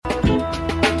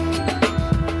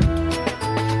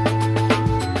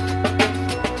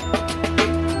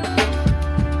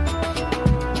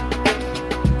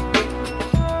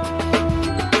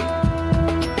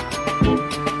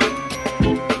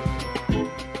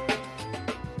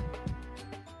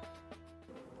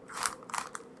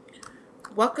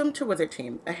Welcome to Wizard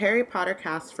Team, a Harry Potter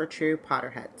cast for true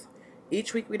Potterheads.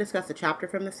 Each week we discuss a chapter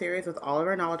from the series with all of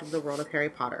our knowledge of the world of Harry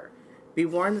Potter. Be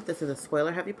warned that this is a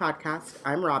spoiler-heavy podcast.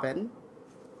 I'm Robin.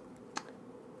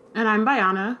 And I'm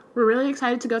Bayana. We're really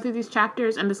excited to go through these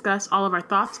chapters and discuss all of our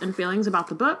thoughts and feelings about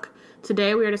the book.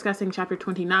 Today we are discussing Chapter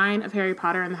 29 of Harry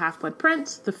Potter and the Half-Blood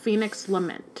Prince, The Phoenix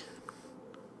Lament.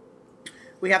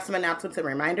 We have some announcements and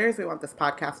reminders. We want this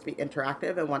podcast to be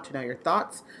interactive and want to know your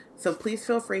thoughts. So please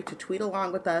feel free to tweet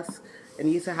along with us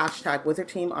and use the hashtag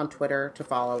WizardTeam on Twitter to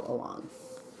follow along.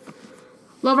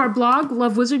 Love our blog,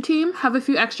 love Wizard Team, have a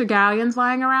few extra galleons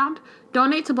lying around.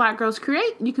 Donate to Black Girls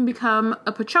Create. You can become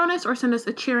a Patronus or send us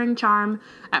a cheering charm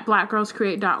at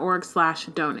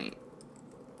blackgirlscreate.org/donate.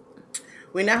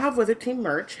 We now have Wizard Team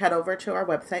merch. Head over to our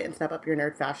website and step up your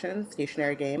nerd fashion,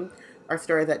 stationary game. Our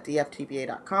store is at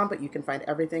dftba.com, but you can find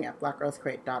everything at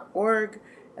blackgirlscreate.org.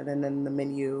 And then in the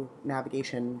menu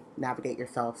navigation, navigate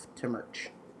yourself to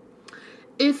merch.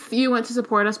 If you want to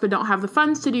support us but don't have the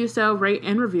funds to do so, rate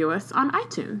and review us on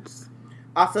iTunes.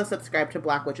 Also, subscribe to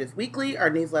Black Witches Weekly, our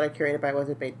newsletter curated by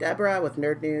Wizard Bay Deborah with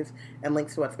nerd news and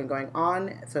links to what's been going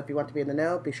on. So if you want to be in the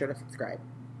know, be sure to subscribe.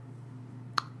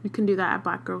 You can do that at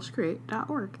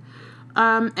blackgirlscreate.org.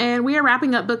 And we are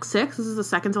wrapping up book 6. This is the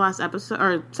second to last episode,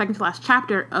 or second to last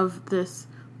chapter of this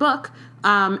book.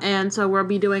 And so we'll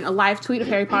be doing a live tweet of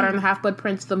Harry Potter and the Half-Blood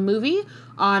Prince, the movie,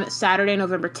 on Saturday,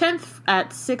 November 10th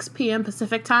at 6 p.m.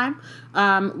 Pacific time.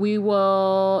 We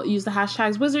will use the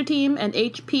hashtags Wizard Team and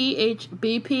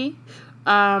HPHBP.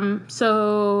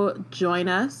 So join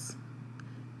us.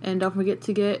 And don't forget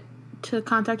to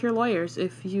contact your lawyers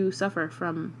if you suffer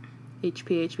from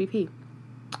HPHBP.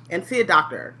 And see a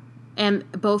doctor. And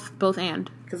both and.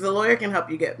 Because the lawyer can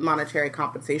help you get monetary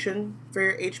compensation for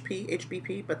your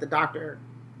HPHBP, but the doctor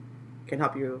can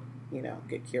help you,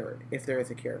 get cured. If there is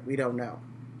a cure. We don't know.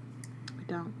 We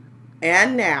don't.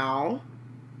 And now,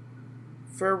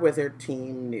 for Wizard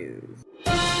Team news.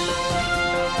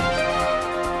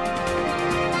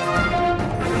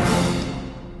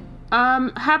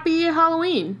 Happy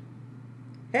Halloween.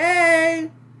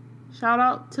 Hey! Shout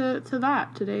out to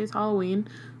that. Today is Halloween.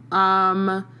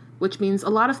 Which means a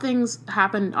lot of things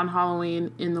happened on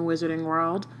Halloween in the wizarding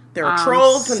world. There are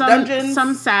trolls and dungeons.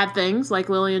 Some sad things, like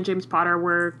Lily and James Potter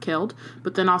were killed,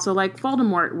 but then also, like,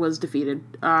 Voldemort was defeated.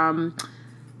 The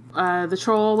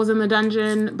troll was in the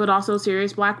dungeon, but also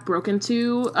Sirius Black broke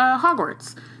into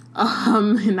Hogwarts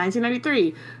in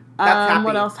 1993.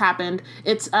 What else happened?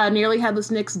 It's Nearly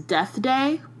Headless Nick's death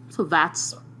day, so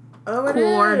that's cool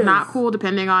or not cool,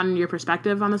 depending on your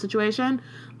perspective on the situation.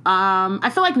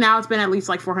 I feel like now it's been at least,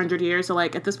 400 years, so,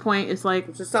 at this point, it's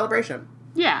a celebration.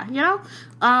 Yeah,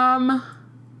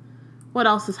 what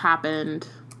else has happened?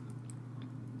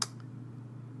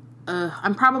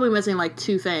 I'm probably missing,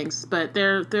 2 things, but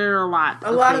there are a lot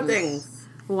of things.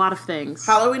 A lot of things.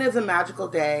 Halloween is a magical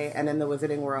day, and in the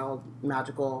wizarding world,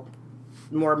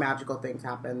 more magical things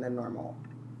happen than normal.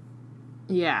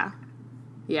 Yeah.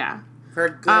 Yeah. For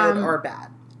good or bad.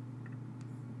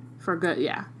 For good,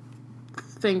 yeah.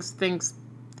 Things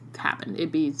happen.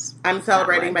 I'm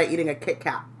celebrating by eating a Kit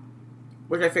Kat,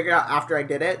 which I figured out after I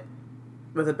did it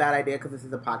was a bad idea because this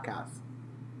is a podcast.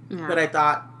 Yeah. But I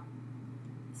thought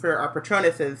for our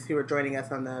Patronuses who were joining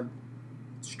us on the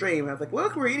stream, I was like,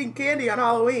 look, we're eating candy on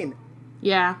Halloween.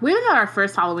 Yeah, we did our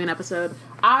first Halloween episode.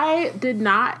 I did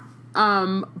not,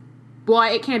 I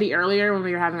ate candy earlier when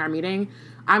we were having our meeting.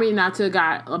 Aminata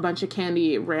got a bunch of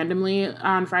candy randomly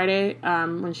on Friday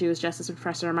when she was Justice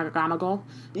Professor McGonagall.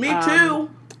 Me too.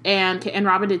 And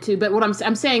Robin did too. But what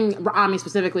I'm saying Ami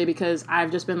specifically because I've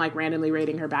just been randomly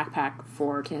raiding her backpack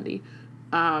for candy.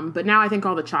 But now I think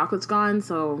all the chocolate's gone,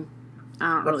 so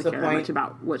I don't really care that much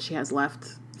about what she has left.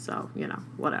 So,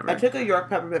 whatever. I took a York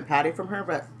peppermint patty from her,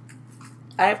 but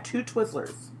I have 2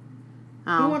 Twizzlers.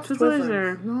 Oh, Who wants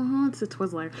Twizzlers? No, it's a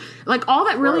Twizzler. All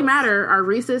that really matter are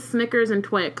Reese's, Snickers, and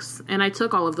Twix, and I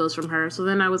took all of those from her. So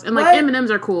then I was, and M&Ms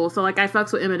are cool. So I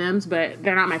fucks with M&Ms, but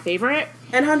they're not my favorite.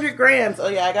 And 100 grams. Oh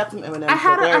yeah, I got some M&Ms. I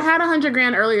had 100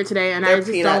 grand earlier today, and I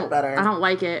just don't. Butter. I don't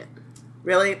like it.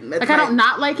 Really? I don't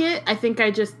not like it. I think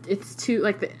it's too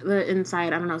the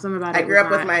inside. I don't know, something about it. I grew up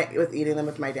with eating them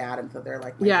with my dad, and so they're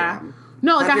jam.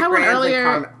 No, I had one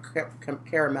earlier.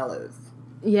 Caramellos.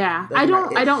 Yeah, I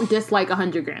don't dislike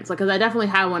 100 grams, because I definitely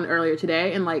had one earlier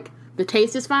today, and the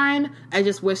taste is fine. I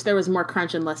just wish there was more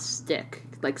crunch and less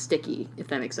sticky, if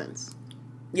that makes sense.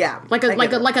 Yeah, like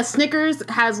a Snickers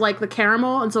has the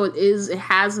caramel, and so it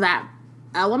has that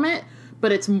element,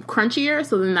 but it's crunchier.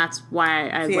 So then that's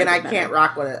why I see. And I can't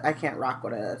rock with it. I can't rock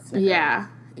with a Snickers.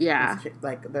 Yeah.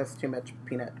 There's too much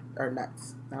peanut or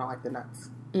nuts. I don't like the nuts.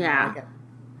 Yeah. I don't like it.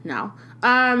 No.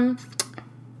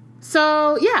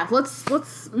 So yeah,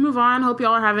 let's move on. Hope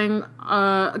y'all are having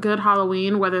a good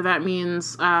Halloween, whether that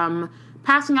means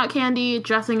passing out candy,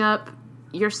 dressing up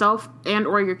yourself and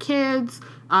or your kids,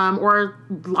 or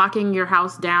locking your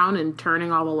house down and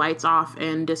turning all the lights off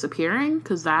and disappearing,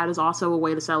 because that is also a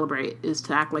way to celebrate, is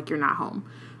to act like you're not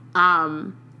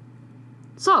home.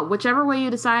 So whichever way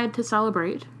you decide to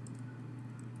celebrate,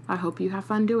 I hope you have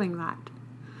fun doing that.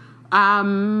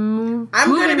 I'm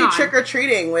going to be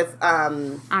trick-or-treating with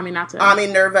Ami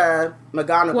Nerva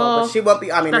McGonagall, but she won't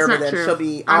be Ami Nerva then. She'll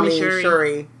be Ami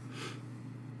Shuri.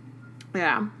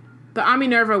 Yeah. The Ami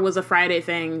Nerva was a Friday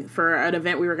thing for an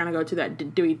event we were going to go to that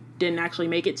we didn't actually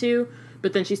make it to,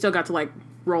 but then she still got to, like,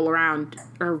 roll around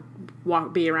or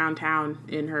be around town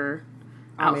in her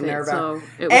outfit, so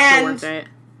it was still worth it.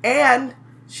 And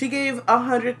she gave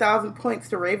 100,000 points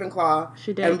to Ravenclaw.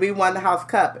 She did. And we won the House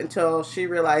Cup until she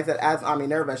realized that as Ami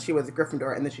Nerva, she was a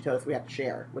Gryffindor, and then she told us we had to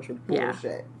share, which was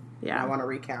bullshit. Yeah. And I want to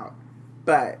recount.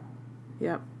 But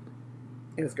yep,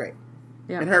 it was great.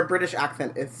 Yeah. And her British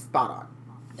accent is spot on.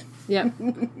 Yep.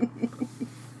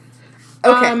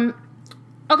 Okay.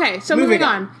 Okay, so moving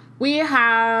on. We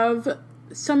have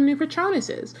some new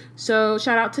Patronuses. So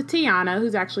shout out to Tiana,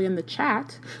 who's actually in the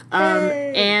chat.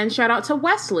 And shout out to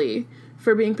Wesley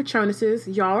for being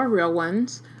Patronuses. Y'all are real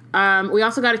ones. We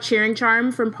also got a cheering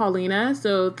charm from Paulina,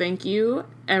 so thank you,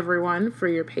 everyone, for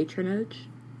your patronage.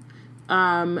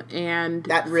 And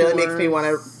that really makes me want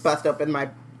to bust open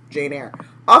my Jane Eyre.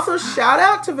 Also, shout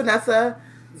out to Vanessa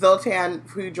Zoltan,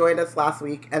 who joined us last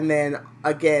week, and then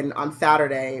again on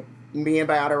Saturday, me and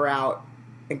Bayana were out,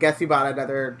 and guess who bought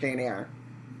another Jane Eyre?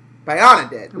 Bayana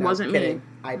did. It wasn't me.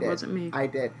 I did. It wasn't me. I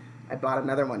did. I bought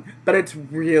another one, but it's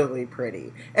really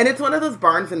pretty, and it's one of those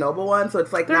Barnes and Noble ones, so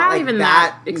it's like not like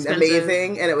that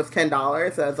amazing, and it was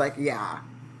 $10, so I was like, yeah.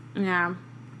 I'm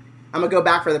gonna go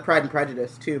back for the Pride and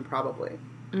Prejudice too, probably.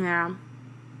 Yeah.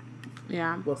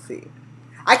 We'll see.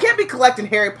 I can't be collecting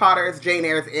Harry Potter's, Jane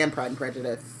Eyre's, and Pride and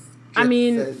Prejudice. I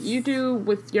mean, you do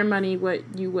with your money what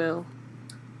you will.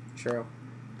 True.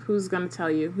 Who's gonna tell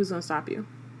you? Who's gonna stop you?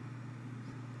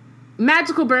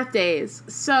 Magical birthdays.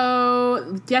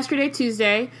 So yesterday,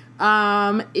 Tuesday,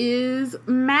 is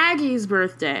Maggie's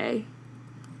birthday.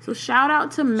 So shout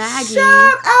out to Maggie.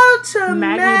 Shout out to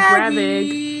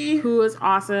Maggie Brevig, who is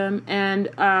awesome. And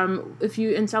if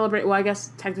you I guess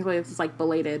technically it's like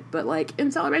belated, but like in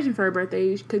celebration for her birthday,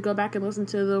 you could go back and listen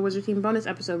to the Wizard Team bonus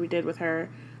episode we did with her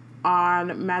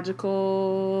on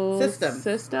magical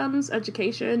systems,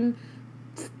 education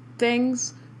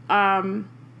things.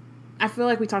 I feel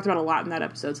like we talked about a lot in that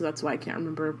episode, so that's why I can't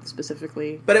remember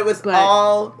specifically. But it was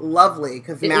all lovely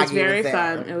because Maggie was there. It was very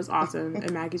fun. It was awesome,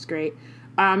 and Maggie's great.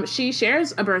 She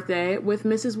shares a birthday with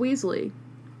Mrs. Weasley.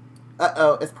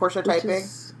 Is Portia typing?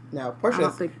 No, Portia. I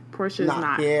don't think Portia's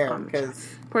not here because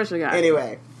Portia got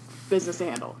business to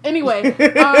handle. Anyway,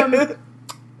 so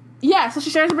she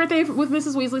shares her birthday with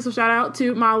Mrs. Weasley. So shout out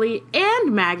to Molly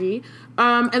and Maggie.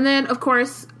 And then of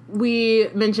course we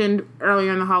mentioned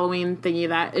earlier in the Halloween thingy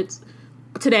that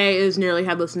today is Nearly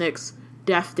Headless Nick's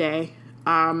death day.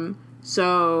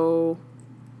 So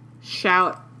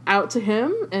shout out to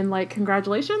him and like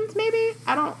congratulations. Maybe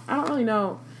I don't really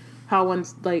know how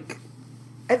one's like.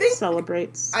 I think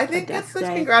celebrates. I think that's such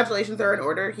congratulations are in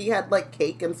order. He had like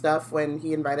cake and stuff when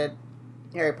he invited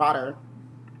Harry Potter.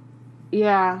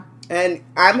 Yeah, and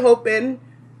I'm hoping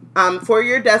for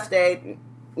your death day,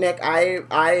 Nick.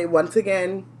 I once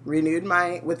again renewed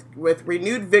with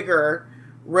renewed vigor.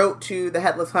 Wrote to the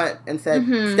Headless Hunt and said,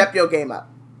 "Step your game up."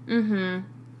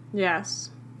 Yes.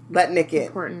 Let Nick in.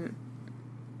 Important.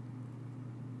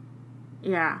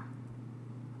 Yeah.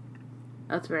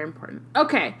 That's very important.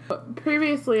 Okay.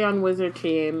 Previously on Wizard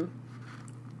Team,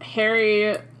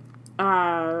 Harry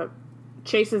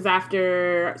chases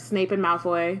after Snape and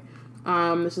Malfoy.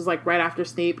 This is like right after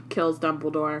Snape kills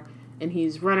Dumbledore. And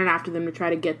he's running after them to try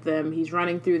to get them. He's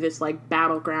running through this, like,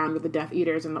 battleground with the Death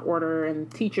Eaters and the Order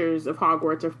and teachers of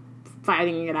Hogwarts are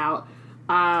fighting it out.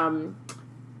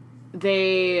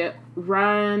 They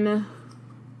run.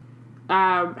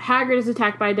 Hagrid is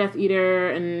attacked by a Death Eater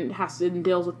and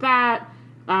deals with that.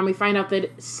 We find out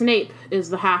that Snape is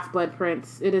the Half-Blood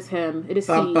Prince. It is him. It is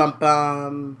he.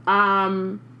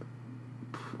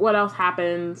 What else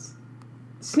happens?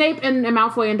 Snape and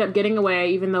Malfoy end up getting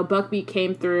away, even though Buckbeak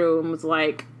came through and was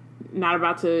like, not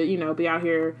about to, be out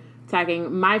here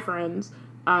attacking my friends.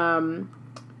 And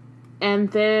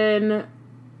then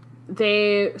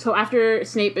so after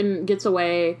Snape gets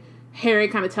away, Harry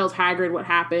kind of tells Hagrid what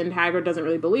happened. Hagrid doesn't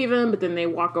really believe him, but then they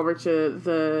walk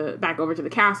back over to the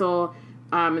castle,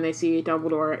 and they see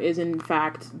Dumbledore is in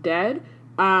fact dead.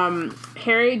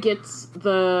 Harry finds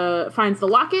the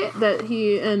locket that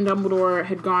he and Dumbledore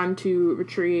had gone to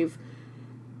retrieve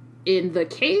in the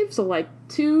cave, so like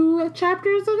 3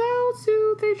 chapters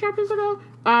ago,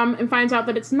 and finds out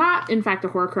that it's not, in fact, a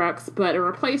Horcrux, but a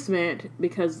replacement,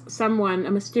 because a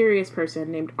mysterious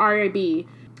person named R.A.B.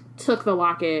 took the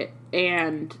locket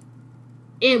and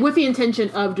with the intention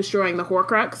of destroying the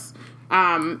Horcrux,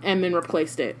 and then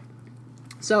replaced it.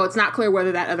 So it's not clear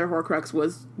whether that other Horcrux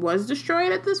was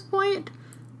destroyed at this point,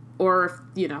 or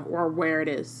if, or where it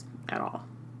is at all.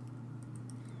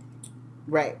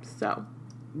 Right. So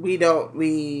we don't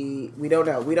know. We don't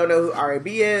know who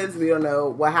R.A.B. is. We don't know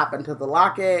what happened to the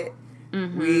locket.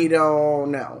 Mm-hmm. We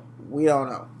don't know. We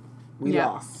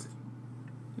lost.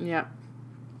 Yep.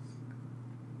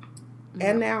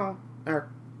 And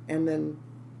and then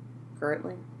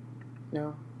currently,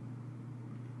 no.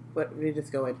 But we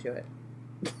just go into it.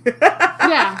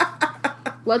 Yeah.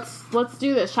 Let's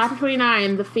do this. Chapter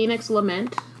 29, The Phoenix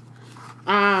Lament.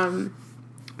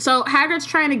 So Hagrid's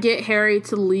trying to get Harry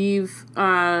to leave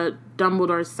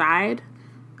Dumbledore's side.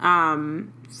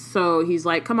 So he's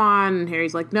like, come on. And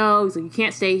Harry's like, no. He's like, you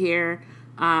can't stay here.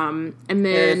 And then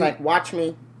Harry's like, watch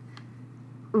me.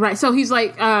 Right. So he's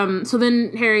like, so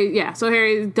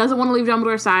Harry doesn't want to leave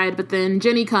Dumbledore's side, but then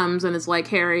Ginny comes and is like,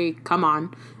 Harry, come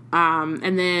on.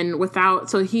 And then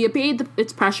he obeyed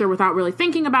its pressure without really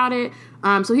thinking about it.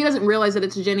 So he doesn't realize that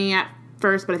it's Ginny at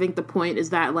first, but I think the point is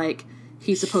that, like,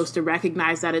 he's supposed to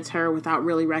recognize that it's her without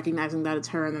really recognizing that it's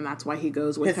her, and then that's why he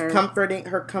goes with her.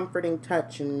 Her comforting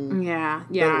touch and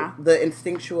the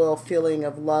instinctual feeling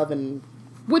of love and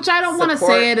which I don't want to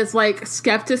say it as, like,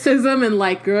 skepticism and,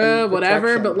 like,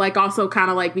 whatever, but, like, also kind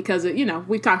of, like, because,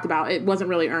 we talked about it wasn't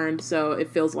really earned, so it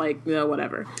feels like,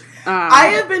 whatever. I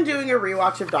have been doing a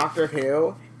rewatch of Doctor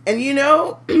Who,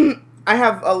 and, I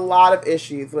have a lot of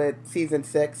issues with season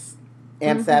 6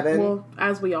 and 7. Well,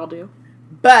 as we all do.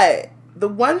 But the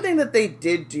one thing that they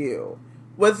did do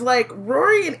was, like,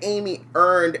 Rory and Amy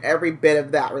earned every bit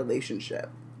of that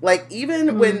relationship. Like,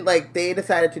 even when, like, they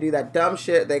decided to do that dumb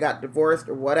shit, they got divorced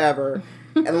or whatever,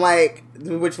 and, like,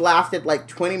 which lasted, like,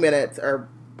 20 minutes or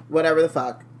whatever the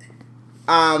fuck.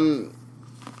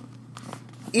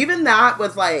 Even that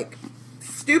was, like,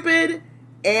 stupid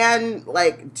and,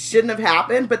 like, shouldn't have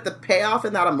happened, but the payoff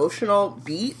in that emotional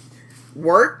beat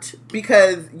worked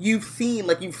because you've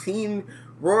seen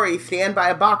Rory stand by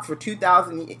a box for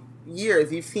 2,000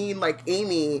 years. You've seen, like,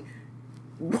 Amy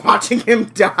watching him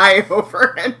die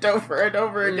over and over and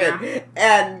over again.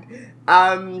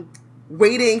 And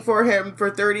waiting for him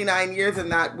for 39 years in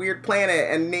that weird planet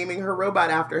and naming her robot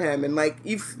after him. And, like,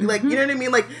 like, you know what I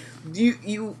mean? Like,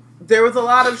 there was a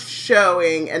lot of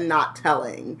showing and not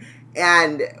telling.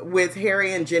 And with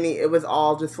Harry and Ginny, it was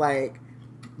all just like,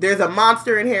 there's a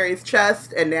monster in Harry's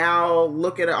chest, and now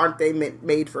look at it, aren't they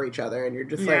made for each other? And you're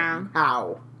just like,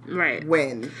 how? Right.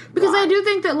 When? Because why? I do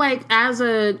think that, like, as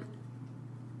a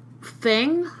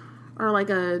thing, or, like,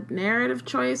 a narrative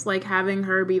choice, like, having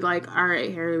her be like, all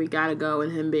right, Harry, we gotta go,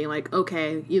 and him being like,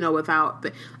 okay, without,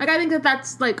 like, I think that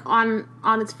that's, like, on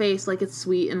its face, like, it's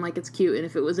sweet and, like, it's cute, and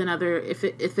if it was if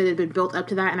it had been built up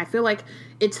to that, and I feel like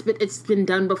it's been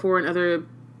done before in other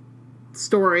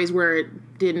stories where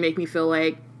it did make me feel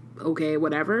like, okay,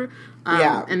 whatever.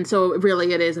 And so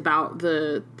really it is about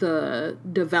the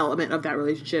development of that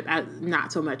relationship,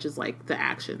 not so much as, like, the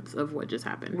actions of what just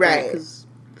happened. Right.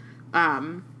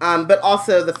 But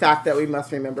also the fact that we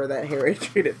must remember that Harry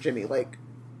treated Ginny like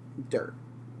dirt.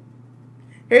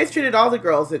 Harry's treated all the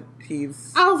girls that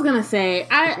he's... I was gonna say,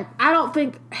 I don't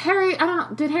think Harry, I don't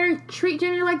know, did Harry treat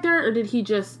Ginny like dirt, or did he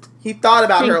just... He thought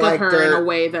about her like her dirt in a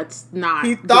way that's not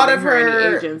he thought of her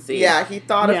any agency. Yeah, he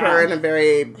thought of her in a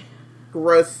very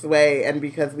gross way, and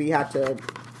because we had to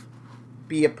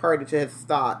be a party to his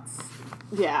thoughts.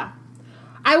 Yeah.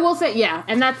 I will say,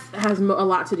 and that has a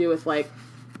lot to do with, like,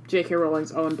 J.K.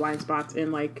 Rowling's own blind spots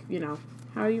in, like,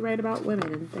 how you write about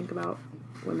women and think about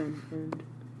women. And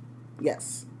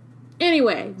yes.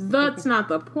 Anyway, that's not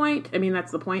the point. I mean,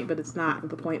 that's the point, but it's not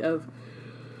the point of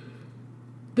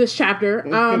this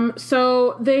chapter.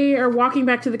 So they are walking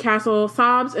back to the castle.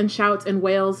 Sobs and shouts and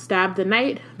wails stabbed the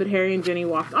night, but Harry and Ginny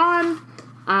walked on.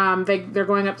 They're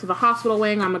going up to the hospital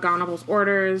wing on McGonagall's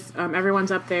orders.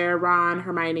 Everyone's up there, Ron,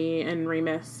 Hermione, and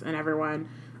Remus, and everyone.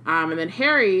 And then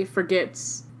Harry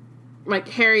forgets, like,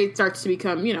 Harry starts to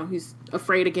become, he's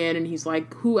afraid again, and he's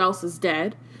like, who else is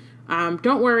dead?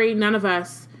 Don't worry, none of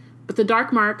us. But the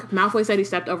Dark Mark, Malfoy said he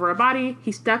stepped over a body.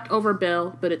 He stepped over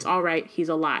Bill, but it's all right, he's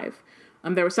alive.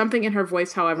 There was something in her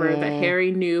voice, however, that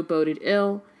Harry knew boded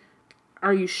ill.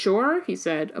 Are you sure? He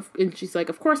said. And she's like,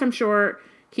 of course I'm sure.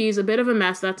 He's a bit of a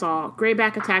mess, that's all.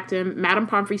 Greyback attacked him. Madame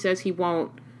Pomfrey says he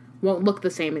won't look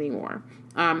the same anymore.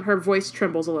 Her voice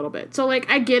trembles a little bit. So, like,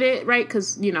 I get it, right?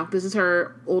 Because, you know, this is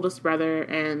her oldest brother,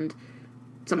 and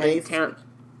something terrible.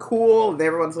 Cool, and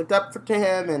everyone's looked up to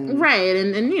him, and... Right,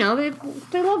 and you know,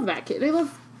 they love that kid. They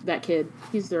love that kid.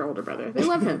 He's their older brother. They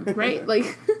love him, right?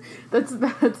 Like, that's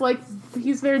like,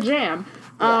 he's their jam.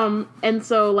 Yeah. And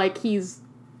so, like, he's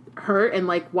hurt, and,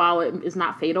 like, while it is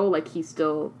not fatal, like, he's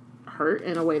still hurt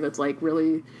in a way that's, like,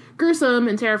 really gruesome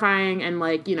and terrifying, and,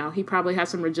 like, you know, he probably has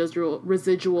some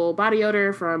residual body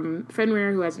odor from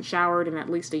Fenrir, who hasn't showered in at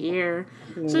least a year.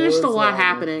 So there's just a lot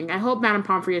happening. I hope Madame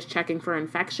Pomfrey is checking for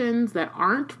infections that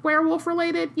aren't werewolf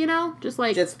related, you know? Just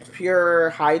pure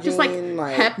hygiene. Just, like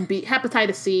Hep B,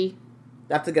 hepatitis C.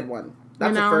 That's a good one.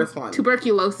 That's the first one.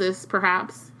 Tuberculosis,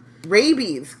 perhaps.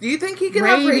 Rabies. Do you think he can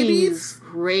have rabies?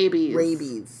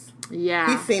 Rabies. Yeah.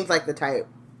 He seems like the type.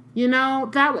 You know,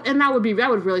 that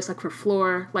would really suck for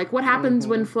Fleur. Like, what happens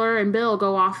when Fleur and Bill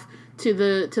go off to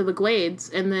the glades,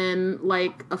 and then,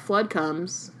 like, a flood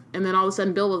comes, and then all of a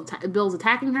sudden Bill's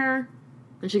attacking her,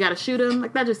 and she got to shoot him?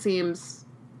 Like, that seems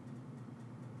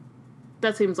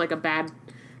like a bad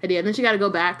idea. And then she got to go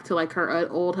back to, like, her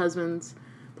old husband's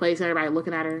place, and everybody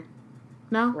looking at her.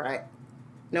 No? Right.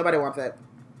 Nobody wants it.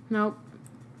 Nope.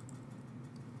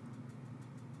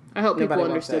 I hope people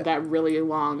understood that really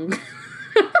long...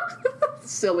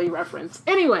 silly reference.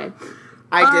 Anyway.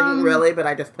 I didn't really, but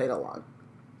I just played along.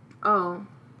 Oh.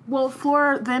 Well,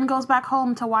 Fleur then goes back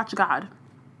home to watch God.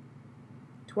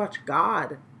 To watch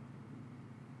God?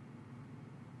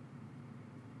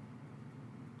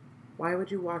 Why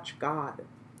would you watch God?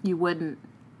 You wouldn't.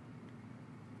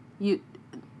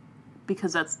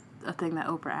 Because that's a thing that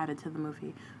Oprah added to the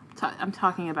movie. I'm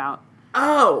talking about...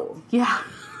 Oh! Yeah.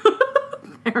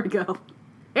 There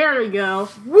we go.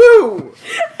 Woo!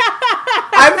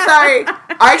 I'm sorry.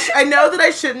 I know that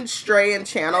I shouldn't stray in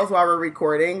channels while we're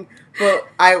recording, but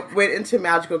I went into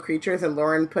Magical Creatures, and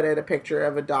Lauren put in a picture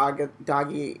of a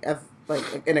doggy as like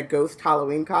in a ghost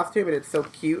Halloween costume, and it's so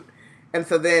cute. And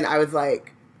so then I was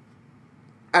like,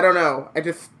 I don't know.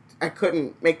 I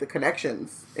couldn't make the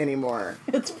connections anymore.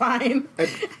 It's fine.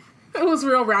 It was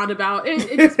real roundabout.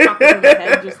 It just popped in my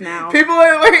head just now. People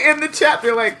are in the chat,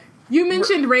 they're like, you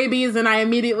mentioned rabies, and I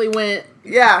immediately went...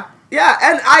 Yeah,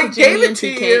 and I gave it to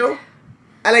you,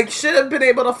 and I should have been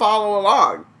able to follow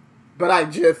along, but I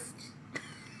just...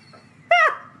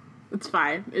 It's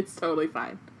fine. It's totally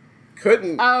fine.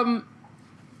 Couldn't.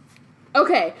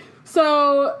 Okay,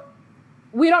 so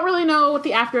we don't really know what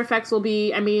the after effects will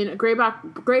be. I mean,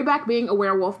 Greyback being a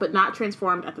werewolf, but not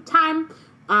transformed at the time.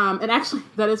 And actually,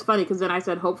 that is funny, because then I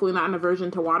said, hopefully not an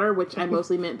aversion to water, which I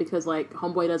mostly meant because, like,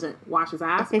 Homeboy doesn't wash his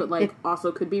ass, but, like,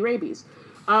 also could be rabies.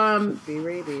 Could be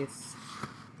rabies.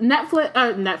 Netflix.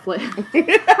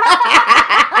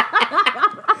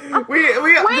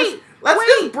 Let's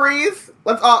just breathe.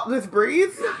 Let's all just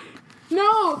breathe.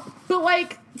 No, but,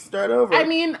 like... Start over. I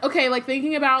mean, okay, like,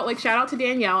 thinking about, like, shout out to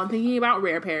Danielle, and thinking about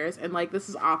Rare Pairs, and, like, this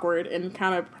is awkward, and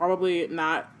kind of probably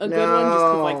not a good one, just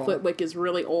because, like, Flitwick is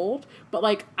really old, but,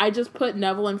 like, I just put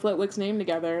Neville and Flitwick's name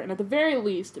together, and at the very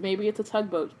least, maybe it's a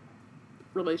tugboat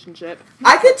relationship.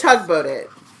 I could tugboat it.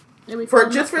 For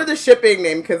the shipping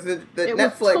name, because the it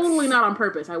Netflix... was totally not on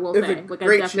purpose, I will say. Like,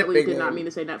 I definitely did not mean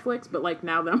to say Netflix, but, like,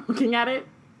 now that I'm looking at it,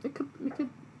 it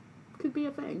could be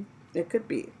a thing. It could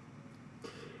be.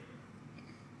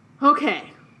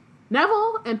 Okay.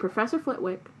 Neville and Professor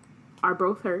Flitwick are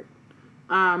both hurt.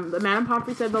 The Madame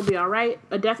Pomfrey said they'll be alright.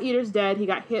 A Death Eater's dead. He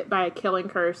got hit by a killing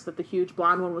curse that the huge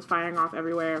blonde one was firing off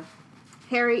everywhere.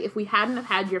 Harry, if we hadn't have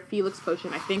had your Felix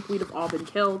potion, I think we'd have all been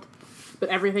killed. But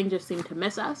everything just seemed to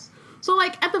miss us. So,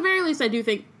 like, at the very least, I do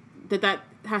think that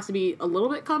has to be a little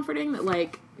bit comforting. That,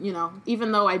 like, you know,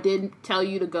 even though I did tell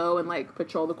you to go and, like,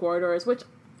 patrol the corridors, which...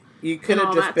 You could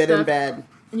have just been in bed.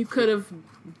 You could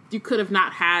have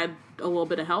not had a little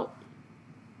bit of help.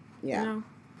 Yeah. You know?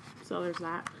 So there's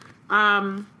that.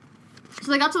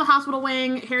 So they got to the hospital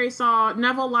wing. Harry saw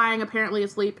Neville lying apparently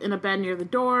asleep in a bed near the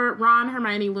door. Ron,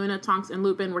 Hermione, Luna, Tonks, and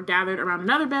Lupin were gathered around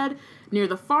another bed near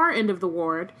the far end of the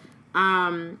ward.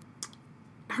 Hermione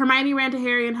ran to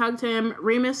Harry and hugged him.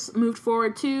 Remus moved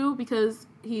forward too because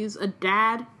he's a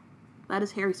dad. That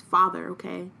is Harry's father,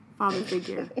 okay? Father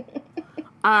figure.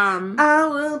 I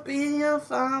will be your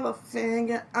father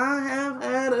figure. I have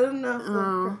had enough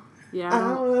of yeah.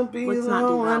 I will be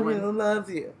the one who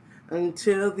loves you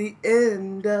until the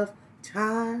end of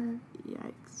time.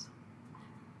 Yikes.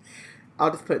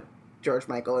 I'll just put George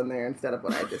Michael in there instead of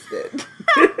what I just did.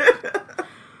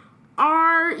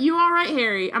 Are you alright,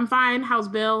 Harry? I'm fine. How's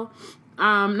Bill?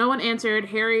 No one answered.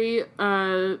 Harry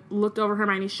looked over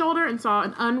Hermione's shoulder and saw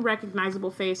an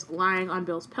unrecognizable face lying on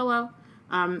Bill's pillow.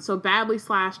 So badly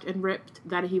slashed and ripped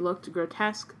that he looked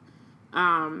grotesque.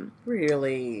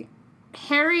 Really?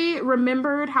 Harry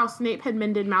remembered how Snape had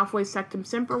mended Malfoy's Sectum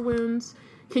Semper wounds.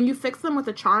 Can you fix them with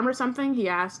a charm or something? He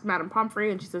asked Madame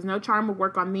Pomfrey, and she says, no charm would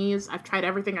work on these. I've tried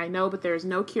everything I know, but there is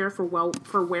no cure for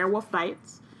werewolf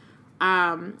bites.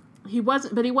 He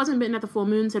wasn't bitten at the full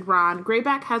moon, said Ron.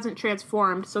 Greyback hasn't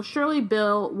transformed, so surely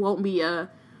Bill won't be a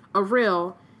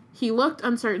Rill. He looked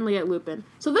uncertainly at Lupin.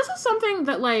 So this is something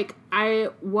that, like, I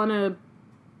want to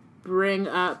bring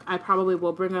up. I probably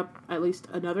will bring up at least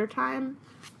another time.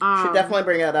 Should definitely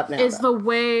bring it up now. Is the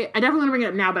way I definitely want to bring it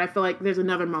up now, but I feel like there's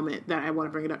another moment that I want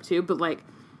to bring it up too. But like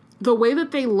the way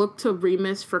that they look to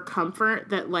Remus for comfort,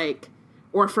 that like,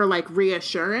 or for like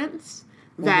reassurance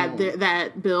that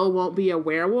that Bill won't be a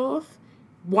werewolf,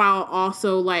 while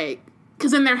also like,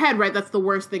 because in their head, right, that's the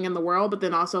worst thing in the world. But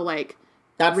then also like,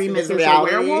 that's Remus is a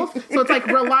werewolf. So it's like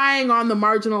relying on the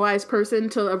marginalized person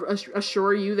to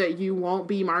assure you that you won't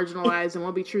be marginalized and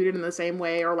won't be treated in the same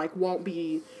way, or like won't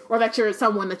be, or that you're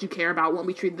someone that you care about won't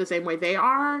be treated the same way they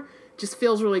are, just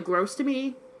feels really gross to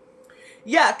me.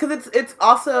 Yeah, because it's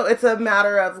also, it's a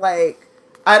matter of like,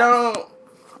 I don't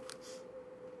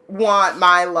want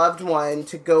my loved one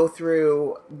to go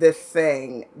through this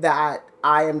thing that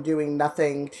I am doing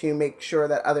nothing to make sure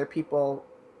that other people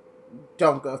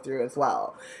don't go through as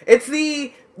well. It's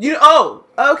the,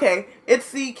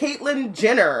 it's the Caitlyn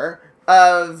Jenner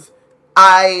of,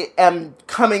 I'm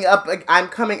coming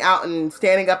out and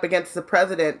standing up against the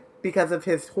president because of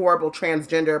his horrible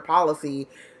transgender policy,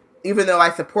 even though I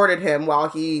supported him while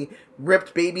he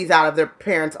ripped babies out of their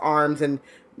parents' arms and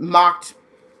mocked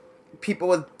people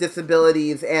with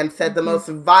disabilities and said the most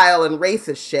vile and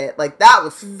racist shit. Like, that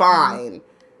was fine.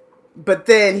 But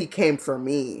then he came for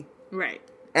me. Right.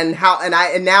 And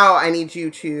now I need you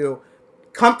to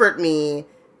comfort me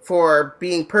for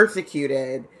being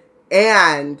persecuted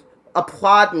and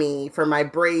applaud me for my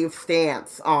brave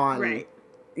stance on, right.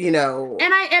 You know,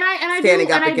 and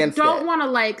I don't want to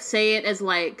like say it as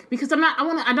like, because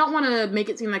I don't want to make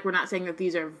it seem like we're not saying that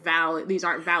these aren't valid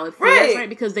fears, right?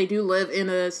 Because they do live in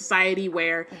a society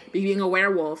where being a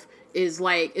werewolf is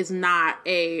not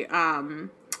a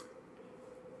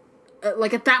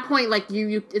like at that point, like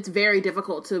you it's very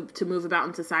difficult to move about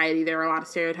in society. There are a lot of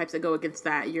stereotypes that go against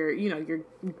that. You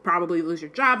probably lose your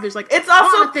job. There's like, it's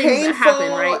also things painful that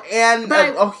happen, right? And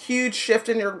a huge shift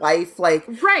in your life, like,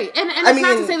 right. And it's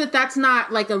not to say that that's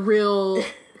not like a real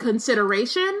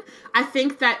consideration. I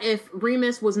think that if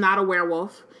Remus was not a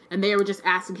werewolf and they were just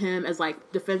asking him as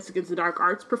like defense against the dark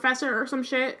arts professor or some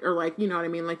shit, or like, you know what I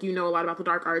mean? Like, you know a lot about the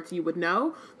dark arts, you would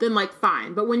know, then like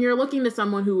fine. But when you're looking to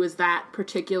someone who is that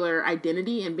particular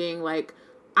identity and being like,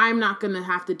 I'm not going to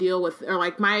have to deal with, or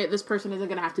like this person isn't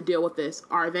going to have to deal with this,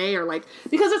 are they? Or like,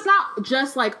 because it's not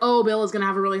just like, oh, Bill is going to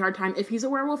have a really hard time if he's a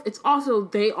werewolf. It's also,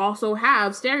 they also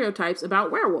have stereotypes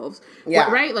about werewolves. Yeah.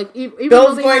 Right? Like, even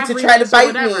Bill's going to try to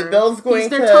bite me. Bill's going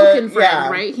to, he's their token friend,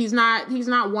 right? He's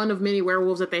not one of many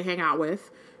werewolves that they hang out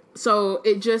with. So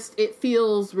it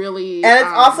feels really, and it's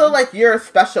also like, you're a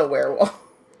special werewolf.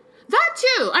 That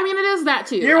too. I mean, it is that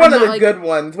too. You're one of the good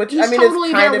ones, which I mean, totally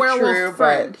is kind of true,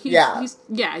 friend. But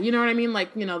yeah, you know what I mean? Like,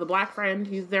 you know, the black friend,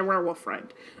 he's their werewolf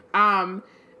friend.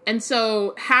 And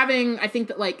so I think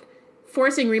that like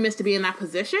forcing Remus to be in that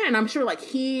position, and I'm sure like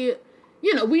we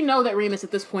know that Remus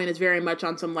at this point is very much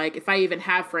on some like, if I even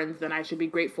have friends, then I should be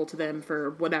grateful to them for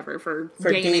whatever, for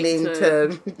gaining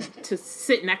to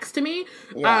sit next to me,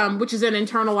 which is an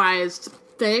internalized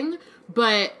thing,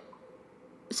 but.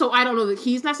 So I don't know that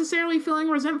he's necessarily feeling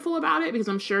resentful about it, because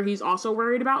I'm sure he's also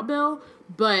worried about Bill.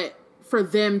 But for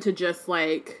them to just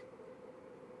like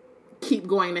keep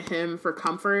going to him for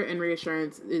comfort and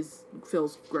reassurance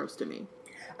feels gross to me.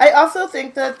 I also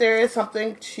think that there is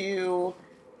something to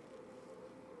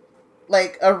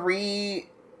like Remus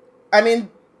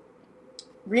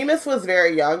was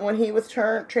very young when he was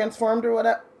transformed or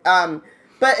whatever.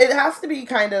 But it has to be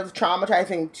kind of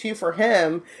traumatizing too for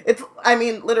him.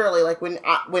 Literally, like when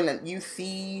you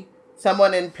see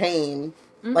someone in pain,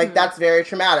 like that's very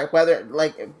traumatic. Whether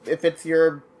like if it's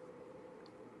your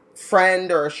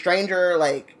friend or a stranger,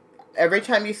 like every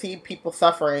time you see people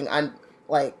suffering, I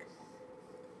don't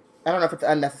know if it's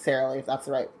unnecessarily, if that's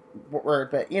the right word,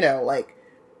 but you know, like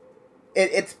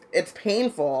it's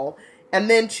painful, and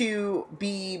then to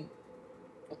be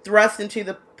thrust into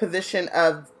the position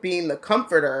of being the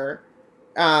comforter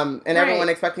and everyone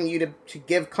expecting you to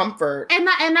give comfort, and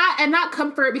not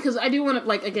comfort, because I do want to,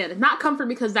 like, again, not comfort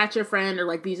because that's your friend, or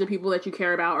like these are people that you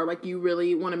care about, or like you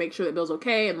really want to make sure that Bill's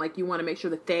okay, and like you want to make sure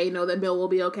that they know that Bill will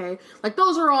be okay. Like,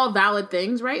 those are all valid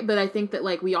things, right? But I think that,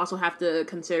 like, we also have to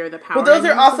consider the power. But those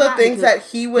are also things that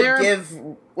he would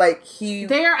give. Like,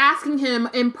 they are asking him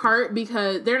in part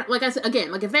because they're, like I said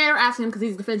again, like, if they are asking him because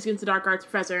he's Defense Against the Dark Arts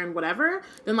professor and whatever,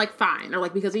 then like fine, or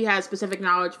like because he has specific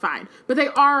knowledge, fine. But they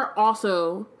are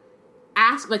also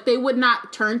like, they would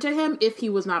not turn to him if he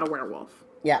was not a werewolf.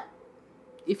 Yeah.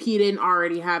 If he didn't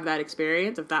already have that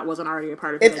experience, if that wasn't already a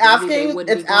part of his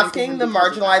identity, it's asking the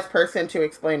marginalized person to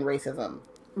explain racism.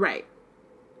 Right.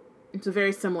 It's a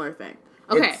very similar thing.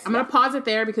 Okay, I'm going to pause it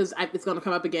there because it's going to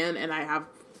come up again, and I have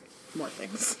more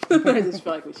things. I just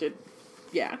feel like we should,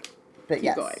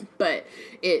 keep going. But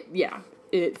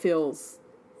it feels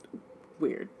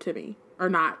weird to me, or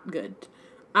not good.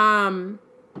 And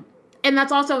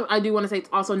that's also, I do want to say, it's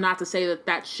also not to say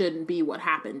that shouldn't be what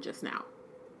happened just now.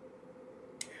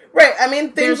 Right. I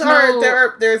mean, there's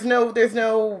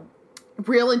no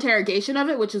real interrogation of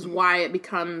it, which is why it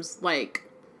becomes like,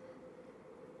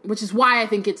 which is why I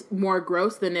think it's more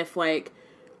gross than if, like,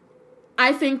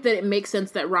 I think that it makes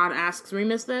sense that Ron asks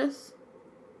Remus this,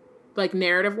 like,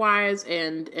 narrative wise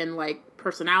and like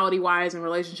personality wise and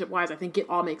relationship wise. I think it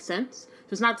all makes sense.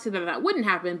 So it's not to say that wouldn't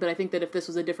happen, but I think that if this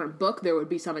was a different book, there would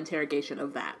be some interrogation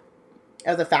of that.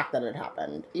 As a fact that it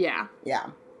happened. Yeah. Yeah.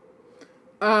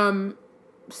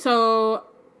 So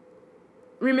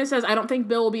Remus says, I don't think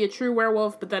Bill will be a true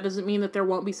werewolf, but that doesn't mean that there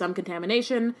won't be some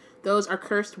contamination. Those are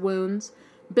cursed wounds.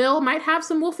 Bill might have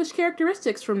some wolfish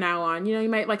characteristics from now on. You know, you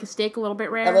might like a steak a little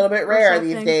bit rare. A little bit rare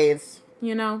these days.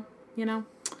 You know.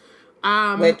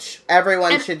 Which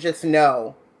everyone should just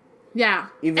know. Yeah.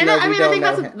 Even though I think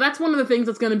that's one of the things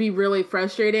that's going to be really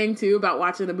frustrating, too, about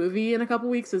watching the movie in a couple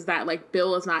weeks, is that, like,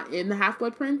 Bill is not in the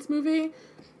Half-Blood Prince movie.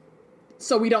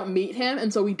 So we don't meet him,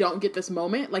 and so we don't get this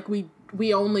moment. Like, we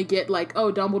only get, like,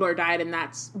 oh, Dumbledore died, and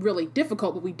that's really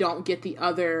difficult, but we don't get the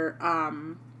other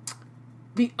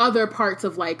parts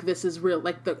of, like, this is real,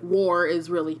 like, the war is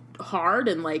really hard,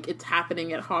 and, like, it's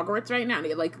happening at Hogwarts right now, and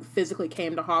it, like, physically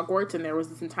came to Hogwarts, and there was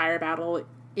this entire battle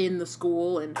in the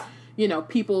school, and, you know,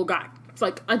 people it's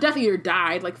like, a Death Eater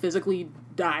died, like, physically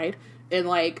died, and,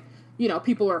 like, you know,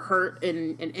 people are hurt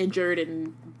and injured,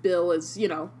 and Bill is, you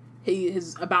know,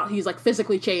 he's like,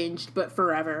 physically changed, but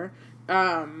forever.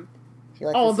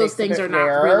 All of those things are not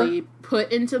really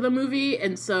put into the movie,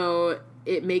 and so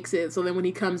it makes it so then when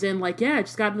he comes in, like, I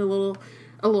just got in a little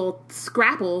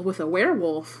scrapple with a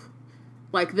werewolf.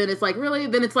 Like, then it's like, really?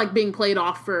 Then it's like being played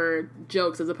off for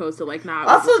jokes as opposed to, like, not.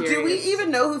 Also, do we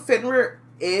even know who Fenrir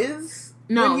is?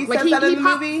 No, when he says that in the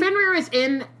movie? Fenrir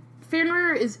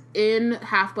is in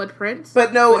Half-Blood Prince.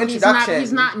 But no introduction.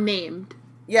 He's not named.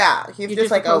 Yeah, he's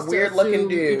just like a weird-looking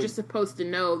dude. You're just supposed to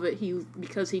know that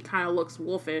because he kind of looks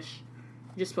wolfish,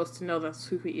 you're just supposed to know that's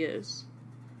who he is.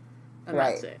 And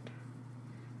that's it.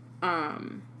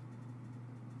 And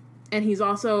he's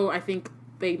also, I think,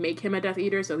 they make him a Death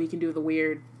Eater so he can do the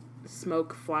weird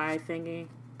smoke fly thingy,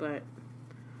 but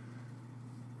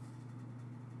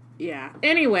yeah.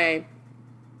 Anyway,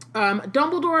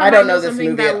 Dumbledore. I don't know this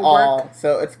movie at all,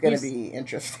 so it's going to be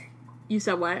interesting. You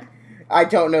said what? I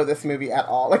don't know this movie at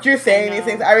all. Like, you're saying these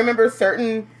things. I remember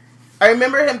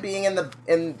him being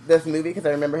in this movie because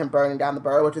I remember him burning down the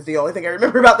burrow, which is the only thing I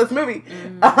remember about this movie.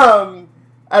 Mm-hmm.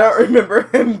 I don't remember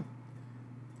him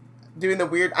doing the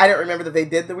weird. I don't remember that they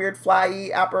did the weird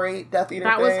fly apparate Death Eater.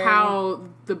 That was how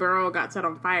the burrow got set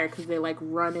on fire, because they, like,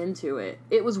 run into it.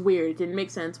 It was weird. It didn't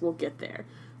make sense. We'll get there.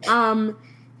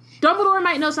 Dumbledore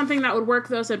might know something that would work,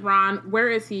 though, said Ron. Where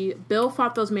is he? Bill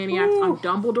fought those maniacs on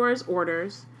Dumbledore's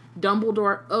orders.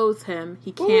 Dumbledore owes him.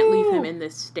 He can't leave him in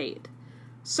this state.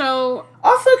 So...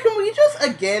 Also, can we just,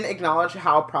 again, acknowledge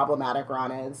how problematic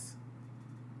Ron is?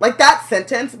 Like, that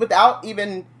sentence, without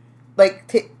even,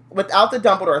 like, without the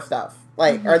Dumbledore stuff,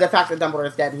 like, or the fact that Dumbledore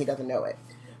is dead and he doesn't know it.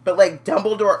 But, like,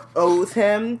 Dumbledore owes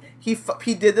him. He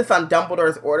did this on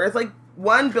Dumbledore's orders. Like,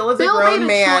 Bill is a grown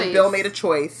man. Choice. Bill made a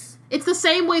choice. It's the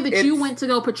same way that you went to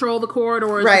go patrol the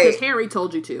corridors because Harry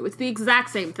told you to. It's the exact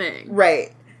same thing.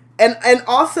 Right. And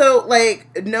also, like,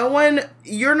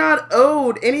 you're not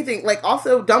owed anything. Like,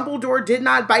 also, Dumbledore did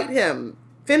not bite him.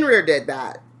 Fenrir did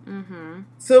that. Mm-hmm.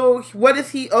 So, what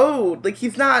is he owed? Like,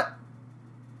 he's not...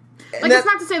 Like, it's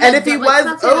not to say that... And if he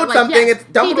was owed something, it's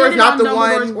Dumbledore's not the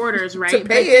one orders, right? to pay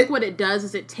but I think what it does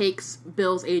is it takes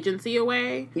Bill's agency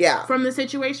away from the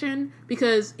situation,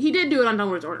 because he did do it on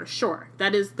Dumbledore's orders, sure.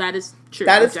 That is true.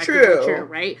 That is true.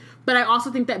 Right? But I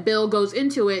also think that Bill goes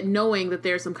into it knowing that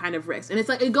there's some kind of risk. And it's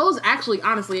like, it goes back to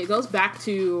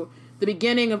the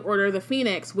beginning of Order of the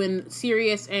Phoenix, when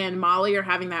Sirius and Molly are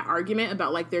having that argument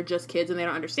about, like, they're just kids and they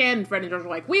don't understand, and Fred and George are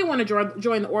like, we want to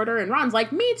join the Order, and Ron's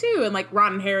like, me too, and, like,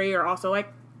 Ron and Harry are also like,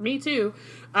 me too.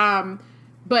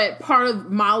 But part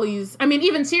of Molly's, I mean,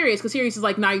 even Sirius, because Sirius is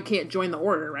like, nah, you can't join the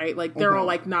Order, right? Like, they're all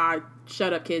like, nah,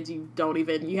 shut up, kids, you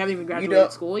haven't even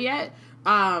graduated school yet.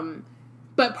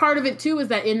 But part of it, too, is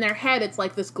that in their head, it's,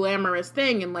 like, this glamorous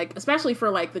thing, and, like, especially for,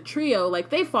 like, the trio, like,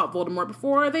 they've fought Voldemort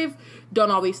before, they've done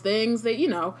all these things, that,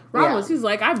 Ron he's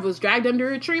like, I was dragged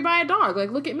under a tree by a dog,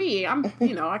 like, look at me, I'm,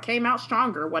 I came out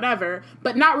stronger, whatever,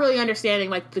 but not really understanding,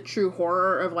 like, the true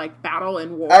horror of, like, battle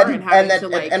and war, and having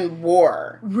to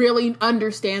war. Really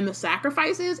understand the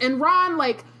sacrifices, and Ron,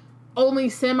 like, only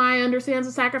semi-understands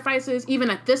the sacrifices, even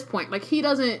at this point, like, he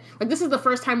doesn't, like, this is the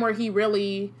first time where he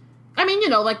really... I mean,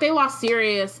 like, they lost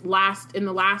Sirius in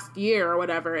the last year or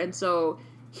whatever, and so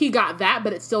he got that,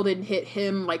 but it still didn't hit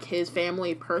him, like, his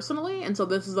family personally, and so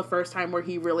this is the first time where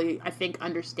he really, I think,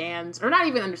 understands, or not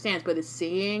even understands, but is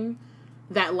seeing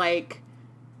that, like,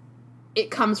 it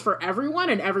comes for everyone,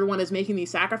 and everyone is making these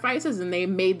sacrifices, and they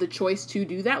made the choice to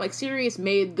do that. Like, Sirius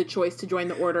made the choice to join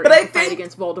the Order and to fight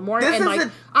against Voldemort. And, like,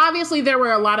 obviously there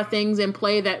were a lot of things in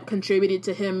play that contributed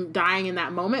to him dying in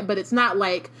that moment, but it's not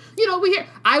like, we hear,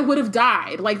 I would have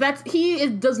died. Like,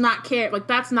 does not care. Like,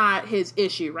 that's not his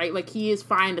issue, right? Like, he is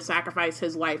fine to sacrifice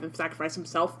his life and sacrifice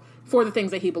himself for the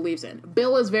things that he believes in.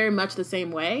 Bill is very much the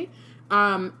same way.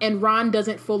 And Ron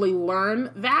doesn't fully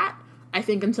learn that, I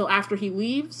think, until after he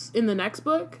leaves in the next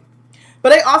book.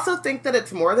 But I also think that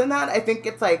it's more than that. I think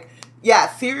it's like,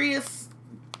 Sirius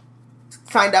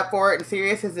signed up for it, and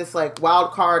Sirius is this, like,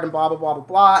 wild card and blah, blah, blah, blah,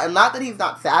 blah. And not that he's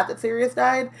not sad that Sirius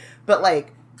died, but,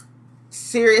 like,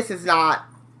 Sirius is not,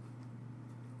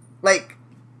 like...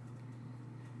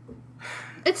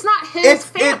 It's not his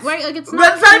family, right? Like, it's not...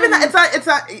 But it's not even that. It's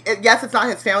not... Yes, it's not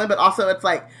his family, but also it's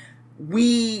like,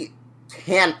 we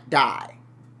can't die.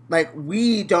 Like,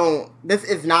 we don't, this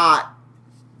is not,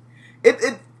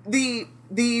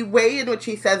 the way in which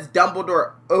he says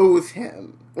Dumbledore owes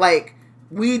him, like,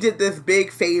 we did this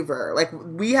big favor, like,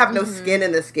 we have no skin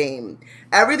in this game.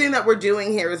 Everything that we're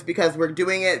doing here is because we're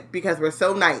doing it because we're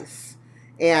so nice,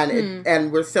 and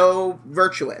and we're so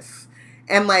virtuous.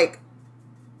 And, like,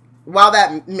 while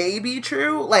that may be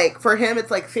true, like, for him,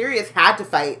 it's like Sirius had to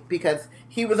fight because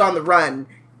he was on the run,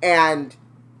 and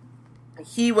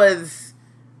he was...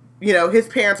 his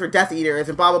parents were Death Eaters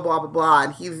and blah, blah, blah, blah, blah,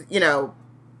 and he's,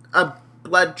 a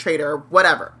blood traitor,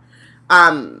 whatever.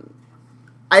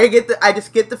 I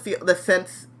just get the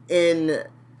sense in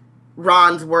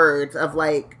Ron's words of,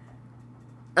 like,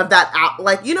 of that,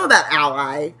 that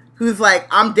ally who's like,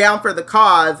 I'm down for the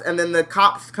cause, and then the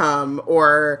cops come,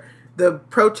 or the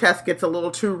protest gets a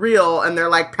little too real, and they're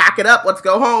like, pack it up, let's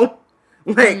go home.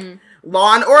 Like,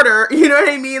 Law and Order, you know what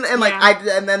I mean? And, like,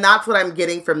 and then that's what I'm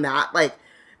getting from that, like,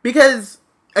 because,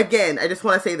 again, I just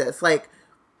want to say this, like,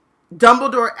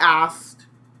 Dumbledore asked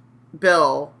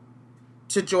Bill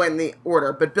to join the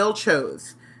Order, but Bill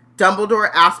chose. Dumbledore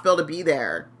asked Bill to be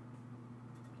there,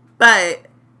 but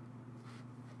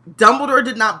Dumbledore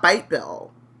did not bite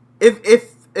Bill.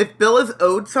 If Bill is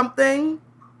owed something,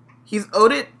 he's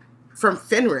owed it from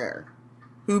Fenrir,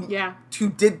 who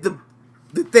did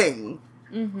the thing.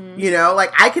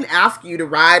 Like, I can ask you to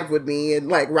ride with me and,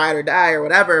 like, ride or die or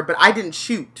whatever, but I didn't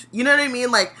shoot. You know what I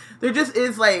mean? Like, there just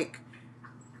is, like,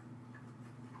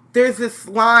 there's this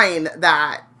line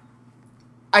that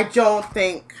I don't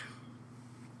think,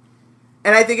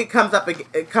 and I think it comes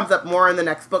up more in the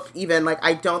next book even, like,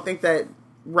 I don't think that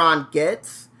Ron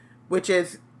gets, which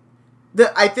is,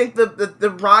 I think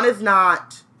the Ron is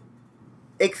not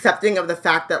accepting of the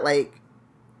fact that, like,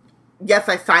 yes,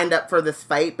 I signed up for this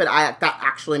fight, but that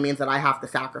actually means that I have to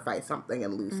sacrifice something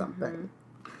and lose something.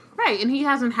 Right, and he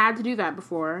hasn't had to do that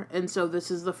before, and so this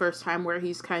is the first time where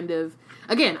he's kind of,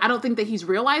 again, I don't think that he's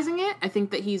realizing it. I think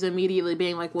that he's immediately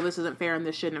being like, well, this isn't fair, and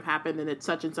this shouldn't have happened, and it's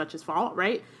such and such's fault,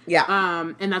 right?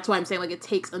 Yeah. And that's why I'm saying, like, it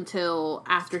takes until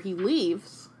after he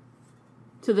leaves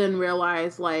to then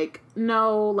realize, like,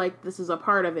 no, like, this is a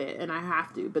part of it, and I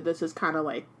have to, but this is kind of,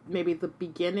 like, maybe the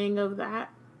beginning of that.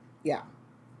 Yeah.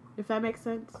 If that makes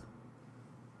sense.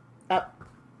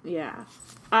 Yeah.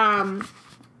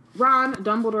 Ron,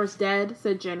 Dumbledore's dead,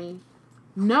 said Jenny.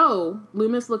 No,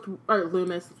 Lupin,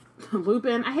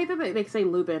 I hate that they say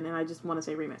Lupin, and I just want to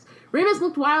say Remus. Remus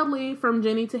looked wildly from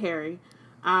Jenny to Harry,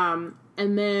 and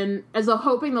then, as though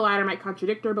hoping the latter might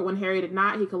contradict her, but when Harry did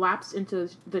not, he collapsed into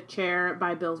the chair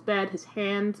by Bill's bed, his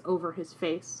hands over his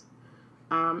face.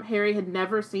 Harry had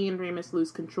never seen Remus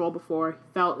lose control before. He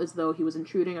felt as though he was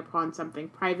intruding upon something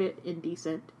private,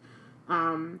 indecent.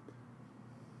 So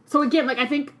again, like, I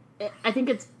think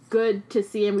it's good to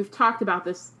see, and we've talked about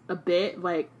this a bit,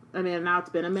 like, I mean, now it's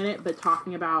been a minute, but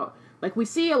talking about, like, we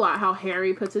see a lot how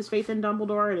Harry puts his faith in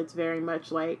Dumbledore, and it's very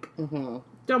much like,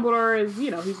 Dumbledore is, you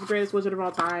know, he's the greatest wizard of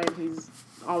all time, he's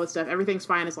all this stuff, everything's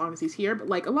fine as long as he's here, but,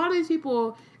 like, a lot of these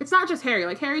people, it's not just Harry,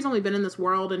 like, Harry's only been in this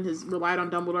world and has relied on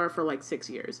Dumbledore for, like, 6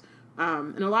 years,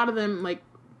 and a lot of them, like,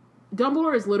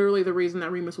 Dumbledore is literally the reason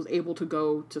that Remus was able to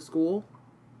go to school,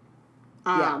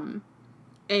 and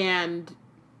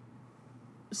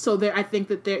so there, I think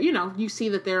that there, you know, you see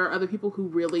that there are other people who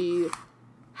really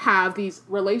have these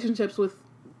relationships with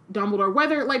Dumbledore,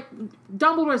 whether, like,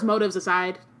 Dumbledore's motives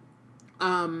aside,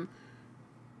 I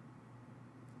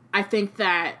think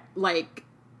that, like,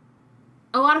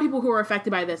 a lot of people who are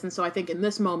affected by this, and so I think in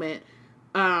this moment,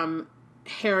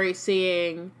 Harry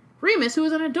seeing Remus, who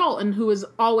is an adult and who has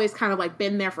always kind of, like,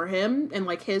 been there for him and,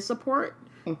 like, his support,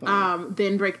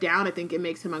 then break down, I think it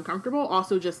makes him uncomfortable.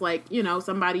 Also, just, like, you know,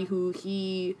 somebody who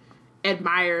he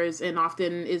admires and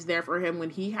often is there for him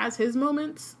when he has his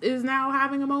moments is now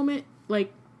having a moment,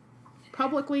 like,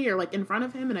 publicly or, like, in front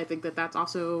of him, and I think that that's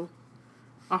also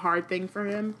a hard thing for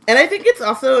him. And I think it's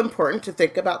also important to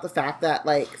think about the fact that,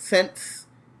 like, since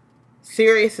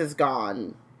Sirius is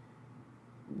gone,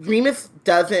 Remus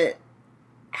doesn't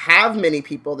have many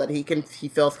people that he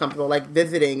feels comfortable, like,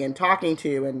 visiting and talking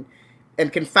to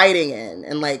and confiding in.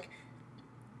 And, like,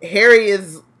 Harry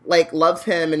is, like, loves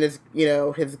him and is, you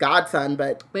know, his godson,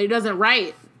 but he doesn't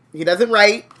write. He doesn't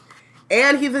write.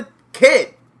 And he's a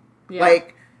kid. Yeah.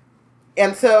 Like,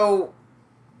 and so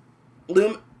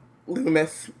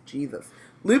Loomis, Jesus.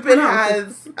 Lupin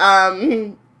has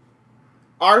Arthur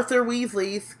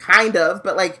Weasley's, kind of,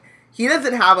 but, like, he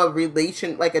doesn't have a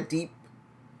relation, like, a deep,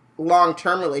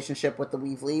 long-term relationship with the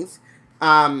Weasleys.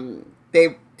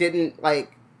 They didn't,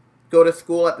 like, go to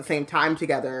school at the same time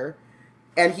together.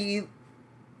 And he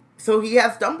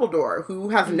has Dumbledore, who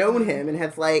has known him and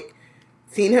has, like,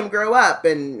 seen him grow up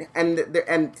and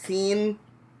seen,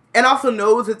 and also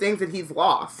knows the things that he's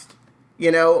lost,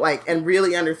 you know, like, and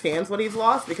really understands what he's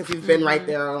lost because he's been right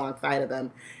there alongside of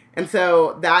them. And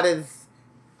so that is,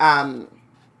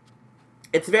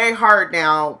 it's very hard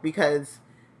now because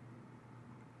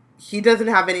he doesn't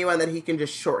have anyone that he can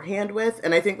just shorthand with.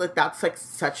 And I think, like, that's, like,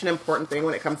 such an important thing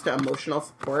when it comes to emotional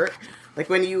support. Like,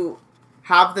 when you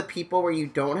have the people where you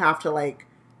don't have to, like,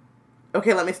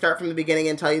 okay, let me start from the beginning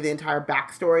and tell you the entire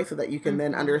backstory so that you can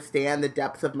then understand the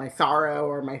depths of my sorrow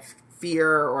or my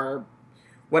fear or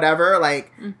whatever,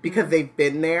 like, because they've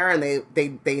been there and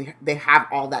they have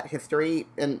all that history,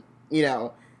 and, you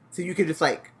know, so you can just,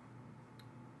 like,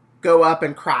 go up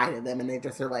and cry to them and they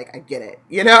just are like, I get it,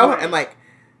 you know? Right. And, like,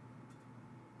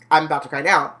 I'm about to cry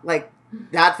now. Like,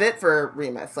 that's it for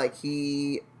Remus. Like,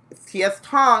 he has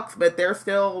Tonks, but they're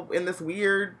still in this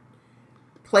weird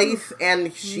place,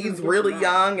 and she's really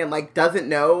young and, like, doesn't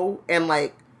know, and,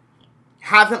 like,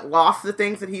 hasn't lost the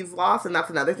things that he's lost. And that's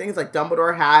another thing, is, like,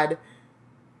 Dumbledore had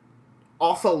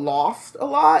also lost a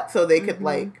lot, so they could,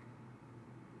 like,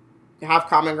 have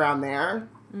common ground there.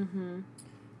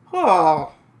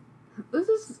 Oh. This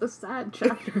is a sad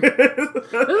chapter.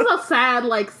 This is a sad,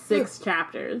 like, 6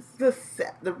 chapters.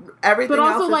 Everything but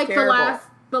also, else is like, terrible.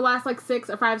 the last like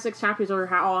 6 chapters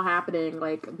are all happening,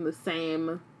 like, in the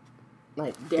same,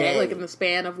 like, day, like, in the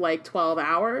span of, like, 12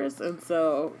 hours, and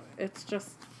so it's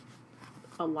just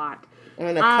a lot. I'm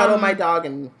gonna cuddle my dog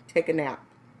and take a nap.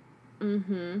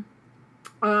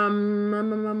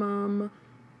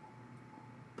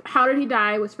 How did he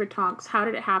die? Whispered Tonks. How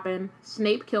did it happen?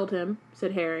 Snape killed him,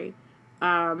 said Harry.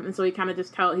 And so he kind of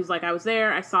just he's like, I was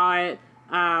there, I saw it,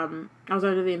 I was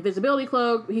under the invisibility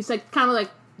cloak. He's, like, kind of,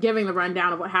 like, giving the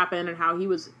rundown of what happened and how he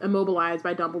was immobilized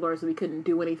by Dumbledore so he couldn't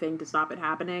do anything to stop it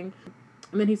happening.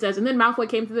 And then he says, and then Malfoy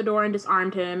came through the door and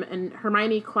disarmed him, and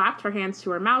Hermione clapped her hands to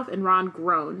her mouth, and Ron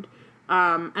groaned.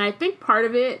 And I think part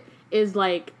of it is,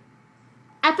 like,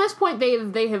 at this point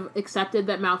they have accepted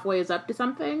that Malfoy is up to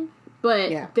something,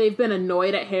 but they've been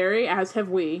annoyed at Harry, as have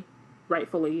we,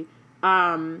 rightfully,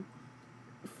 for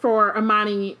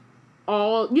Imani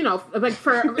all, you know, like,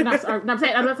 for, I'm not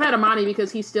saying Imani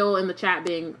because he's still in the chat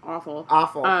being awful.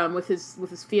 With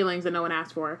his feelings that no one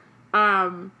asked for.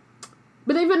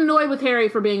 But they've been annoyed with Harry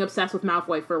for being obsessed with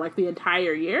Malfoy for, like, the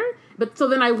entire year. But so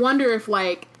then I wonder if,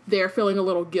 like, they're feeling a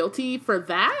little guilty for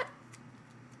that.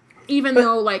 Even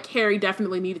though, like, Harry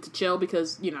definitely needed to chill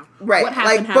because, you know, right. What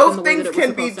happened, like, both things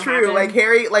can be true. Like,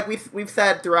 Harry, like we've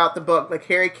said throughout the book, like,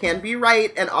 Harry can be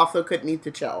right and also could need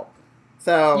to chill.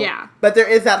 So, yeah. But there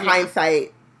is that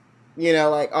hindsight, you know,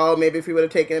 like, oh, maybe if we would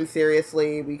have taken him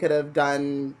seriously, we could have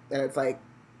done, and it's like,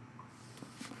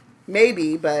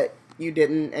 maybe, but you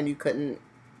didn't and you couldn't.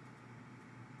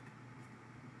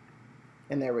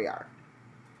 And there we are.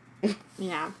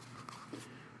 Yeah.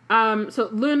 So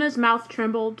Luna's mouth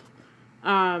trembled.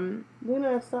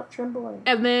 Luna, stop trembling.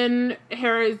 And then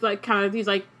Harry's like, he's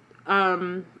like,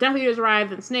 Death Eaters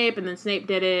arrived, then Snape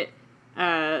did it.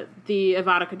 The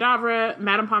Avada Kedavra,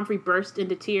 Madame Pomfrey burst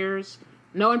into tears.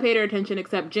 No one paid her attention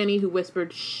except Ginny, who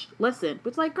whispered, "Shh, listen."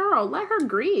 It's like, girl, let her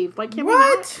grieve. Like, can we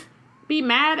not be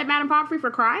mad at Madame Pomfrey for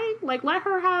crying? Like, let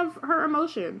her have her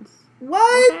emotions.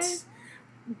 What?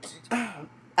 Okay?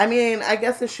 I mean, I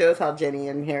guess this shows how Ginny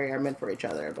and Harry are meant for each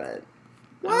other, but...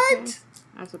 What? Okay,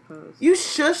 I suppose. You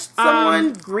shushed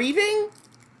someone grieving?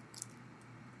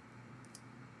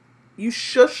 You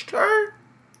shushed her?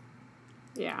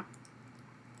 Yeah.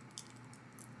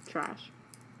 Trash.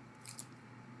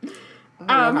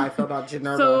 I don't know how I feel about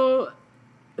Ginevra. So,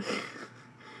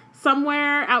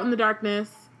 somewhere out in the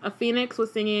darkness, a phoenix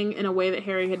was singing in a way that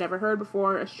Harry had never heard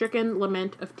before, a stricken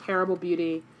lament of terrible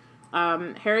beauty.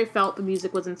 Harry felt the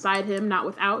music was inside him, not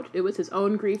without. It was his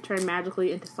own grief turned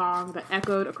magically into song that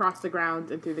echoed across the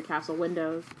grounds and through the castle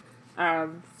windows.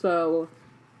 Oh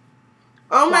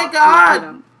my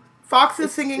God! Fox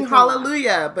is singing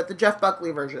Hallelujah, but the Jeff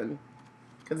Buckley version.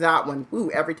 Because that one,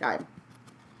 every time.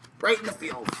 Right in the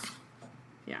fields.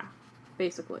 Yeah,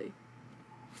 basically.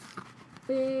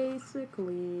 So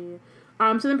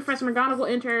then Professor McGonagall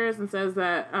enters and says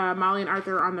that Molly and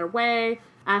Arthur are on their way,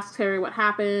 asks Harry what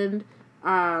happened.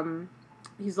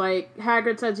 He's like,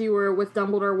 Hagrid says you were with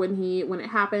Dumbledore when it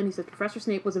happened. He says Professor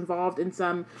Snape was involved in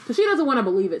some... So she doesn't want to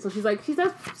believe it. So she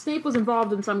says Snape was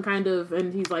involved in some kind of...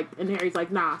 And Harry's like,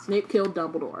 nah, Snape killed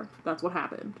Dumbledore. That's what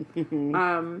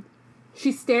happened.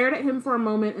 She stared at him for a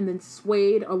moment and then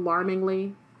swayed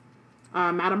alarmingly.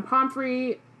 Madame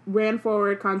Pomfrey ran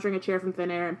forward, conjuring a chair from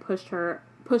thin air, and pushed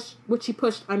she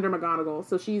pushed under McGonagall.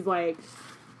 So she's like,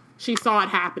 she saw it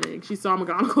happening. She saw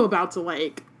McGonagall about to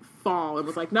like fall and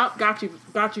was like, nope, got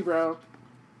you, bro.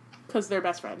 Because they're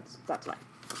best friends. That's why.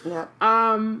 Yeah.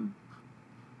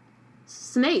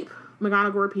 Snape,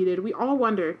 McGonagall repeated. We all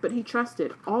wondered, but he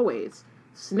trusted, always.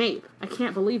 Snape, I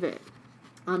can't believe it.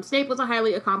 Snape was a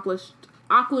highly accomplished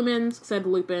Occlumens, said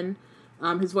Lupin,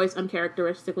 his voice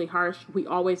uncharacteristically harsh. We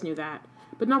always knew that.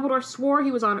 But Dumbledore swore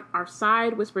he was on our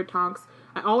side, whispered Tonks.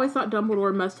 I always thought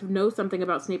Dumbledore must have known something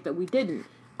about Snape that we didn't.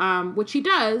 Which he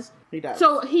does. He does.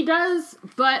 So he does,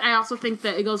 but I also think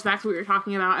that it goes back to what we were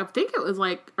talking about. I think it was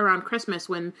like around Christmas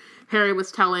when Harry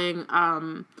was telling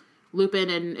Lupin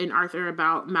and Arthur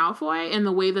about Malfoy and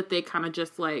the way that they kind of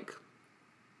just like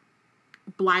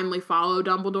blindly follow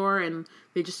Dumbledore and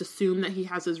they just assume that he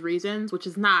has his reasons, which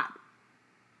is not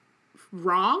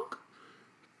wrong.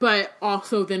 But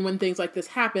also then when things like this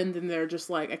happen, then they're just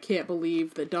like, I can't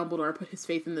believe that Dumbledore put his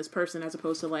faith in this person, as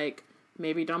opposed to like,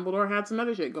 maybe Dumbledore had some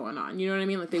other shit going on. You know what I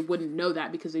mean? Like, they wouldn't know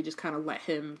that because they just kind of let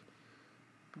him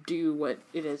do what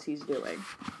it is he's doing.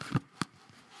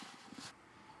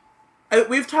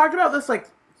 We've talked about this, like,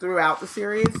 throughout the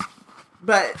series,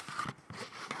 but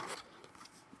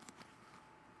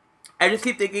I just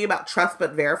keep thinking about trust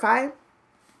but verify.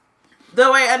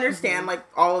 Though I understand, like,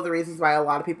 all of the reasons why a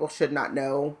lot of people should not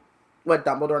know what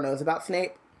Dumbledore knows about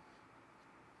Snape.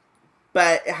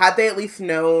 But had they at least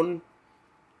known,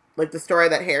 like, the story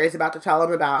that Harry's about to tell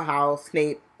him about how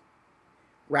Snape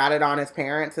ratted on his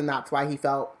parents and that's why he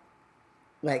felt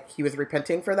like he was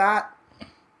repenting for that.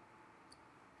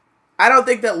 I don't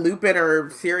think that Lupin or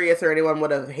Sirius or anyone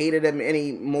would have hated him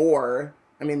any more.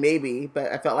 I mean, maybe,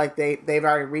 but I felt like they've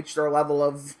already reached their level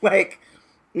of, like,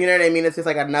 you know what I mean? It's just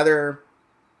like another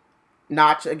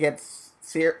notch against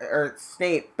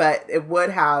Snape, but it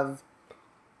would have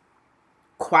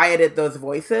quieted those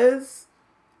voices.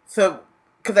 So,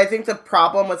 because I think the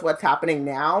problem with what's happening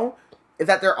now is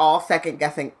that they're all second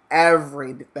guessing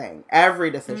everything,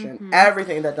 every decision,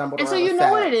 everything that Dumbledore. And so you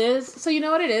know what it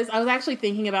is. I was actually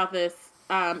thinking about this.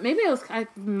 Maybe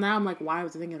now I'm like, why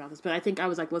was I thinking about this? But I think I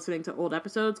was like listening to old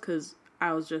episodes because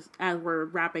I was just, as we're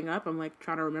wrapping up, I'm like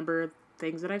trying to remember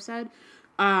things that I've said.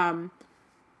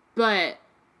 But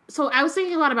so I was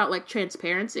thinking a lot about like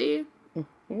transparency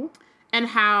and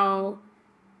how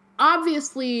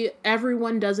obviously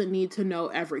everyone doesn't need to know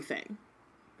everything.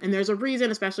 And there's a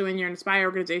reason, especially when you're in a spy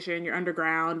organization, you're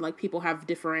underground, like people have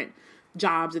different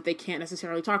jobs that they can't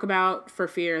necessarily talk about for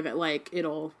fear that like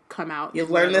it'll come out.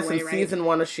 You've learned this in season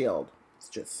 1 of S.H.I.E.L.D. It's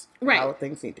just how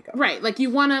things need to go. Right. Like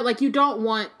you don't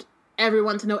want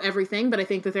everyone to know everything, but I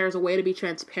think that there's a way to be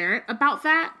transparent about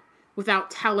that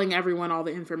without telling everyone all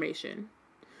the information.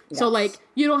 Yes. So, like,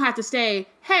 you don't have to say,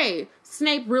 hey,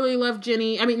 Snape really loved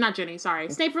Ginny. I mean, not Ginny, sorry.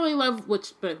 Snape really loved,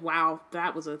 but wow,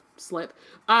 that was a slip.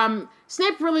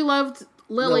 Snape really loved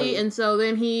Lily, and so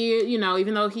then he, you know,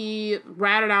 even though he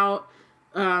ratted out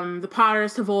the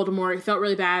Potters to Voldemort. He felt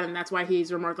really bad, and that's why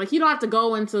he's remarked. Like, you don't have to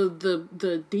go into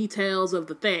the details of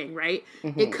the thing, right?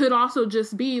 Mm-hmm. It could also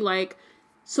just be like,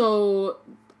 so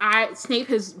Snape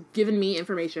has given me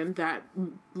information that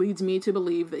leads me to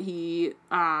believe that he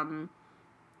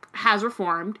has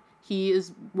reformed. He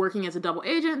is working as a double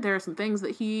agent. There are some things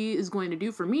that he is going to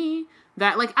do for me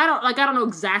that, I don't know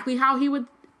exactly how he would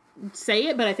say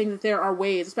it, but I think that there are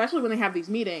ways, especially when they have these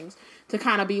meetings, to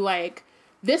kind of be like,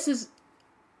 this is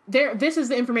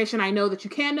the information I know that you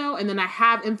can know, and then I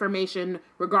have information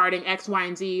regarding X, Y,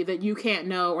 and Z that you can't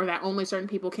know, or that only certain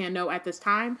people can know at this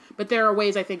time. But there are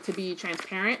ways, I think, to be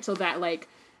transparent so that,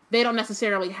 they don't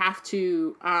necessarily have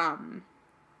to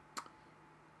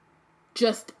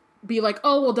just be like,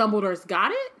 oh, well, Dumbledore's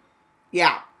got it.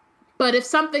 Yeah. But if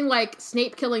something like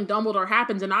Snape killing Dumbledore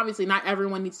happens, and obviously not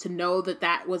everyone needs to know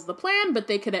that was the plan, but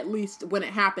they could at least, when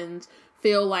it happens,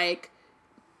 feel like,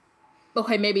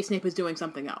 okay, maybe Snape is doing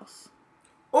something else.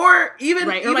 Or even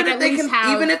if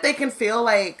they can feel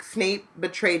like Snape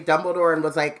betrayed Dumbledore and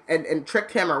was and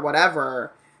tricked him or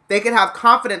whatever, they could have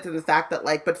confidence in the fact that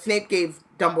but Snape gave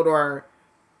Dumbledore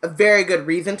a very good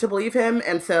reason to believe him,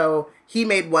 and so he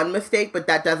made one mistake, but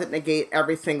that doesn't negate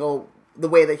the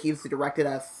way that he's directed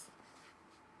us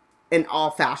in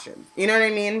all fashions. You know what I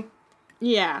mean?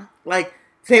 Yeah.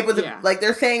 Snape was,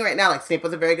 they're saying right now, Snape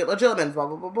was a very good legitimate, blah,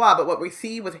 blah, blah, blah. But what we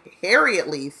see with Harry, at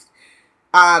least,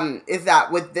 is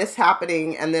that with this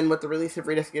happening, and then with the release of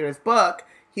Rita Skeeter's book,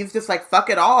 he's just fuck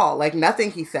it all.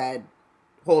 Nothing he said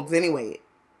holds any weight.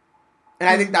 And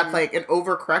I think that's, an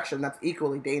overcorrection that's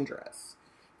equally dangerous.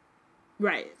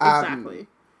 Right, exactly.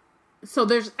 So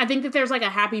I think that there's a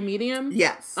happy medium.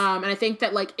 Yes. And I think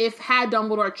that if had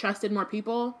Dumbledore trusted more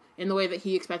people in the way that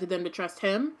he expected them to trust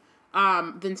him,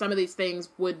 then some of these things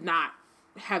would not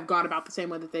have gone about the same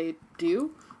way that they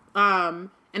do. And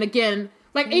again,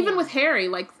 even with Harry,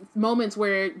 moments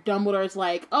where Dumbledore's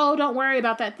oh, don't worry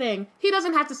about that thing. He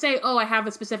doesn't have to say, oh, I have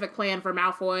a specific plan for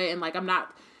Malfoy, and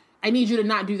I need you to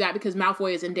not do that because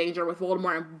Malfoy is in danger with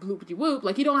Voldemort and bloopity whoop.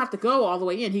 You don't have to go all the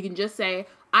way in. He can just say,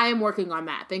 I am working on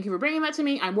that. Thank you for bringing that to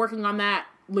me. I'm working on that.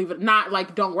 Leave it.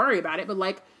 Not don't worry about it, but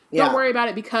don't worry about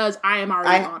it because I am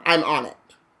already on it. I'm on it.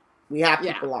 We have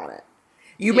people on it.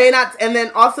 You may not, and then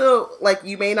also,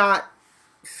 you may not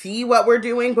see what we're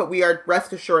doing, but we are,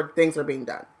 rest assured, things are being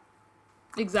done.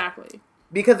 Exactly.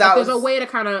 Because there's a way to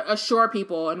kind of assure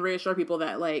people and reassure people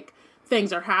that,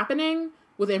 things are happening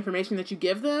with the information that you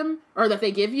give them, or that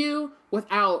they give you,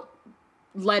 without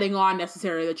letting on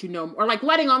necessarily that you know, or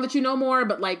letting on that you know more,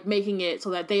 but making it so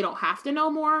that they don't have to know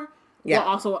more, while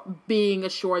also being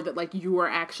assured that you are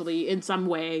actually in some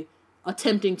way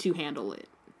attempting to handle it.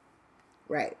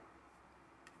 Right.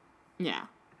 Yeah.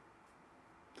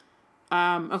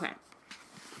 Okay.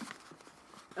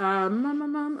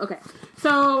 Okay.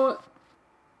 So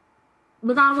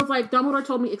McGonagall's Dumbledore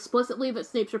told me explicitly that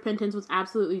Snape's repentance was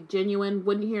absolutely genuine.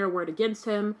 Wouldn't hear a word against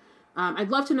him. I'd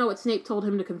love to know what Snape told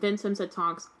him to convince him, said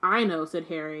Tonks. I know, said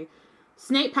Harry.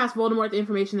 Snape passed Voldemort the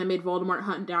information that made Voldemort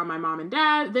hunt down my mom and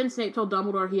dad. Then Snape told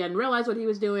Dumbledore he hadn't realized what he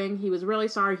was doing. He was really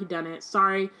sorry he'd done it.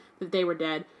 Sorry that they were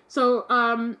dead.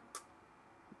 So,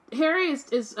 Harry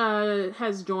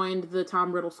has joined the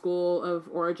Tom Riddle School of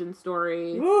Origin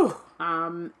Story. Ooh.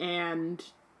 And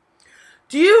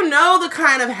do you know the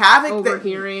kind of havoc that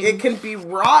overhearing it can be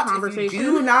wrought if you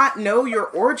do not know your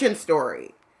origin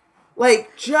story?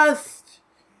 Just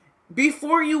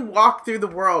before you walk through the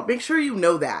world, make sure you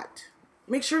know that.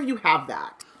 Make sure you have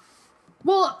that.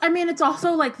 Well, I mean, it's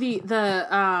also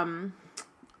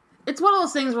it's one of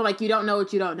those things where you don't know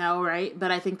what you don't know, right? But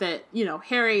I think that,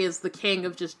 Harry is the king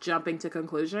of just jumping to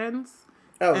conclusions.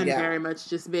 Oh, and very much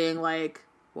just being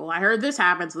well, I heard this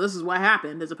happen, so this is what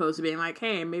happened, as opposed to being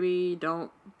hey, maybe don't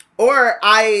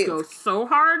go so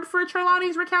hard for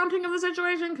Trelawney's recounting of the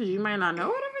situation, because you might not know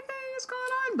what everything is going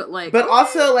on, but But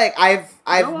also,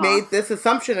 I've made this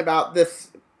assumption about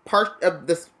this part of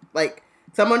this,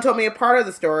 someone told me a part of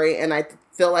the story, and I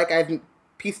feel like I've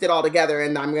pieced it all together,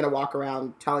 and I'm going to walk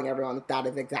around telling everyone that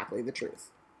is exactly the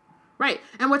truth. Right.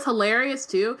 And what's hilarious,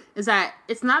 too, is that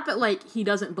it's not that, he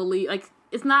doesn't believe,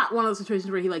 it's not one of those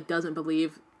situations where he, doesn't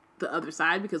believe the other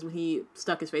side, because when he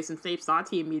stuck his face in Snape's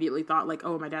thoughts, he immediately thought,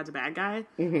 oh, my dad's a bad guy.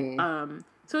 Mm-hmm.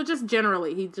 So just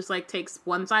generally, he just, takes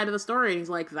one side of the story, and he's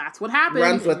that's what happened.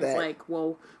 Runs with and it.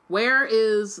 Well, where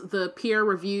is the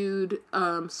peer-reviewed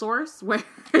source? Where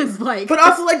is, But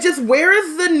also, just, where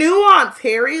is the nuance,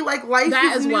 Harry? Life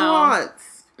is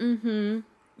nuance. Well. Mm-hmm.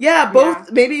 Yeah,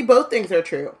 maybe both things are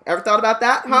true. Ever thought about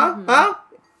that? Huh? Mm-hmm.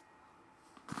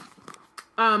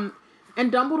 Huh? And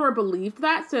Dumbledore believed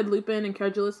that, said Lupin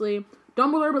incredulously.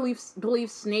 Dumbledore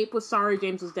believes Snape was sorry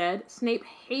James was dead. Snape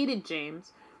hated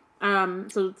James.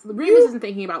 So Remus isn't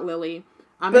thinking about Lily.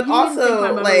 But he also, didn't think my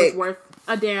mother like... was worth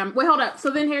a damn. Wait, hold up. So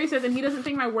then Harry says, and he doesn't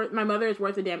think my mother is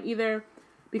worth a damn either,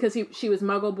 because she was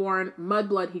Muggle-born,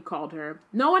 mudblood, he called her.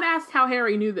 No one asked how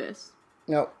Harry knew this.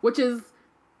 Nope. Which is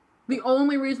the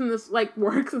only reason this, like,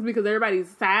 works is because everybody's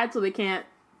sad, so they can't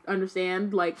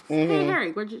understand, like, hey,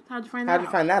 Harry, how'd you find that out? How'd you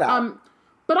find that out?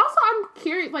 But also, I'm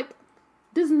curious, like,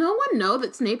 does no one know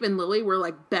that Snape and Lily were,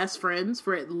 like, best friends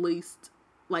for at least,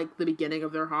 like, the beginning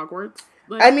of their Hogwarts?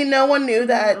 Like, I mean, no one knew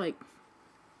that, like...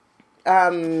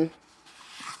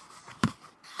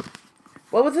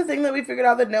 what was the thing that we figured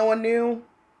out that no one knew?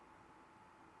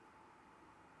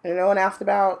 And no one asked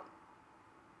about?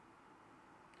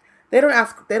 They don't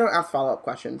ask follow-up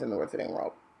questions in the Wizarding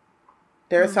World.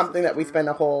 There's something that we spent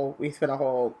a whole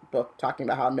book talking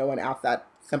about how no one asked that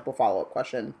simple follow-up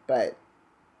question, but...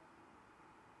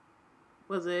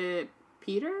 Was it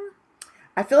Peter?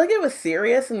 I feel like it was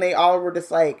Sirius, and they all were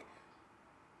just like...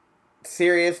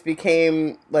 Sirius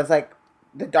was like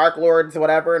the Dark Lords or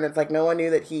whatever, and it's like no one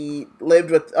knew that he lived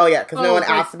with... Oh, yeah, because no one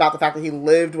asked about the fact that he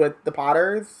lived with the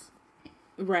Potters.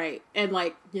 Right. And,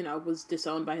 like, you know, was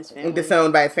disowned by his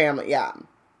family. Yeah.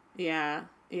 Yeah.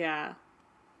 Yeah.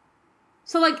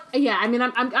 So, like, yeah, I mean,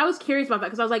 I was curious about that,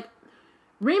 because I was like,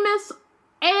 Remus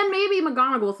and maybe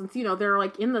McGonagall, since, you know, they're,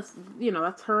 like, in this, you know,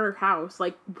 that's her house,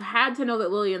 like, had to know that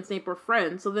Lily and Snape were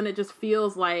friends, so then it just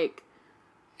feels like...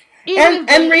 Wasn't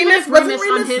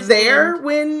Remus there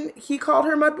when he called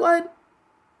her Mudblood?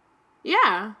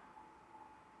 Yeah.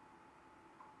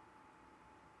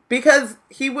 Because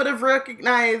he would have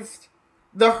recognized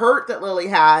the hurt that Lily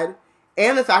had,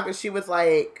 and the fact that she was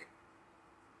like,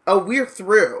 oh, we're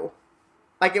through.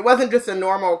 Like, it wasn't just a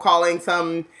normal calling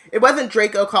it wasn't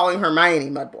Draco calling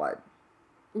Hermione Mudblood.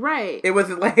 Right. It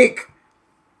was, like,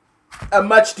 a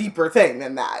much deeper thing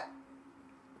than that.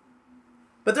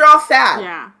 But they're all sad.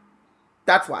 Yeah.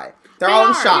 That's why. They're all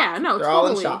in shock. Yeah, no, they're totally.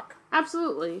 all in shock.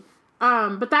 Absolutely.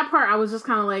 But that part, I was just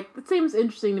kind of like, it seems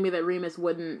interesting to me that Remus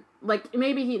wouldn't, like,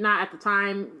 maybe he not at the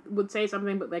time would say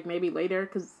something, but, like, maybe later,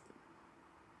 because,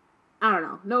 I don't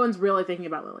know. No one's really thinking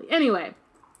about Lily. Anyway,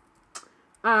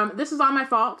 this is all my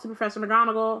fault to Professor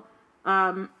McGonagall.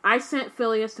 I sent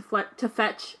Phileas to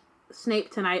fetch Snape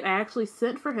tonight. I actually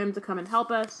sent for him to come and help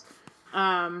us.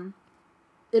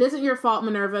 It isn't your fault,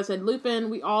 Minerva, said Lupin.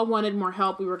 We all wanted more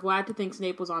help. We were glad to think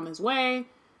Snape was on his way.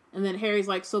 And then Harry's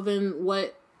like, so then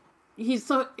what?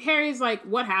 Harry's like,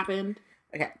 what happened?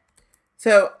 Okay.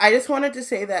 So I just wanted to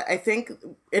say that I think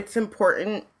it's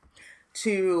important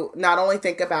to not only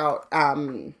think about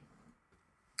the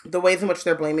ways in which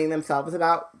they're blaming themselves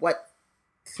about what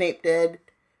Snape did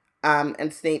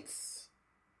and Snape's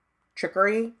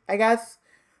trickery, I guess,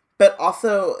 but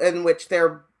also in which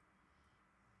they're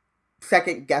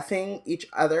second guessing each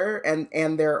other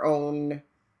and their own,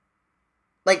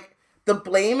 like, the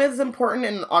blame is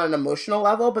important on an emotional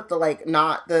level, but the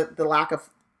lack of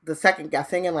the second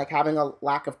guessing and like having a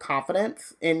lack of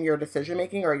confidence in your decision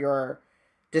making or your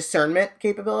discernment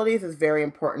capabilities is very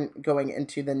important going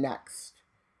into the next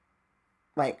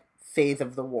like phase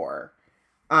of the war.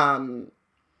 And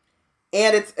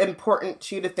it's important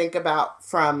too to think about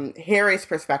from Harry's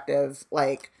perspective,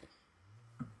 like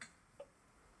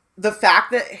the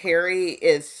fact that Harry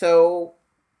is so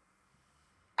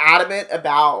adamant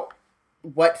about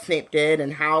what Snape did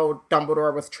and how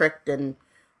Dumbledore was tricked and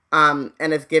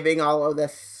is giving all of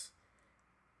this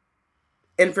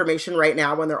information right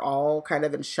now when they're all kind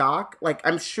of in shock. Like,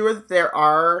 I'm sure that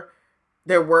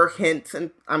there were hints,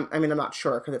 and I'm not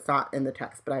sure because it's not in the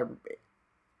text, but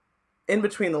in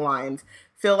between the lines,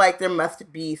 feel like there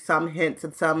must be some hints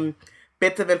and some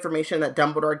bits of information that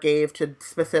Dumbledore gave to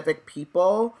specific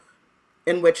people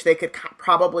in which they could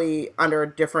probably, under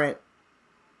a different,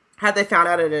 had they found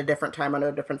out at a different time, under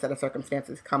a different set of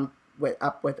circumstances, come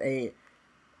up with a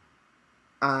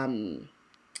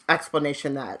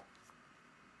explanation that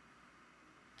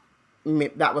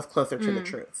was closer to the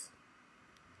truth.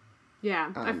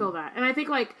 Yeah, I feel that. And I think,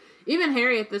 like, even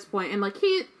Harry at this point, and, like,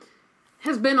 he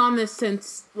has been on this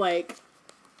since, like,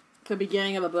 the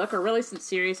beginning of the book, or really since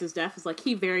Sirius's death, is, like,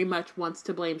 he very much wants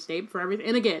to blame Snape for everything.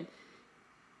 And again,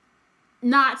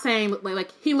 not saying,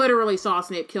 like, he literally saw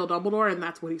Snape kill Dumbledore, and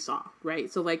that's what he saw,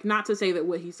 right? So, like, not to say that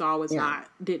what he saw was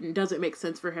doesn't make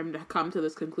sense for him to come to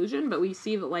this conclusion, but we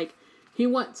see that, like,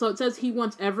 so it says he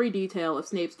wants every detail of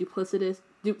Snape's duplicity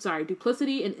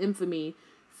and infamy,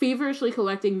 feverishly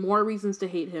collecting more reasons to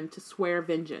hate him, to swear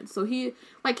vengeance. So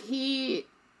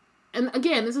and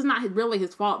again, this is not really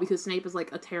his fault, because Snape is,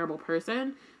 like, a terrible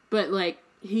person, but, like,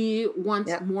 he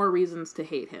wants more reasons to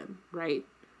hate him, right?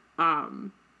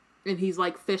 And he's,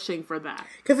 like, fishing for that.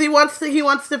 Because he wants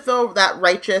to feel that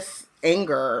righteous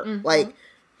anger. Mm-hmm. Like,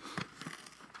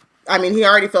 I mean, he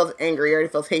already feels anger, he already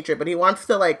feels hatred, but he wants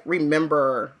to, like,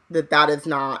 remember that is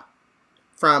not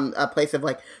from a place of,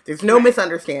 like, there's no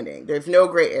misunderstanding. There's no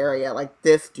gray area. Like,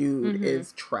 this dude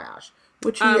is trash.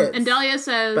 Which he is. And Delia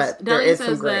says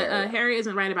that Harry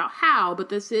isn't right about how, but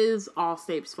this is all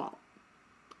Snape's fault.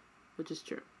 Which is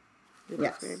true. It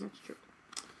is very much true.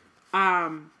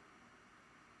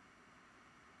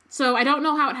 So I don't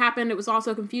know how it happened. It was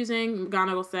also confusing.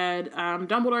 McGonagall said,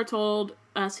 Dumbledore told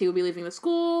us he would be leaving the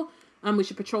school. We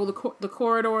should patrol the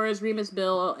corridors. Remus,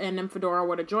 Bill, and Nymphadora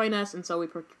were to join us, and so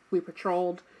we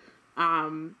patrolled.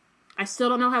 I still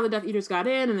don't know how the Death Eaters got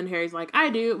in, and then Harry's like, I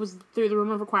do. It was through the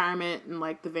Room of Requirement and,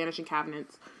 like, the Vanishing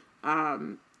Cabinets.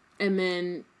 And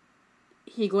then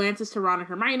he glances to Ron and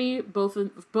Hermione, both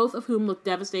of whom look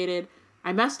devastated.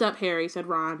 I messed up, Harry, said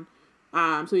Ron.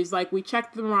 So he's like, we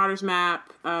checked the Marauders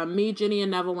map. Me, Ginny,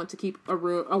 and Neville went to keep a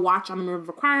watch on the Room of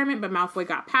Requirement, but Malfoy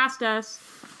got past us.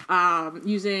 So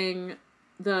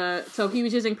he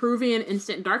was using Peruvian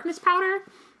instant darkness powder.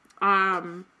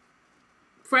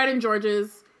 Fred and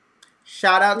George's.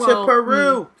 Shout out to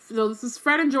Peru. So this is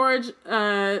Fred and George.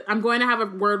 I'm going to have a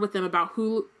word with them about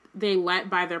who they let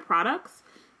buy their products.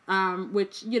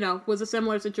 Which, was a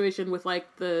similar situation with,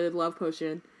 like, the love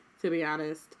potion, to be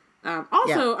honest.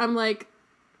 I'm like,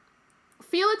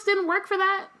 Felix didn't work for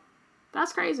that.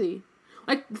 That's crazy.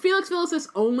 Like, Felix Felicis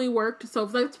only worked, so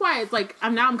that's why it's like,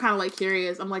 I'm kind of, like,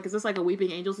 curious. I'm like, is this, like, a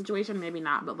Weeping Angel situation? Maybe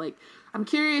not, but, like, I'm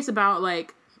curious about,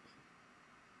 like,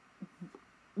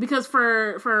 because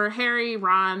for Harry,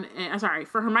 Ron,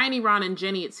 for Hermione, Ron, and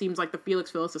Ginny, it seems like the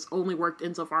Felix Felicis only worked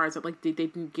insofar as that, like, they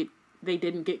didn't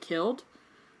get killed,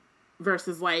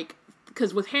 versus, like,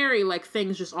 because with Harry, like,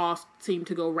 things just all seem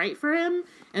to go right for him,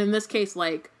 and in this case,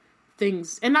 like,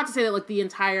 things, and not to say that, like, the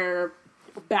entire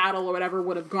battle or whatever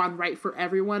would have gone right for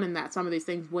everyone, and that some of these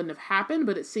things wouldn't have happened,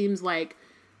 but it seems like,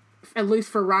 at least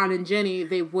for Ron and Ginny,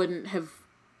 they wouldn't have.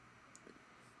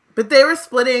 But they were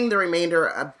splitting the remainder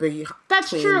of the. That's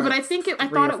true, like, but I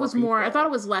thought it was more. People. I thought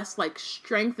it was less like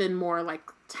strength and more like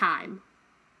time.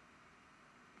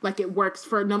 Like it works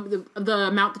for the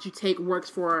amount that you take works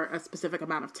for a specific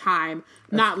amount of time,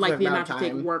 not like the amount you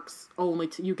take works only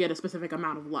to you get a specific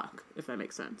amount of luck. If that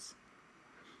makes sense.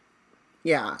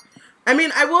 Yeah, I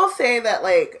mean, I will say that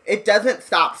like it doesn't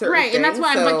stop certain things, and that's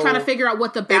why I'm like trying to figure out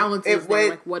what the balance is. There.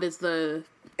 Like, what is the?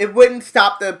 It wouldn't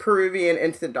stop the Peruvian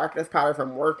instant darkness powder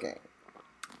from working.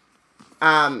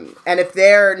 And if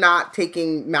they're not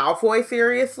taking Malfoy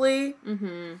seriously,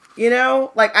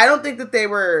 like, I don't think that they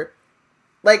were,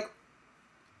 like,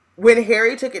 when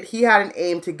Harry took it, he had an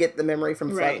aim to get the memory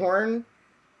from Slughorn.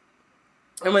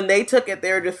 And when they took it,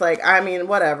 they were just like, I mean,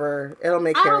 whatever. It'll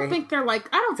make Harry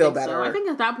feel better. So. I think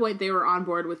at that point they were on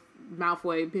board with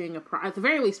Malfoy being at the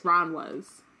very least Ron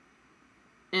was.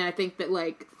 And I think that,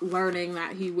 like, learning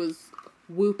that he was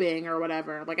whooping or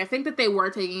whatever, like, I think that they were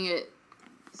taking it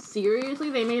seriously.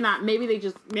 They may not, maybe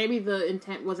the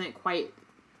intent wasn't quite,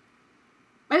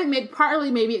 I think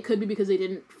partly maybe it could be because they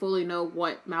didn't fully know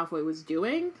what Malfoy was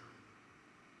doing.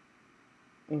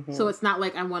 Mm-hmm. So it's not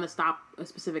like I want to stop a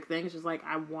specific thing. It's just like,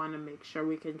 I want to make sure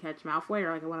we can catch Malfoy,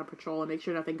 or like I want to patrol and make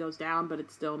sure nothing goes down, but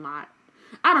it's still not,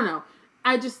 I don't know.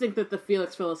 I just think that the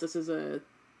Felix Felicis is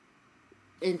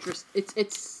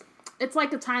it's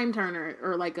like a time turner,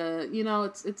 or like a,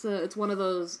 it's one of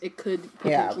those, it could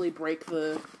potentially break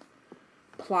the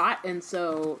plot, and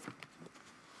so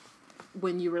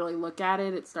when you really look at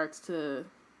it, it starts to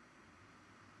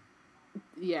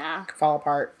fall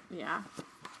apart.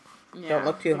 Don't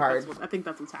look too hard. I think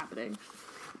that's what's happening,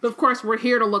 but of course we're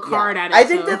here to look hard at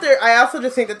it. I also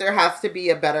just think that there has to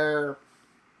be a better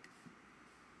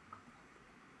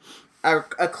a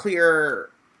clear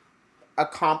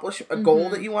goal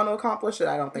that you want to accomplish that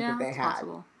I don't think that they had.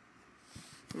 Possible.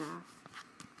 Yeah.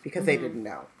 Because they didn't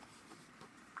know.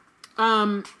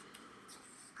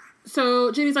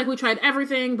 So Ginny's like, we tried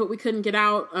everything, but we couldn't get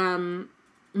out.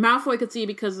 Malfoy could see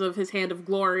because of his Hand of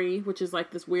Glory, which is like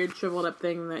this weird shriveled up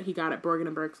thing that he got at Bergen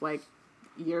and Berks like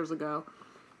years ago.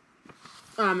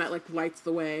 That like lights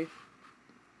the way.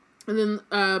 And then,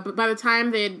 but by the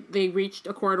time they reached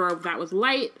a corridor that was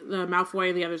light, the Malfoy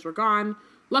and the others were gone.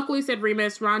 Luckily, said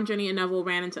Remus, Ron, Ginny, and Neville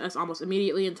ran into us almost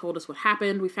immediately and told us what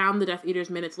happened. We found the Death Eaters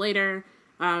minutes later,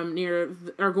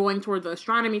 going toward the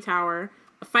astronomy tower.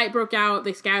 A fight broke out,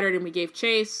 they scattered, and we gave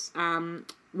chase. One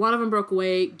of them broke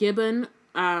away, Gibbon,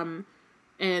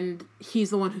 and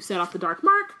he's the one who set off the Dark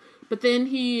Mark. But then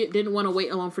he didn't want to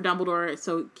wait alone for Dumbledore,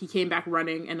 so he came back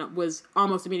running and was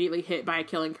almost immediately hit by a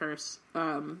killing curse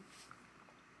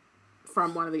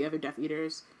from one of the other Death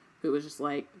Eaters, who was just,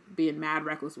 like, being mad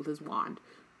reckless with his wand.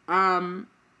 Wow.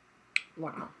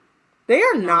 They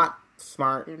are not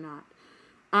smart. They're not.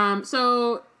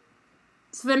 So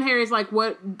then Harry's like,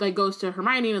 what, like, goes to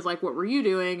Hermione and is like, what were you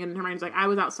doing? And Hermione's like, I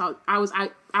was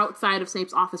outside of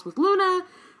Snape's office with Luna.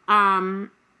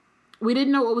 We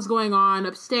didn't know what was going on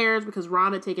upstairs because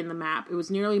Ron had taken the map. It was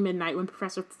nearly midnight when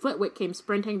Professor Flitwick came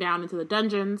sprinting down into the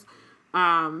dungeons.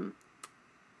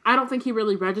 I don't think he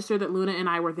really registered that Luna and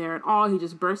I were there at all. He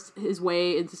just burst his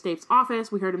way into Snape's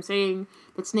office. We heard him saying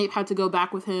that Snape had to go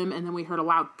back with him, and then we heard a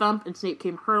loud thump, and Snape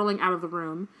came hurtling out of the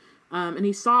room. And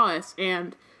he saw us,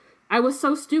 and I was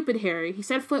so stupid, Harry. He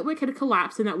said Flitwick had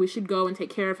collapsed and that we should go and take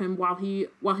care of him while he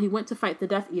went to fight the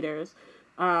Death Eaters.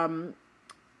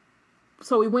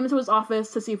 So we went into his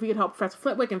office to see if we could help Professor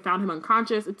Flitwick and found him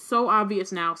unconscious. It's so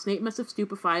obvious now. Snape must have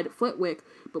stupefied Flitwick,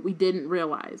 but we didn't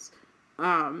realize.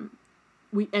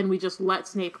 We just let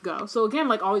Snape go. So again,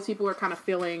 like, all these people are kind of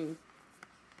feeling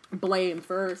blamed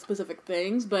for specific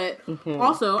things, but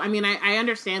also, I mean, I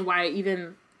understand why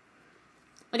even,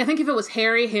 like, I think if it was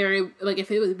Harry, like,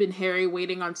 if it had been Harry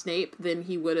waiting on Snape, then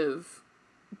he would have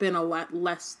been a lot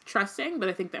less trusting, but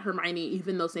I think that Hermione,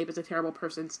 even though Snape is a terrible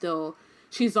person, still,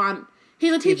 he's a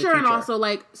teacher, and also,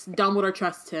 like, Dumbledore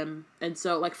trusts him, and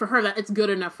so, like, for her, that it's good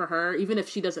enough for her, even if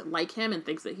she doesn't like him and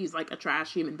thinks that he's, like, a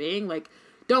trash human being, like,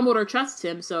 Dumbledore trusts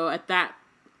him, so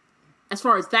as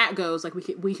far as that goes, like,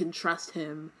 we can trust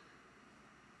him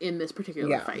in this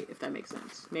particular fight, if that makes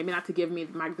sense. Maybe not to give me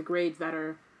the grades that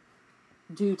are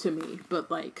due to me, but,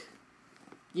 like,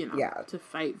 you know, to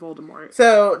fight Voldemort.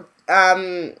 So,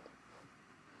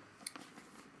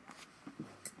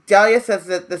 Delia says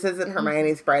that this isn't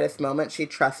Hermione's brightest moment. She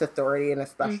trusts authority, and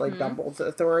especially Dumbledore's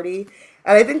authority.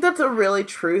 And I think that's a really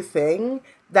true thing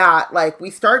that, like, we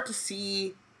start to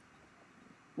see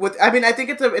I think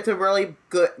it's a really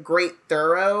great,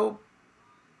 thorough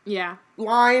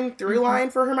line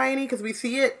for Hermione, because we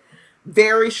see it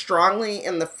very strongly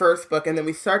in the first book, and then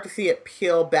we start to see it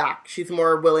peel back. She's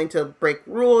more willing to break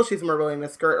rules. She's more willing to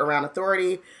skirt around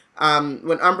authority. When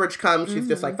Umbridge comes, she's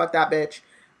just like, fuck that bitch.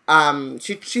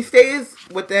 She stays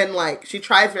within, like, she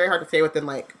tries very hard to stay within,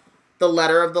 like, the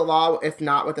letter of the law, if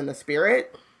not within the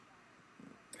spirit.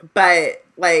 But,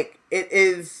 like, it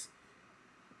is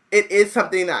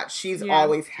something that she's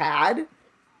always had.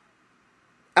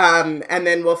 And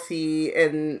then we'll see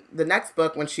in the next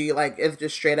book when she, like, is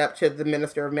just straight up to the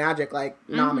Minister of Magic, like,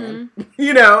 nah, man.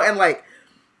 You know, and, like,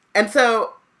 and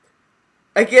so,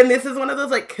 again, this is one of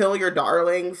those, like, kill your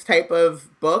darlings type of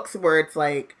books where it's,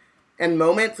 like, and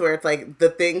moments where it's, like, the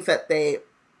things that they,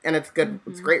 and it's good,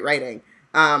 it's great writing,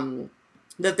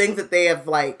 the things that they have,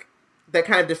 like, that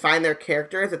kind of define their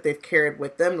characters that they've carried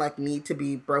with them, like, need to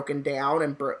be broken down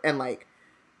and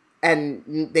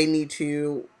they need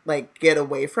to, like, get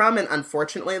away from. And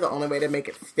unfortunately, the only way to make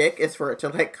it stick is for it to,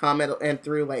 like, come and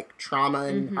through, like, trauma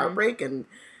and heartbreak and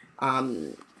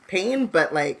pain.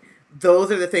 But, like,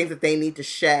 those are the things that they need to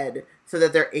shed so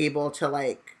that they're able to,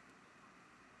 like,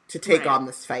 to take on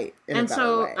this fight in a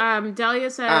better way. And so, Delia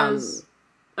says,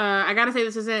 I gotta say,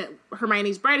 this isn't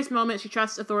Hermione's brightest moment. She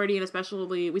trusts authority, and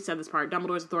especially, we said this part,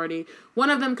 Dumbledore's authority. One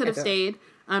of them could have stayed,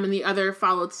 and the other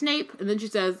followed Snape. And then she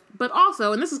says, but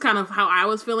also, and this is kind of how I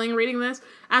was feeling reading this,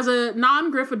 as a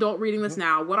non-Griff adult reading this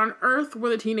now, what on earth were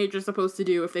the teenagers supposed to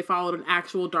do if they followed an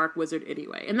actual dark wizard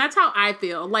anyway? And that's how I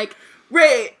feel. Like,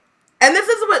 right. And this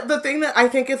is what the thing that I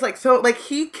think is, like, so, like,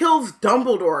 he kills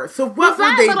Dumbledore. So what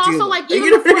would they do? But also, like,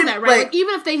 even before that, right? Like,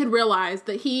 even if they had realized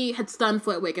that he had stunned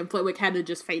Flitwick and Flitwick had to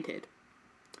just fainted.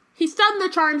 He stunned the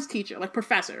charms teacher, like,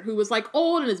 Professor, who was, like,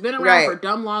 old and has been around for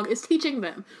dumb long, is teaching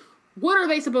them. What are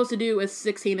they supposed to do as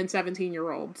 16 and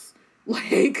 17-year-olds?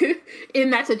 Like,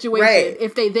 in that situation,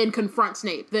 if they then confront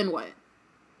Snape, then what?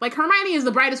 Like, Hermione is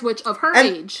the brightest witch of her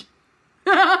age.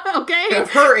 Okay?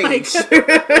 Of her age.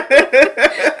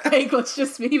 Like, let's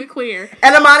just be clear.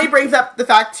 And Amani brings up the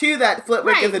fact, too, that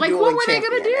Flitwick is a dueling champion. What were they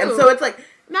going to do? And so it's like...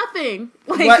 Nothing.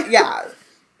 Like,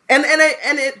 And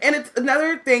it's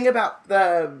another thing about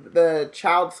the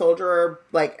child soldier,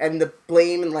 like, and the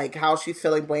blame and, like, how she's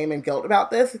feeling blame and guilt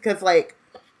about this, because, like,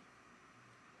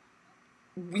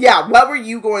 what were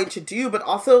you going to do? But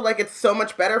also, like, it's so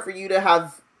much better for you to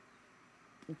have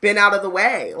been out of the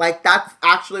way. Like, that's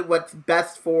actually what's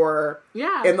best for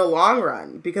in the long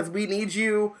run, because we need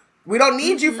you. We don't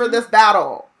need you for this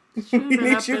battle. We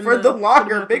need you for the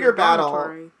longer, bigger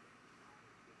battle.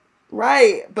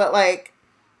 Right, but, like,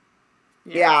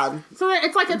 so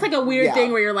it's like a weird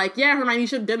thing where you're like, Hermione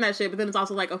should have done that shit, but then it's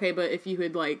also like, okay, but if you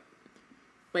had, like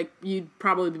you'd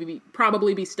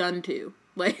probably be stunned too.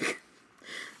 Like,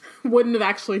 wouldn't have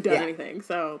actually done anything.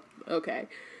 So, okay.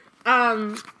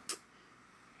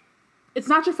 It's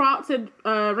not your fault, said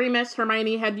Remus.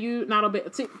 Hermione, had you not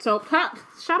obeyed... So,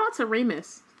 shout out to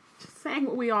Remus. Just saying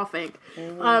what we all think.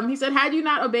 Mm-hmm. He said, had you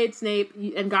not obeyed Snape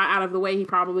and got out of the way, he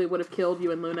probably would have killed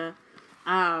you and Luna.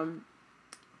 And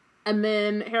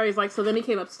then Harry's like, so then he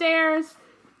came upstairs.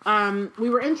 We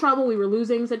were in trouble. We were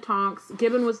losing, said Tonks.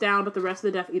 Gibbon was down, but the rest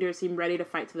of the Death Eaters seemed ready to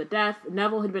fight to the death.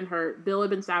 Neville had been hurt. Bill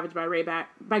had been savaged by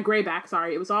Greyback.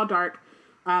 Sorry, it was all dark.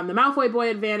 The Malfoy boy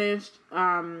had vanished.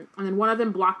 And then one of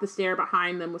them blocked the stair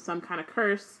behind them with some kind of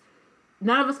curse.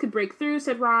 None of us could break through,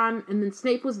 said Ron. And then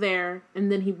Snape was there,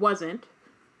 and then he wasn't.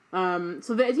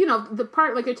 So that, you know, the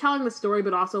part, like, they're telling the story,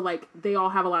 but also, like, they all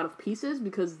have a lot of pieces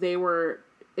because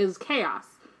is chaos.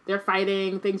 They're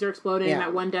fighting, things are exploding. Yeah.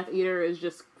 That one Death Eater is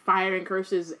just firing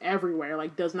curses everywhere,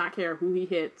 like, does not care who he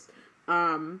hits.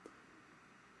 And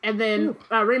then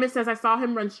Remus says, I saw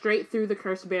him run straight through the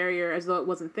cursed barrier as though it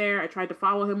wasn't there. I tried to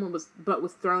follow him, but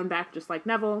was thrown back just like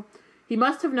Neville. He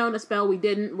must have known a spell we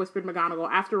didn't, whispered McGonagall.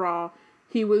 After all,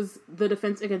 he was the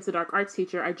Defense Against the Dark Arts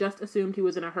teacher. I just assumed he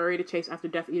was in a hurry to chase after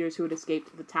Death Eaters who had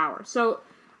escaped the tower. So,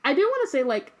 I do want to say,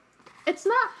 like, it's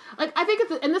not, like, I think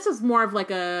and this is more of,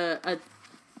 like, a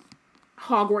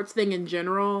Hogwarts thing in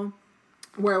general,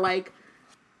 where, like,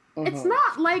 it's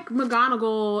not like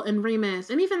McGonagall and Remus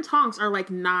and even Tonks are, like,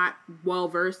 not well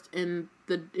versed in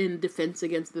Defense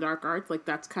Against the Dark Arts. Like,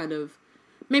 that's kind of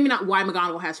maybe not why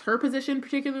McGonagall has her position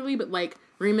particularly, but, like,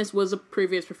 Remus was a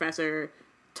previous professor,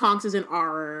 Tonks is an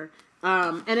Auror,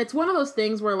 and it's one of those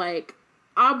things where, like,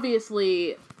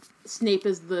 obviously Snape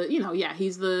is the, you know, yeah,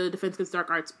 he's the Defense Against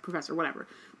Dark Arts professor, whatever,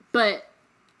 but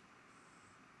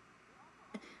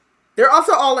they're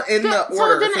also all in the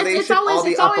order, so they should all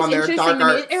be up on their dark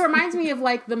arts. It reminds me of,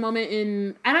 like, the moment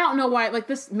in, and I don't know why, like,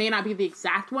 this may not be the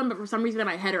exact one, but for some reason in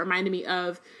my head it reminded me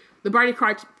of the Barty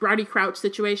Crouch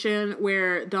situation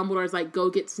where Dumbledore's like, go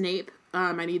get Snape,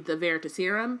 I need the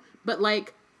Veritaserum. But,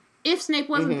 like, if Snape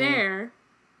wasn't there,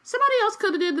 somebody else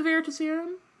could have did the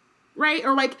Veritaserum, right?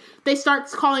 Or, like, they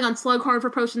start calling on Slughorn for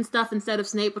potion stuff instead of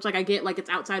Snape, which, like, I get, like, it's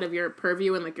outside of your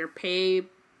purview and, like, your pay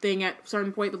thing at a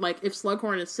certain point, but, like, if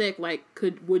Slughorn is sick, like,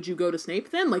 would you go to Snape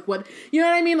then? Like, what, you know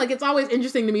what I mean? Like, it's always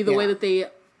interesting to me the way that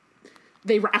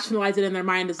they rationalize it in their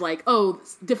mind as, like, oh,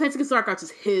 Defense Against the Dark Arts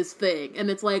is his thing. And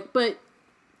it's like, but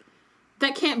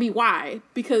that can't be why,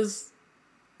 because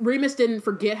Remus didn't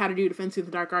forget how to do Defense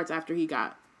Against the Dark Arts after he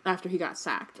got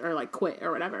sacked, or, like, quit,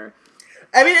 or whatever.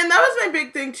 I mean, and that was my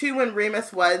big thing, too, when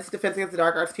Remus was Defense Against the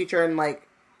Dark Arts teacher, and, like,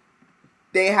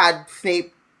 they had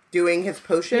Snape doing his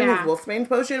potion, his Wolfsbane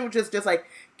potion, which is just, like,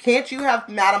 can't you have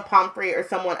Madame Pomfrey or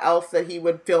someone else that he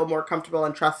would feel more comfortable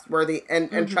and trustworthy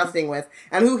and trusting with,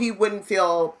 and who he wouldn't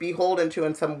feel beholden to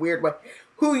in some weird way,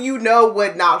 who you know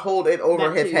would not hold it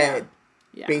over his head,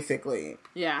 basically.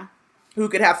 Yeah. Who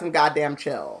could have some goddamn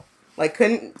chill. Like,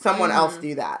 couldn't someone else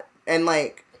do that? And,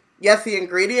 like, yes, the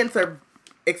ingredients are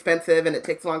expensive and it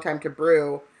takes a long time to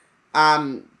brew,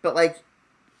 but, like,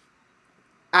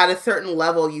 at a certain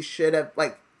level, you should have,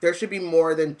 like, there should be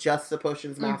more than just the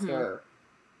potions master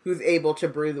who's able to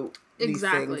brew these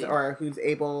things, or who's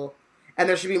able, and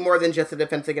there should be more than just a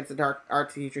Defense Against the Dark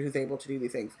Arts teacher who's able to do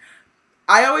these things.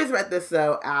 I always read this,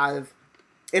 though, as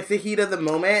it's the heat of the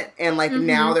moment, and, like,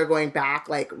 now they're going back,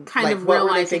 like, kind of what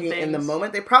were they thinking in the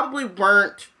moment? They probably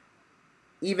weren't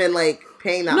even, like,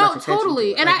 paying that much attention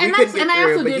totally. to it. And I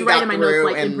also did write in my notes,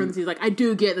 like, in parentheses, like, I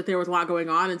do get that there was a lot going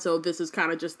on, and so this is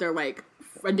kind of just their, like,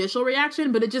 initial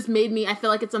reaction, but it just made me, I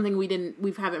feel like it's something we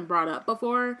haven't brought up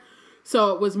before,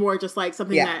 so it was more just, like,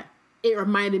 something that it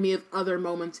reminded me of other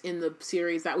moments in the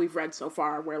series that we've read so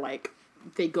far, where, like,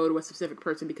 they go to a specific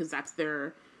person because that's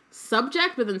their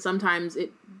subject, but then sometimes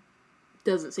it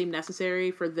doesn't seem necessary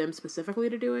for them specifically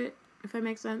to do it, if that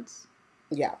makes sense.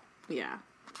 Yeah.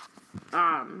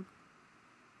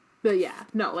 But yeah,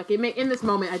 no, like, in this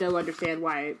moment, I don't understand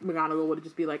why McGonagall would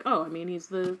just be like, oh, I mean,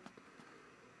 he's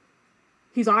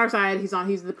on our side, he's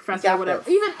the professor, whatever.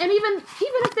 Even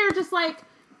if they're just like,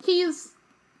 he's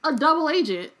a double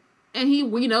agent, and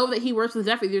we know that he works with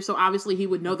Death Eaters, so obviously he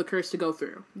would know the curse to go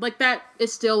through. Like, that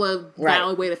is still a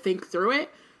valid way to think through it,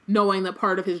 knowing that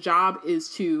part of his job is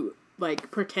to, like,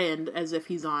 pretend as if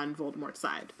he's on Voldemort's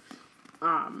side.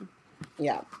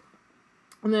 Yeah.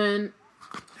 And then...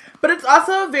 But it's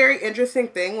also a very interesting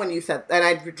thing when you said, and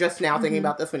I'm just now thinking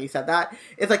about this when you said that,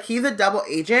 it's like, he's a double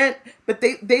agent, but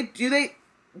they,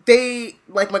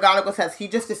 like McGonagall says, he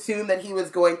just assumed that he was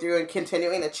going through and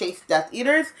continuing to chase Death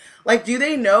Eaters. Like, do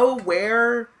they know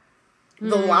where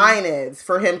the line is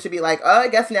for him to be like, oh, I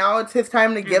guess now it's his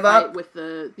time to give up? With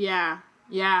the,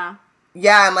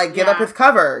 and, like, give up his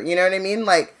cover, you know what I mean?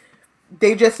 Like,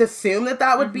 they just assume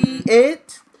that would be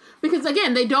it. Because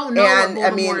again, they don't know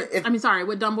what Voldemort,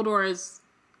 what Dumbledore's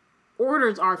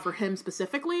orders are for him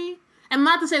specifically. And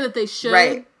not to say that they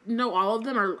should know all of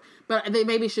them, but they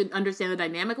maybe should understand the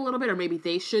dynamic a little bit, or maybe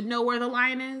they should know where the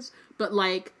line is. But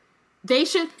like, they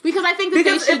should, because I think that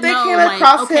they should know,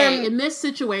 like, okay, in this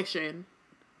situation,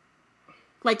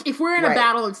 like if we're in a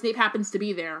battle and Snape happens to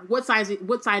be there, what side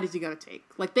is he gonna take?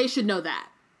 Like, they should know that,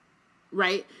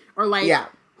 right? Or like,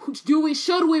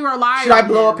 should we rely? Should I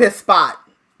blow up his spot?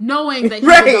 Knowing that he's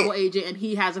a double agent and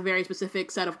he has a very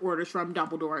specific set of orders from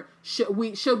Dumbledore, should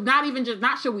we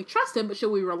trust him, but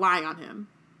should we rely on him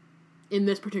in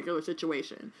this particular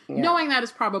situation? Yeah. Knowing that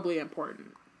is probably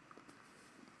important,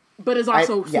 but is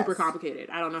also super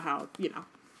complicated. I don't know how,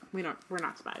 we're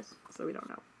not spies, so we don't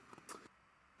know.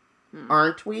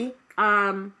 Aren't we?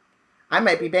 I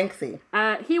might be Banksy.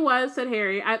 He was, said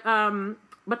Harry.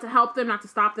 But to help them, not to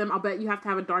stop them, I'll bet you have to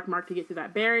have a dark mark to get through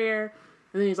that barrier.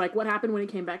 And then he's like, what happened when he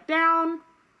came back down?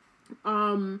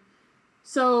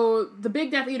 So the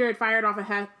big Death Eater had fired off a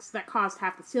hex that caused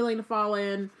half the ceiling to fall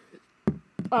in.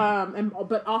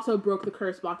 But also broke the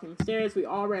curse blocking the stairs. We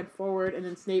all ran forward, and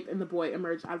then Snape and the boy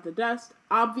emerged out of the dust.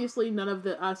 Obviously, none of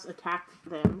us attacked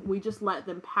them. We just let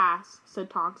them pass, said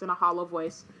Tonks in a hollow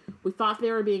voice. We thought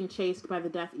they were being chased by the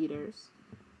Death Eaters.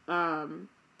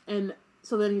 And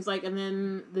so then he's like, and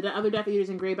then the other Death Eaters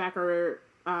in Greyback are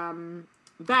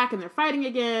back, and they're fighting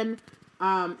again.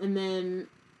 And then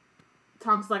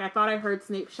Tonks is like, I thought I heard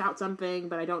Snape shout something,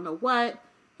 but I don't know what.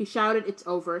 He shouted, "It's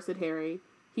over," said Harry.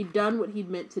 He'd done what he'd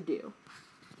meant to do.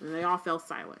 And they all fell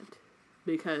silent.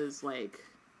 Because, like...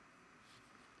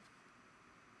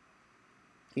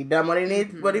 He done what he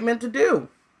meant to do.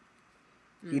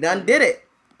 He done did it.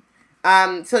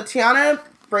 So Tiana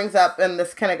brings up, and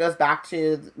this kind of goes back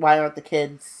to why aren't the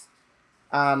kids...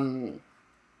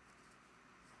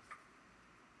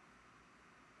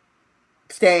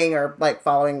 staying or, like,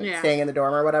 staying in the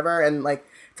dorm or whatever. And, like,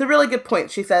 it's a really good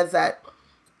point. She says that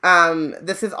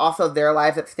this is also their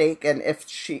lives at stake, and if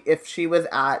she was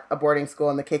at a boarding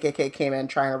school and the KKK came in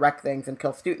trying to wreck things and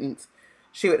kill students,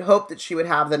 she would hope that she would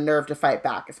have the nerve to fight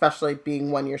back, especially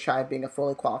being 1 year shy of being a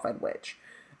fully qualified witch.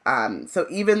 So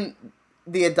even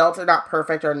the adults are not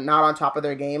perfect or not on top of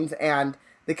their games, and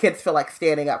the kids feel like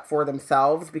standing up for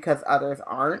themselves because others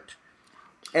aren't.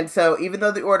 And so even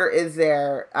though the order is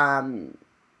there,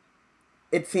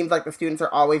 it seems like the students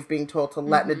are always being told to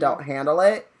let an adult handle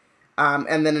it.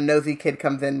 And then a nosy kid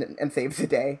comes in and saves the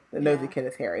day. The nosy kid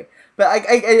is Harry. But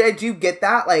I do get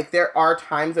that. Like, there are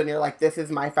times when you're like, this is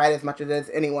my fight as much as it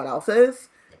is anyone else's.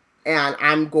 And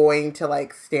I'm going to,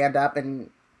 like, stand up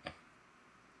and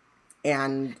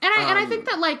I think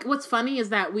that, like, what's funny is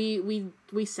that we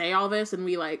say all this and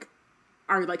we, like,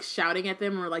 are, like, shouting at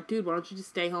them. And we're like, dude, why don't you just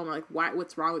stay home? Or, like,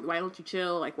 what's wrong? Why don't you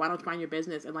chill? Like, why don't you mind your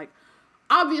business? And, like,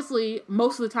 obviously,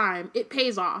 most of the time, it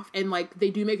pays off, and, like, they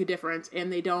do make a difference,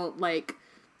 and they don't, like,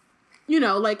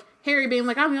 like, Harry being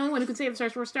like, I'm the only one who can save the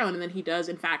Sorcerer's Stone, and then he does,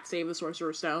 in fact, save the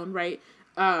Sorcerer's Stone, right?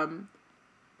 And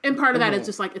part of that is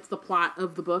just, like, it's the plot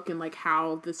of the book and, like,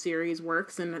 how the series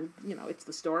works, and, it's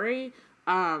the story.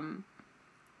 So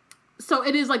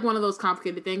it is, like, one of those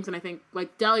complicated things, and I think,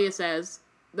 like Delia says,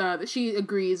 that she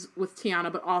agrees with Tiana,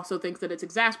 but also thinks that it's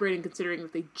exasperating considering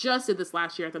that they just did this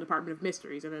last year at the Department of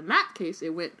Mysteries, and in that case, it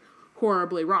went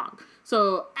horribly wrong.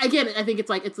 So, again, I think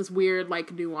it's this weird,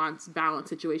 like, nuanced, balanced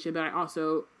situation, but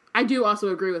I do also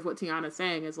agree with what Tiana's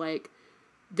saying, is, like,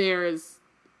 it's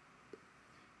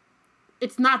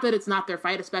not that it's not their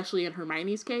fight, especially in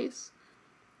Hermione's case.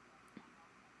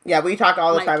 Yeah, we talk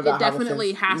all the time about how it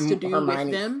definitely has to do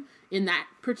with them. In that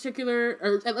particular,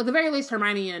 or at the very least,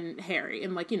 Hermione and Harry.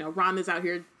 And, like, Ron is out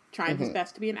here trying his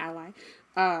best to be an ally.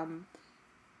 And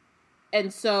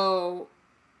so,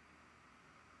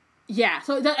 yeah.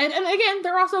 So, and again,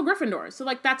 they're also Gryffindors. So,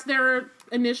 like, that's their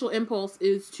initial impulse,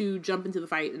 is to jump into the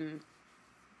fight. And,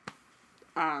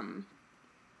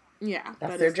 yeah.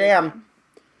 That's their jam.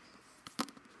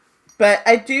 But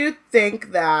I do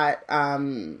think that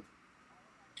all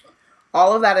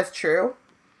of that is true.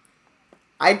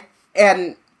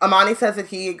 And Amani says that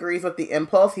he agrees with the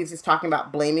impulse. He's just talking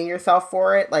about blaming yourself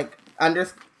for it, like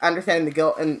understanding the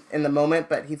guilt in the moment,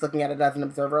 but he's looking at it as an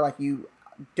observer, like you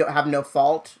don't have no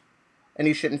fault and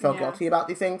you shouldn't feel guilty about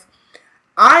these things.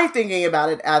 I'm thinking about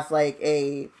it as like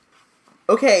okay,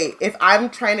 if I'm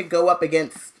trying to go up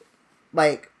against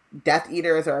like Death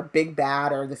Eaters or a big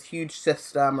bad or this huge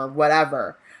system or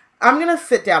whatever, I'm going to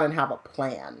sit down and have a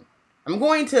plan. I'm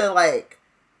going to like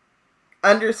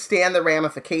understand the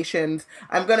ramifications.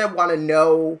 I'm going to want to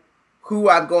know who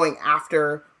I'm going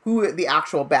after, who the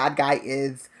actual bad guy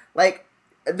is. Like,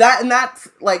 that, and that's,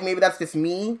 like, maybe that's just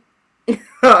me.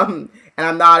 and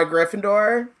I'm not a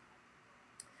Gryffindor,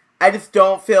 I just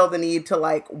don't feel the need to,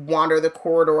 like, wander the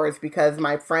corridors because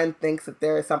my friend thinks that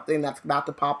there is something that's about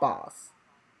to pop off.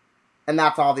 And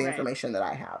that's all the information that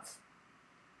I have.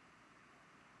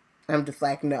 I'm just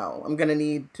like, no, I'm going to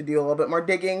need to do a little bit more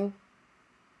digging.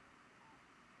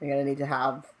 I'm going to need to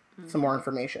have some more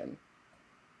information.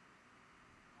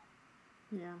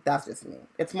 Yeah. That's just me.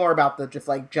 It's more about the just,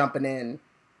 like, jumping in.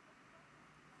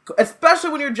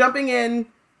 Especially when you're jumping in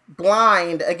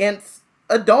blind against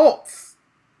adults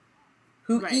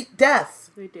who eat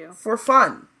death for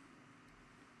fun.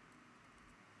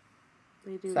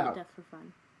 They do eat death for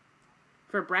fun.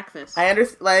 For breakfast. I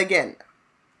understand, like, again,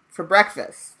 for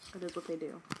breakfast. That is what they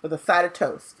do. With a side of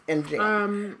toast and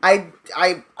jam. I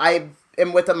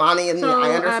am with Amani, and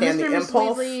I understand the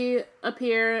impulse. Mr.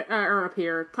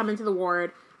 Weasley come into the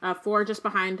ward. Fleur just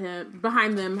behind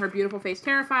them, her beautiful face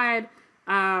terrified.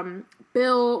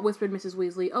 Bill whispered Mrs.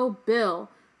 Weasley, "Oh, Bill."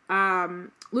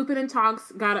 Lupin and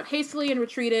Tonks got up hastily and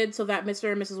retreated so that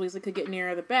Mr. and Mrs. Weasley could get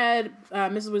nearer the bed.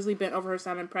 Mrs. Weasley bent over her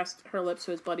son and pressed her lips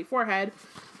to his bloody forehead.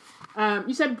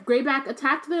 You said Greyback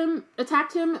attacked him.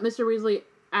 Mr. Weasley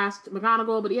asked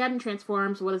McGonagall, but he hadn't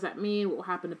transformed, so what does that mean? What will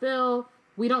happen to Bill?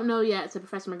 We don't know yet, said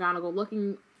Professor McGonagall,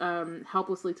 looking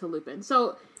helplessly to Lupin.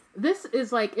 So this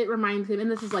is, like, it reminds him, and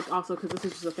this is, like, also because this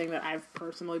is just a thing that I've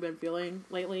personally been feeling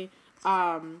lately,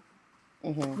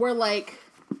 where, like,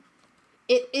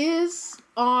 it is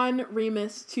on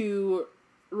Remus to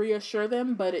reassure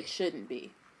them, but it shouldn't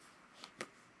be.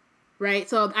 Right?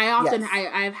 So I often,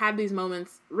 I've had these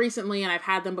moments recently, and I've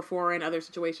had them before in other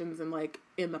situations and, like,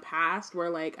 in the past,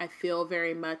 where, like, I feel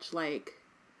very much like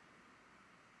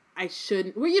I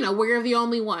shouldn't, well, you know, we're the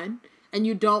only one, and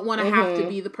you don't want to have to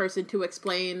be the person to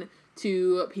explain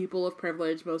to people of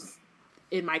privilege,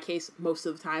 in my case, most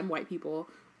of the time, white people,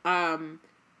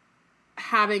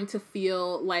 having to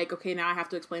feel like, okay, now I have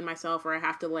to explain myself, or I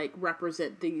have to, like,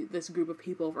 represent this group of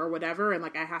people or whatever, and,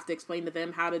 like, I have to explain to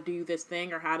them how to do this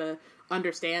thing or how to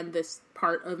understand this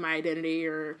part of my identity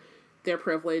or their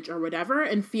privilege or whatever,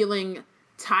 and feeling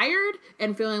tired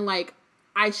and feeling like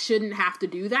I shouldn't have to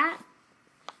do that.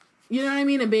 You know what I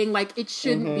mean? And being like, it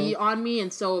shouldn't be on me,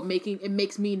 and so it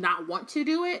makes me not want to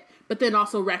do it, but then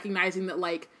also recognizing that,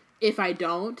 like, if I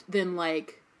don't, then,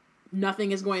 like,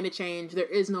 nothing is going to change. There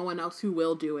is no one else who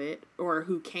will do it or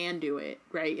who can do it,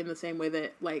 right? In the same way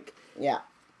that, like,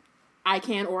 I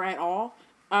can or at all.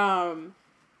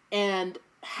 And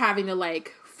having to,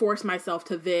 like, force myself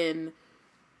to then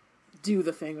do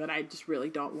the thing that I just really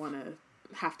don't want to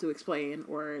have to explain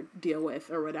or deal with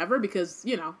or whatever, because,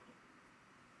 you know,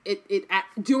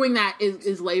 doing that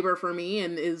is labor for me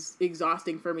and is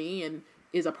exhausting for me and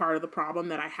is a part of the problem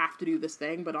that I have to do this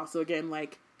thing, but also, again,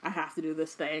 like, I have to do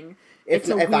this thing. It's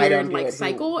a weird, like,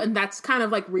 cycle, and that's kind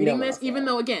of like reading this, even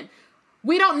though, again,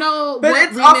 we don't know but what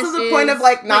it's Remus also the point of,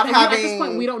 like, not having... At this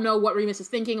point, we don't know what Remus is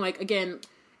thinking, like, again,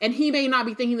 and he may not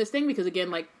be thinking this thing because,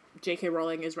 again, like, J.K.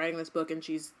 Rowling is writing this book, and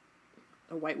she's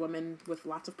a white woman with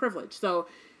lots of privilege, so...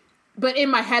 But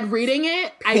in my head, reading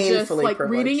it,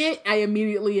 reading it, I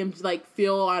immediately am, like,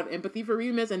 feel a lot of empathy for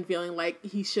Remus and feeling like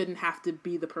he shouldn't have to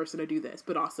be the person to do this,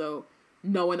 but also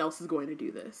no one else is going to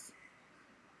do this.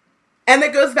 And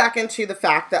it goes back into the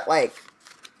fact that, like,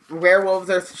 werewolves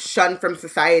are shunned from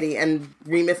society, and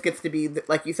Remus gets to be,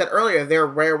 like you said earlier, their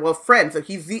werewolf friend. So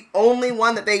he's the only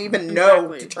one that they even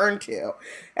know to turn to.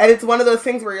 And it's one of those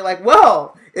things where you're like,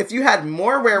 well, if you had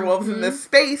more werewolves in this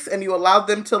space and you allowed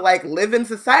them to, like, live in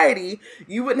society,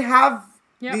 you wouldn't have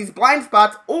these blind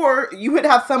spots, or you would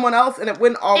have someone else, and it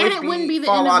wouldn't always be, and it wouldn't be the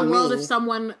end of the world if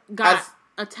someone got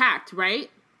attacked,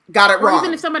 right? Got it wrong. Or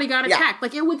even if somebody got attacked.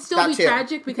 Like, it would still be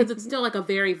tragic because it's still, like, a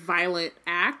very violent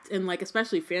act. And, like,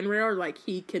 especially Fenrir, like,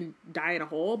 he can die in a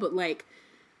hole. But, like,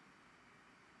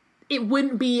 it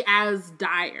wouldn't be as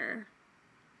dire.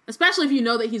 Especially if you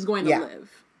know that he's going to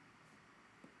live.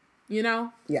 You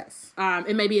know? Yes.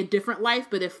 It may be a different life,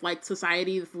 but if, like,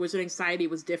 society, if Wizarding Society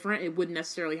was different, it wouldn't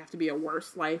necessarily have to be a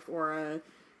worse life or a,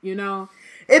 you know?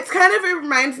 It's kind of, it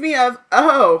reminds me of,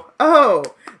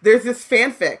 there's this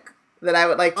fanfic that I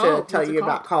would like to tell you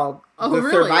about called The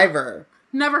Survivor.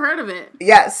 Never heard of it.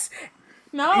 Yes.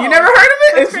 No. You never heard of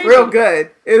it? That's it's crazy. Real good.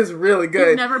 It is really good.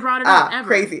 You've never brought it up, ever.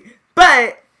 Crazy.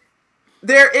 But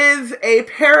there is a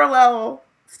parallel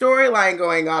storyline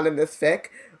going on in this fic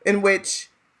in which,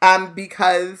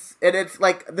 because it's,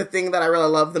 like, the thing that I really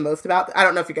love the most about, I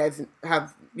don't know if you guys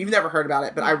you've never heard about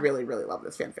it, but I really, really love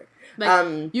this fanfic.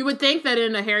 Like, you would think that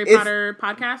in a Harry Potter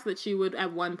podcast that she would,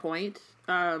 at one point,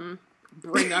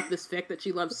 bring up this fic that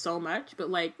she loves so much, but,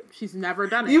 like, she's never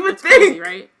done it. You would That's think, crazy,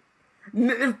 right?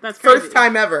 That's crazy. First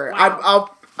time ever. Wow.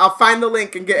 I'll find the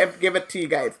link and give it to you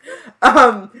guys.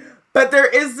 But there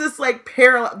is this, like,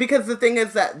 parallel, because the thing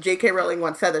is that J.K. Rowling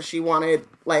once said that she wanted,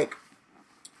 like,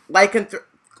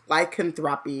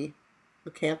 lycanthropy.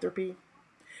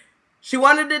 She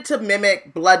wanted it to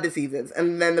mimic blood diseases.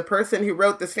 And then the person who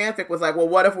wrote this fanfic was like, well,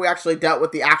 what if we actually dealt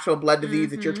with the actual blood disease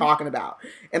that you're talking about?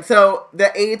 And so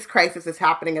the AIDS crisis is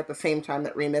happening at the same time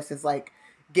that Remus is, like,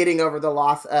 getting over the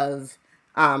loss of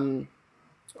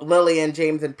Lily and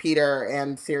James and Peter,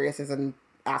 and Sirius is in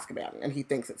Azkaban, and he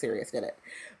thinks that Sirius did it.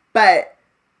 But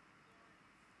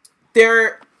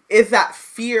there is that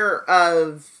fear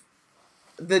of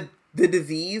the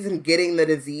disease and getting the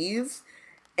disease,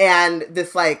 and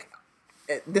this, like,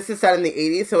 this is set in the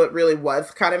 80s, so it really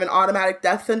was kind of an automatic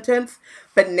death sentence.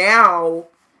 But now,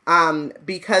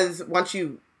 because once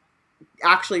you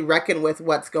actually reckon with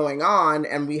what's going on,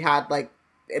 and we had, like,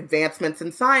 advancements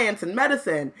in science and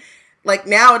medicine, like,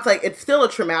 now it's, like, it's still a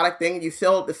traumatic thing. It's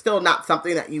still not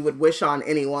something that you would wish on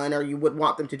anyone or you would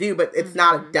want them to do, but it's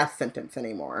not a death sentence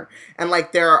anymore. And,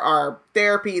 like, there are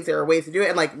therapies, there are ways to do it.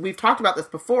 And, like, we've talked about this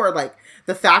before, like,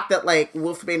 the fact that, like,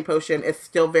 Wolfsbane potion is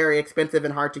still very expensive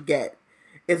and hard to get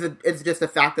is just the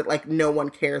fact that, like, no one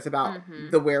cares about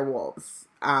the werewolves,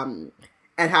 and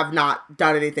have not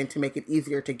done anything to make it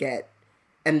easier to get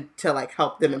and to, like,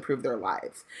 help them improve their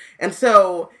lives. And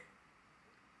so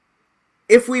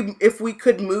if we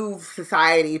could move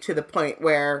society to the point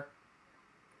where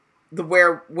the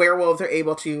werewolves are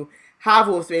able to have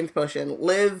Wolfsbane's potion,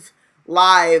 live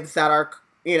lives that are,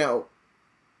 you know,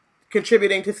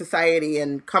 contributing to society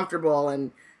and comfortable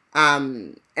and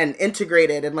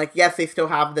integrated, and, like, yes, they still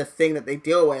have this thing that they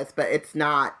deal with, but it's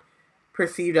not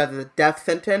perceived as a death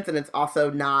sentence, and it's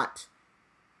also not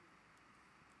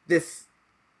this,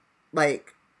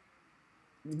 like,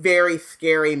 very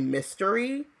scary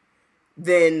mystery,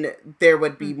 then there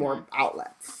would be more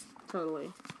outlets.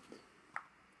 Totally.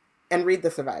 And read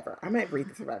The Survivor. I might read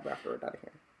The Survivor after we're done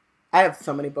here. I have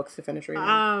so many books to finish reading.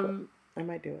 I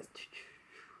might do it.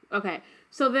 Okay.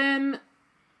 So then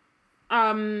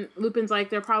Lupin's like,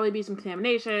 there'll probably be some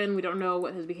contamination. We don't know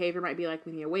what his behavior might be like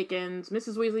when he awakens.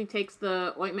 Mrs. Weasley takes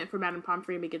the ointment from Madame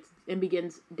Pomfrey and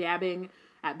begins dabbing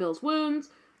at Bill's wounds.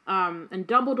 And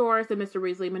Dumbledore said, Mr.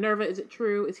 Weasley, Minerva, is it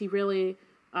true? Is he really...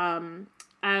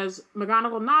 As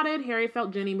McGonagall nodded, Harry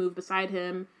felt Ginny move beside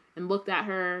him and looked at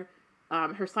her.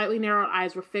 Her slightly narrowed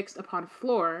eyes were fixed upon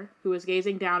Fleur, who was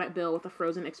gazing down at Bill with a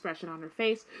frozen expression on her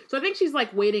face. So I think she's,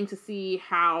 like, waiting to see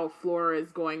how Fleur is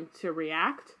going to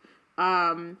react.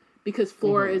 Because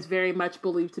Fleur is very much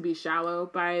believed to be shallow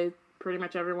by pretty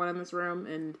much everyone in this room.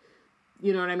 And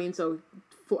you know what I mean? So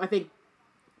I think...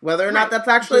 Whether or not that's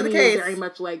actually Ginny the case. Is very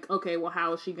much like, okay, well,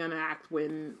 how is she going to act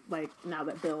when, like, now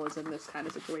that Bill is in this kind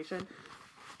of situation?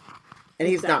 And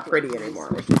he's not pretty anymore,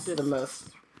 which is the most...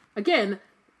 Again,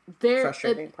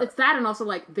 it's that, and also,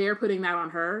 like, they're putting that on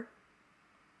her.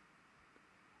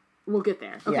 We'll get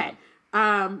there. Okay.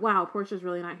 Yeah. Wow, Portia's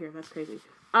really not here. That's crazy.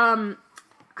 I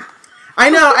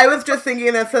know, I was just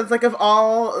thinking that since, like, of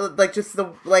all, like, just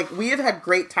the, like, we have had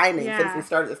great timing since we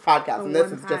started this podcast, and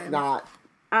this is just not...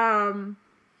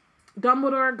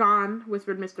 Dumbledore gone,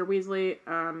 whispered Mr. Weasley,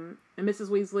 and Mrs.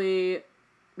 Weasley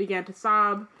began to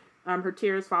sob, her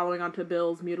tears following onto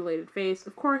Bill's mutilated face.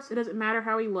 Of course, it doesn't matter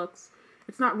how he looks.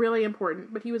 It's not really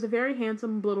important, but he was a very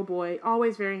handsome little boy,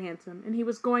 always very handsome, and he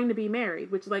was going to be married,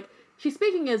 which, like, she's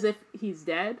speaking as if he's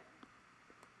dead,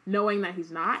 knowing that he's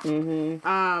not,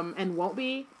 and won't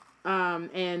be,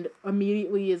 and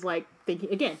immediately is, like,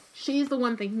 thinking, again, she's the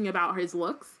one thinking about his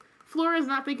looks. Fleur is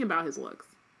not thinking about his looks.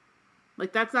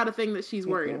 Like, that's not a thing that she's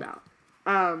worried about.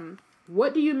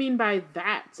 What do you mean by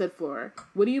that? Said Fleur.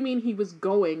 What do you mean he was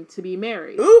going to be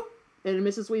married? Oop. And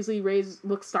Mrs. Weasley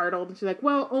looked startled, and she's like,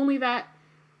 well, only that...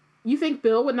 You think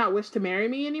Bill would not wish to marry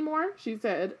me anymore? She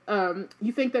said.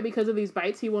 You think that because of these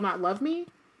bites he will not love me?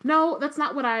 No, that's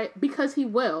not what because he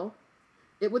will.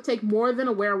 It would take more than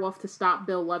a werewolf to stop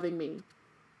Bill loving me.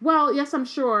 Well, yes, I'm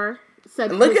sure,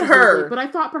 said Look at her. Weasley, but I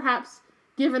thought perhaps,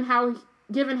 given how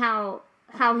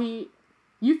he...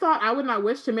 You thought I would not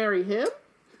wish to marry him?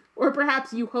 Or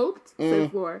perhaps you hoped,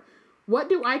 said Fleur. What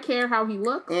do I care how he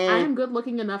looks? I am good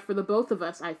looking enough for the both of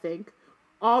us, I think.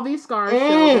 All these scars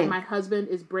show that my husband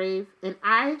is brave, and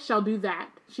I shall do that,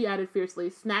 she added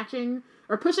fiercely, pushing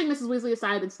Mrs. Weasley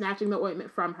aside and snatching the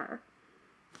ointment from her.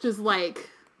 Just like,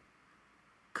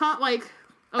 okay.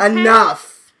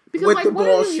 Enough because, with like, the what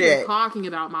bullshit. Are you even talking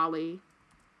about, Molly?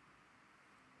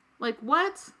 Like,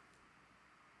 what?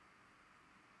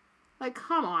 Like,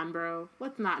 come on, bro.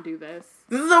 Let's not do this.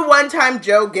 This is the one time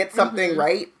Jo gets something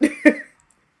right.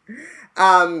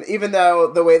 Even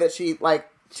though the way that she, like,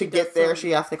 to get there,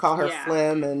 she has to call her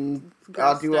Slim and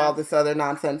do all this other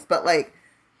nonsense. But, like,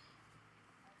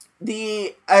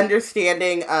 the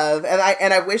understanding of,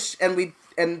 and I wish, and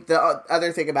the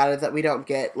other thing about it is that we don't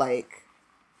get, like,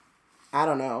 I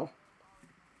don't know,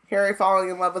 Harry falling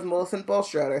in love with Millicent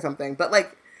Bulstrode or something. But,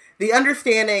 like, the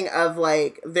understanding of,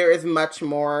 like, there is much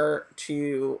more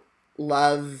to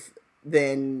love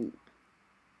than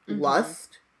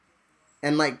lust,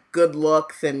 and, like, good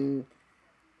looks and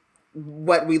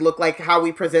what we look like, how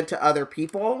we present to other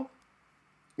people.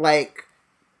 Like,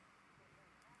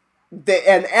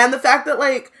 and the fact that,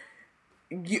 like,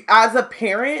 you, as a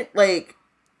parent, like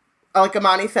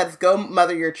Amani says, go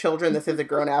mother your children, this is a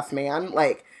grown-ass man.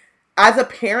 Like, as a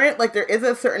parent, like, there is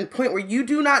a certain point where you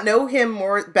do not know him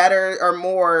better or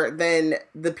more than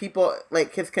the people,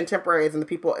 like, his contemporaries and the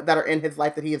people that are in his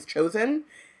life that he has chosen.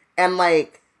 And,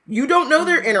 like, you don't know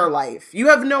their inner life. You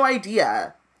have no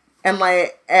idea. And,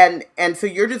 like, and so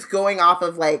you're just going off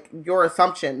of, like, your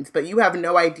assumptions, but you have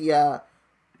no idea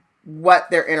what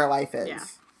their inner life is. Yeah.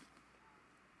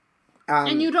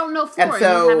 And you don't know Flora.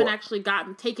 So, you haven't actually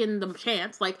taken the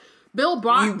chance. Like, Bill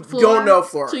brought Flora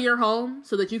to your home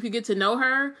so that you could get to know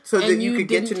her. So that you could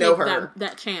get to know her.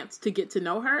 That chance to get to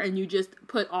know her, and you just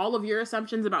put all of your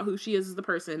assumptions about who she is as a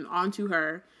person onto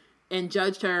her and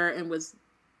judged her, and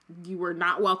you were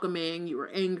not welcoming, you were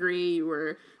angry, you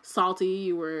were salty,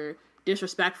 you were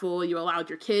disrespectful, you allowed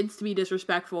your kids to be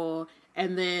disrespectful,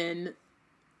 and then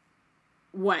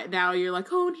what? Now you're like,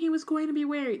 oh, and he was going to be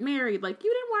married. Like,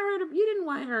 you didn't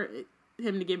want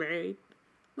him to get married.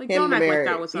 Like, don't act like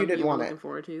that was something you were looking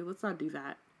forward to. Let's not do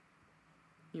that.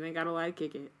 You ain't gotta lie to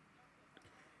kick it.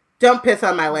 Don't piss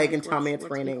on my leg and tell me it's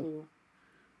raining.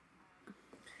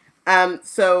 Cool.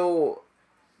 So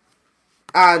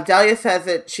Delia says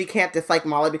that she can't dislike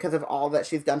Molly because of all that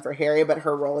she's done for Harry, but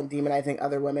her role in demonizing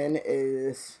other women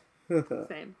is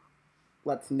same.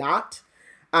 Let's not.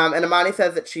 And Amani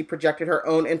says that she projected her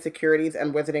own insecurities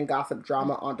and wizarding gossip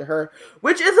drama onto her,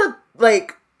 which is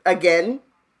again,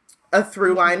 a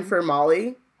through line for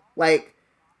Molly. Like,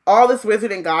 all this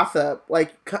wizarding gossip,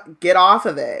 like, get off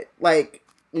of it. Like,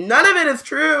 none of it is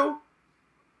true.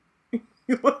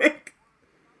 Like,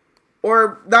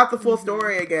 or not the full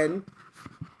story again.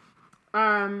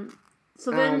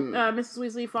 So then Mrs.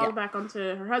 Weasley falls back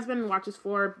onto her husband and watches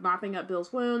Fleur mopping up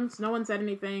Bill's wounds. No one said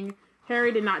anything.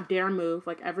 Harry did not dare move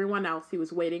like everyone else. He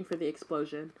was waiting for the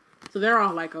explosion. So they're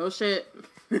all like, oh shit,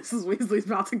 Mrs. Weasley's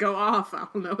about to go off. I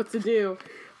don't know what to do.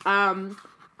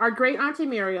 Our great Auntie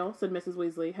Muriel, said Mrs.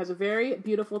 Weasley, has a very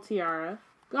beautiful tiara,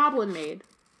 goblin made.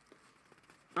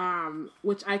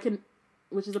 Which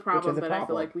is a problem, but I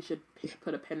feel like we should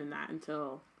put a pin in that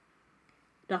until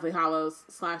Deathly Hallows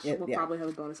 / we'll probably have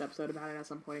a bonus episode about it at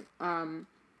some point.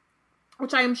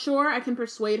 Which I am sure I can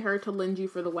persuade her to lend you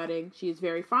for the wedding. She is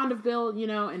very fond of Bill,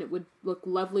 and it would look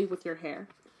lovely with your hair.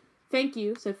 Thank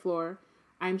you, said Fleur.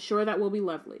 I'm sure that will be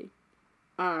lovely.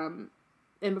 And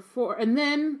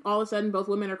then all of a sudden both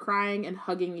women are crying and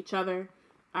hugging each other.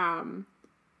 Ron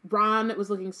was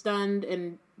looking stunned,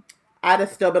 and I'd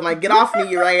have still been like, get off me,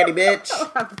 you raggedy bitch. I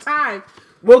don't have the time.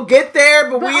 We'll get there,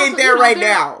 but we ain't there right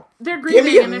now. They're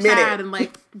grieving and they're sad, and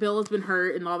like Bill has been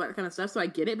hurt and all that kind of stuff, so I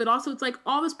get it. But also it's like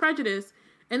all this prejudice,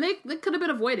 and they could have been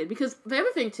avoided, because the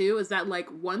other thing too is that like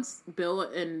once Bill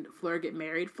and Fleur get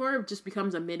married, Fleur just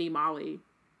becomes a mini Molly,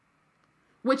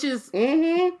 which is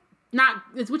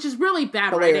which is really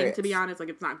bad writing, to be honest. Like,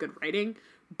 it's not good writing,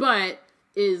 but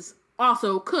is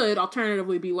also could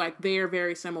alternatively be like they're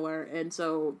very similar, and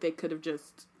so they could have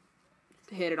just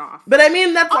hit it off. But I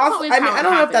mean, that's also I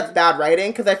don't know if that's bad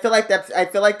writing, because I feel like that is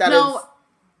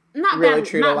not really bad,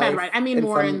 true not to bad life. Right? I mean,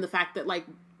 more in the fact that like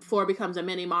Fleur becomes a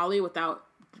mini Molly without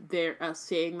their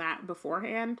seeing that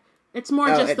beforehand. It's more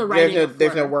just the writing.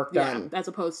 There's no work done, as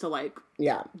opposed to like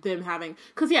them having,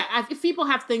 because if people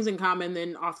have things in common,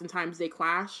 then oftentimes they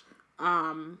clash.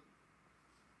 And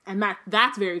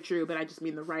that's very true. But I just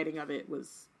mean the writing of it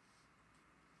was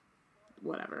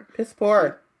whatever. Piss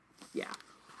poor. Yeah.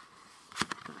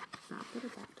 Not good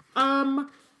at that.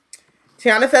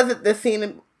 Tiana says that this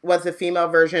scene was the female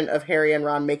version of Harry and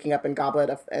Ron making up in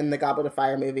the Goblet of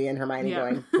Fire movie, and Hermione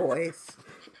going, boys.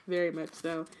 Very much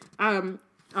so. And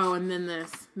then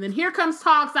this. And then here comes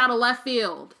Tonks out of left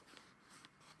field.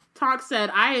 Tonks said,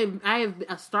 I have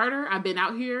a starter. I've been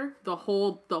out here the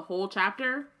whole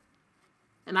chapter,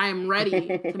 and I am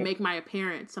ready to make my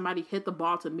appearance. Somebody hit the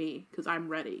ball to me, because I'm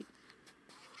ready.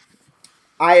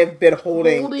 I have been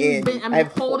holding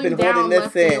down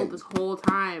left field this whole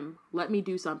time. Let me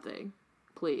do something,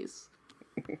 please.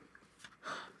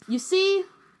 You see,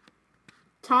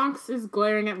 Tonks is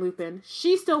glaring at Lupin.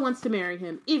 She still wants to marry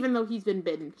him, even though he's been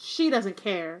bitten. She doesn't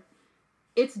care.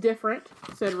 It's different,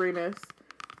 said Remus.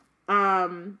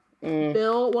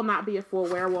 Bill will not be a full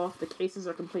werewolf. The cases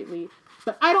are completely...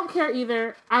 But I don't care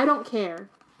either. I don't care.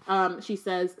 She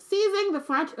says, seizing the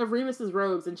front of Remus's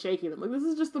robes and shaking them. Like, this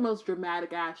is just the most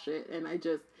dramatic ass shit, and I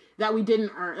just... That we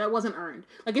didn't earn. That wasn't earned.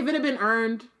 Like, if it had been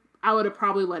earned, I would have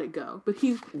probably let it go. But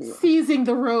he's seizing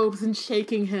the robes and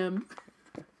shaking him.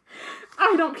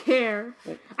 I don't care.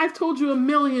 I've told you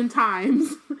 1,000,000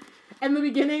 times. In the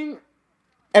beginning...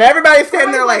 And everybody's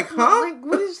standing there like, huh? Like,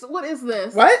 what is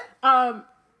this? What?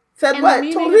 Said and what? The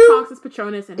meaning Told of who? Tonks'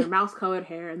 Patronus and her mouse-colored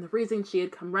hair, and the reason she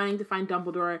had come running to find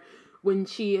Dumbledore when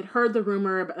she had heard the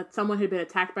rumor that someone had been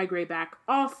attacked by Greyback,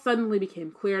 all suddenly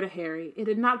became clear to Harry. It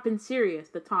had not been Sirius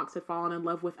that Tonks had fallen in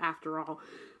love with after all.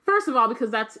 First of all, because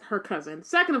that's her cousin.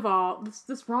 Second of all,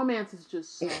 this romance is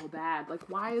just so bad. Like,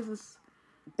 why is this...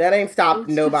 That ain't stopped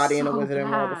nobody in a Wizarding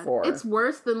World before. It's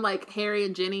worse than, like, Harry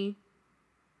and Ginny.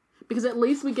 Because at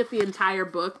least we get the entire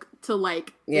book to,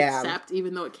 like, accept,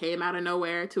 even though it came out of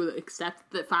nowhere, to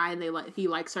accept that, fine, he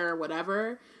likes her or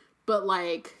whatever. But,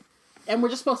 like, and we're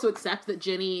just supposed to accept that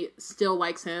Ginny still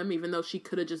likes him, even though she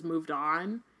could have just moved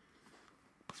on.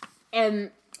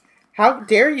 And... How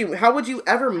dare you? How would you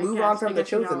ever move on from the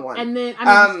Chosen One? And then,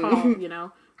 I mean, it's called, you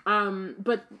know.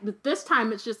 But this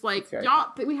time it's just like,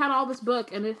 y'all, we had all this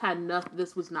book, and it had nothing,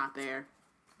 this was not there.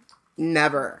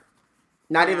 Never.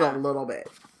 Not even a little bit.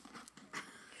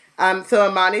 So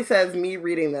Amani says, me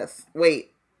reading this.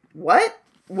 Wait, what?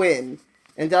 When?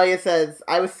 And Delia says,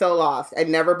 I was so lost. I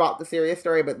never bought the Sirius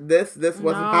story, but this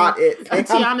was not it. And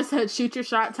Tiana said, shoot your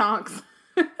shot, Tonks.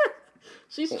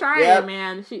 She's trying,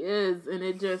 man. She is. And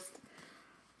it just,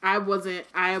 I was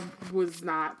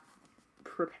not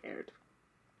prepared.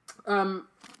 But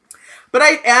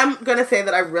I am going to say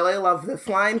that I really love this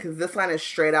line, because this line is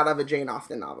straight out of a Jane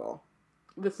Austen novel.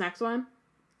 This next one?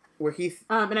 Where he's...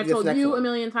 and I've told you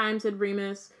 1,000,000 times, said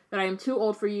Remus, that I am too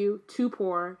old for you, too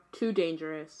poor, too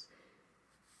dangerous.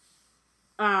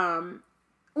 I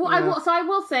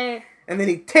will say... And then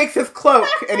he takes his cloak,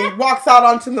 and he walks out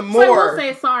onto the moor. So I will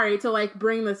say sorry to, like,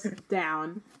 bring this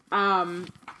down.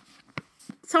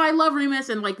 So I love Remus,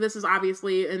 and, like, this is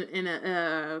obviously in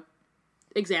a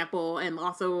example, and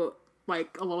also,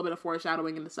 like, a little bit of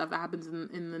foreshadowing into stuff that happens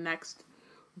in the next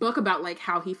book about, like,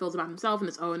 how he feels about himself and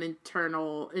his own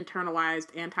internalized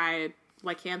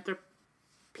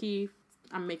lycanthropy.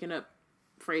 I'm making up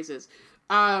phrases.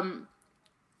 No,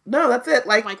 that's it.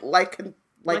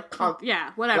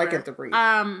 Yeah, whatever. Lycanthropy.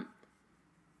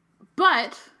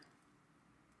 But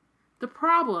the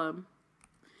problem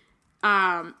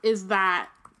is that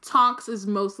Tonks is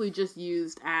mostly just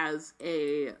used as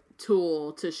a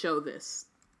tool to show this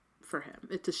for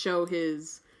him. To show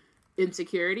his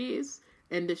insecurities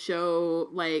and to show,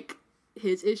 like,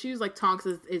 his issues. Like, Tonks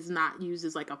is not used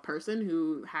as, like, a person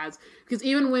who has... Because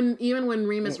even when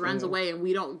Remus runs away and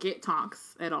we don't get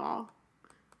Tonks at all,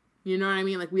 you know what I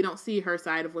mean? Like, we don't see her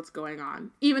side of what's going on.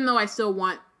 Even though I still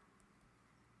wish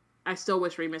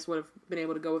Remus would have been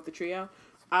able to go with the trio.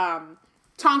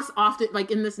 Tonks often,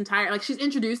 like, in this entire... Like, she's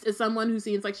introduced as someone who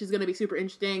seems like she's going to be super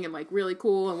interesting and, like, really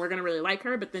cool, and we're going to really like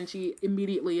her, but then she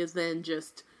immediately is then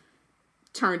just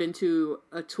turned into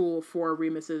a tool for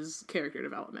Remus's character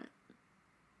development.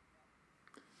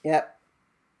 Yep.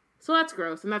 So that's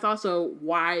gross, and that's also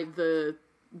why the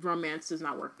romance does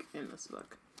not work in this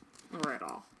book. Or at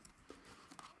all.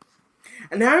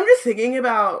 And now I'm just thinking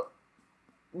about,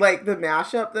 like, the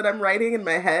mashup that I'm writing in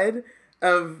my head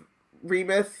of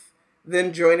Remus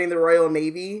then joining the Royal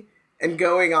Navy and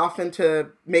going off to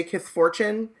make his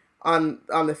fortune on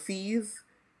the seas,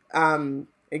 and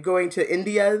going to the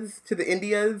Indias,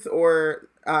 or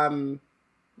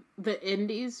the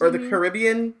Indies, or the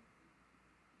Caribbean.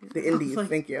 The Indies, like,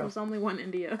 thank you. There's only one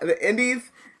India. The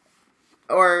Indies,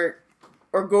 or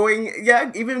going,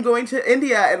 even going to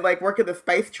India and, like, working the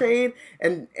spice trade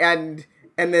and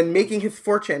then making his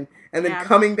fortune and then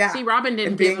coming back. See, Robin didn't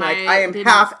and being like, I am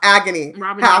half agony,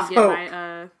 Robin half didn't hope.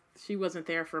 Get she wasn't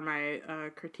there for my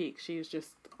critique. She was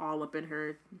just all up in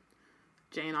her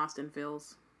Jane Austen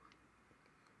feels.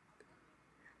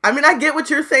 I mean, I get what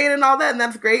you're saying and all that, and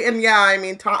that's great. And yeah, I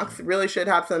mean, Tonks really should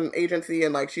have some agency,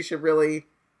 and, like, she should really,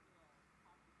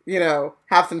 you know,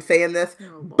 have some say in this.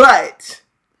 Oh,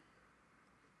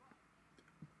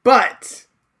 but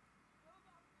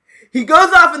he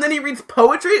goes off and then he reads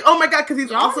poetry. Oh my god, because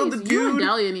he's also the dude. You and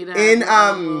Delia need to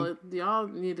have y'all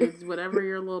need to, whatever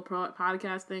your little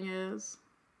podcast thing is.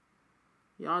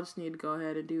 Y'all just need to go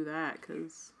ahead and do that,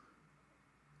 because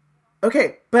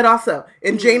Okay, but also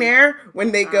in Jane Eyre,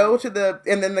 when they go to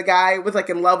and then the guy was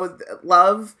like in love with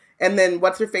Love, and then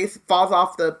what's her face falls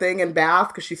off the thing in Bath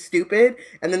because she's stupid,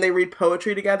 and then they read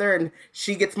poetry together, and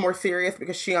she gets more serious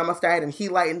because she almost died, and he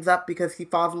lightens up because he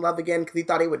falls in love again because he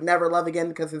thought he would never love again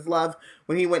because his love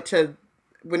when he went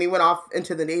off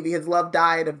into the Navy, his love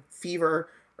died of fever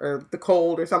or the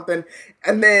cold or something,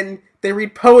 and then they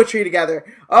read poetry together.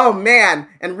 Oh man,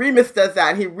 and Remus does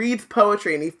that, and he reads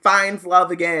poetry and he finds love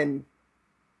again.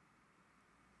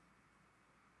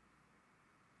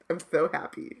 I'm so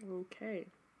happy. Okay.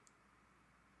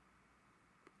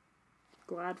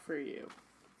 Glad for you.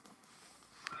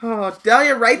 Oh,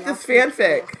 Delia, write this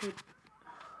fanfic. The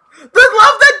love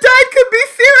that died could be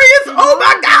serious. Oh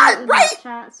my god! Right?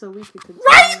 Chat so we could continue.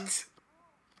 Right?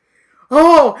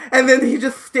 Oh, and then he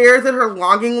just stares at her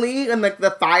longingly in like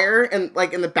the fire and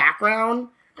like in the background,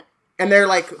 and they're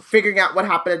like figuring out what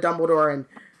happened to Dumbledore,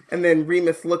 and then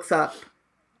Remus looks up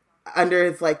under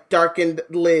his like darkened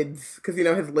lids because you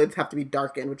know his lids have to be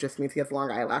darkened, which just means he has long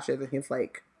eyelashes and he's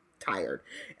like tired.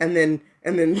 And then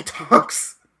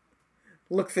Tonks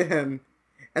looks at him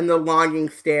and the longing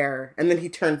stare, and then he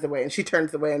turns away and she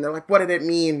turns away, and they're like, "What did it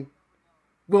mean?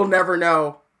 We'll never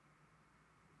know."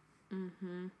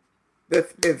 Mm-hmm.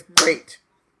 This is great.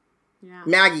 Yeah.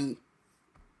 Maggie,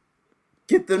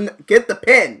 get the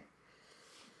pen.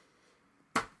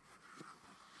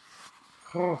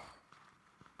 Oh.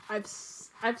 I've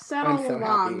said all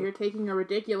along, you're taking a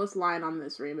ridiculous line on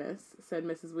this, Remus, said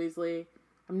Mrs. Weasley.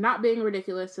 I'm not being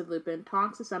ridiculous, said Lupin.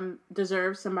 Tonks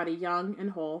deserves somebody young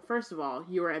and whole. First of all,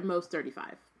 you are at most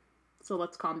 35. So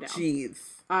let's calm down. Jeez.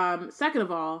 Second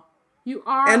of all, you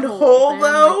are and whole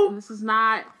though? Like, this is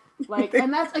not, like,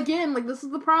 and that's, again, like, this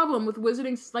is the problem with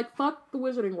wizarding, like, fuck the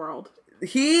wizarding world.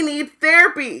 He needs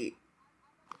therapy.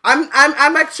 I'm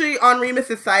actually on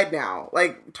Remus's side now.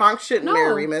 Like, Tonks shouldn't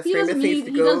marry Remus. Remus needs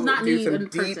to go do some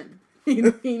deep... Person. He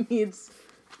needs...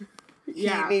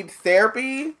 Yeah. He needs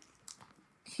therapy.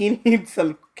 He needs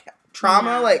some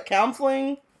trauma, like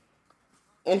counseling.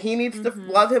 And he needs to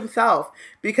love himself.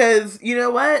 Because, you know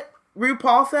what?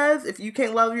 RuPaul says, if you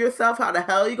can't love yourself, how the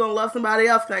hell are you going to love somebody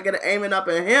else? Can I get an aiming up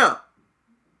at him?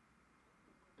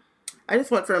 I just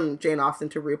went from Jane Austen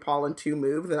to RuPaul in 2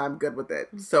 moves, and I'm good with it.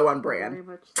 So on brand. Very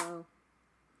much so.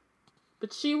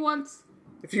 But she wants...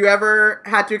 If you ever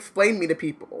had to explain me to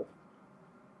people,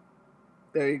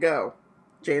 there you go.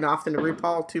 Jane Austen to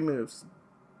RuPaul, 2 moves.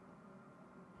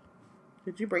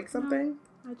 Did you break something?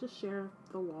 No, I just share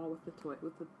the wall with the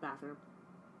bathroom.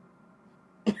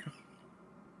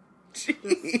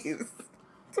 Jeez.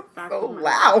 So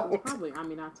loud. Probably, I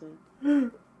mean, not to...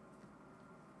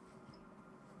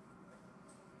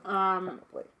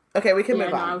 Okay, we can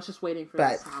move on. I was just waiting for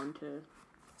the sound to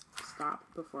stop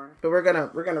before. But we're gonna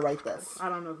write this. I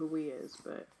don't know who we is,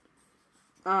 but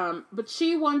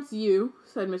she wants you,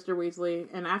 said Mr. Weasley.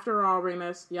 And after all,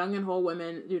 Remus, young and whole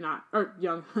men, do not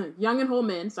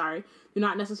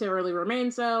necessarily remain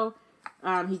so.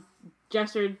 He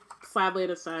gestured sadly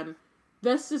at his son.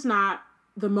 This is not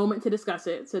the moment to discuss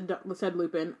it, said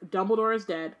Lupin. Dumbledore is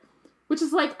dead. Which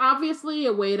is, like, obviously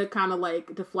a way to kind of,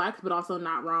 like, deflect, but also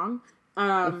not wrong.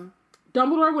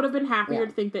 Dumbledore would have been happier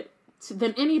to think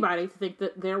than anybody to think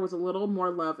that there was a little more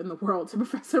love in the world to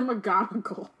Professor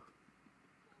McGonagall.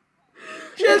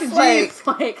 Just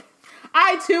like,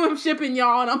 I too am shipping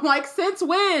y'all, and I'm like, since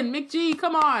when? McG,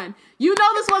 come on. You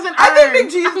know this wasn't earned. I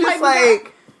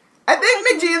think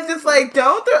McG is just like,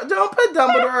 don't put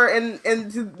Dumbledore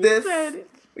into this,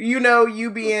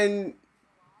 you being...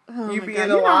 you being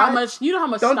a lot. You know how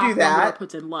much don't stock do that. Dumbledore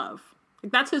puts in love.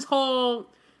 Like, that's his whole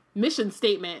mission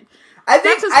statement. I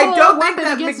don't think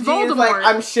that McG Voldemort. Is like,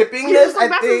 I'm shipping this.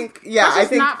 Like, I think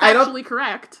not factually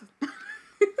correct.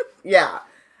 Yeah,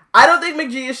 I don't think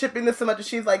McG is shipping this so much as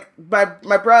she's like, my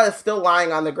bruh is still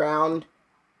lying on the ground,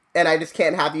 and I just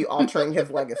can't have you altering his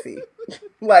legacy.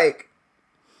 Like,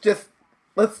 just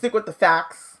let's stick with the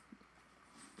facts.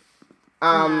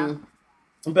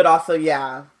 But also,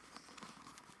 yeah.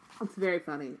 It's very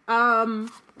funny.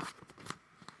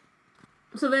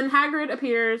 So then Hagrid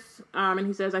appears, and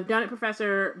he says, I've done it,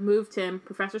 Professor. Moved him.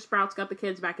 Professor Sprout's got the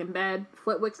kids back in bed.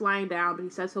 Flitwick's lying down, but he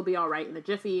says he'll be all right in a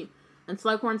jiffy. And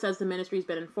Slughorn says the Ministry's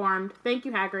been informed. Thank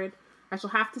you, Hagrid. I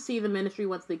shall have to see the Ministry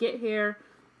once they get here.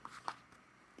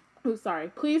 Oh, sorry.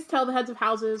 Please tell the heads of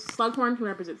houses, Slughorn, who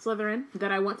represents Slytherin,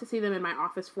 that I want to see them in my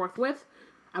office forthwith.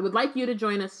 I would like you to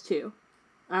join us, too.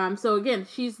 So again,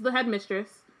 she's the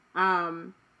headmistress.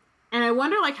 And I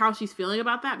wonder, like, how she's feeling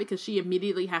about that, because she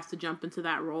immediately has to jump into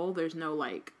that role. There's no,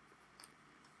 like...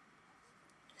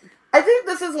 I think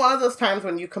this is one of those times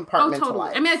when you compartmentalize. Oh,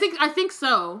 totally. I mean, I think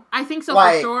so. I think so,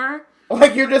 like, for sure.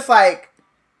 Like, you're just like,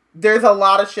 there's a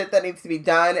lot of shit that needs to be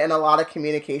done and a lot of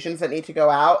communications that need to go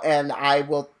out, and I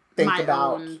will think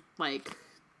about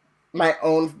my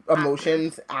own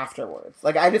emotions afterwards.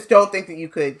 Like, I just don't think that you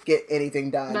could get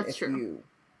anything done if you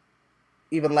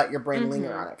even let your brain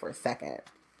linger on it for a second.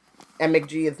 And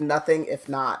McG is nothing if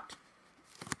not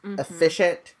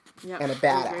efficient and a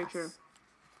badass.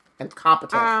 And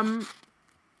competent.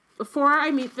 Before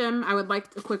I meet them, I would like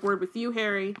a quick word with you,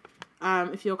 Harry.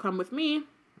 If you'll come with me.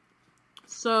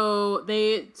 So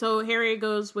Harry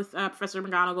goes with Professor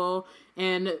McGonagall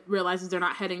and realizes they're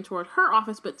not heading toward her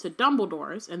office, but to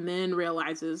Dumbledore's, and then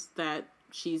realizes that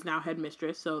she's now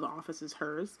headmistress, so the office is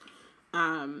hers.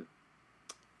 I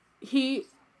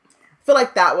feel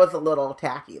like that was a little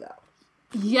tacky, though.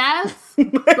 Yes,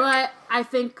 but I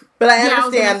think. But I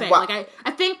understand.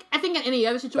 I think in any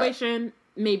other situation,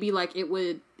 maybe like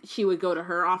she would go to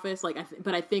her office. Like,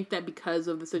 but I think that because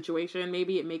of the situation,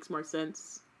 maybe it makes more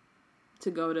sense to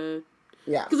go to.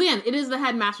 Yeah. Because again, it is the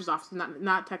headmaster's office,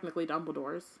 not technically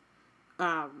Dumbledore's.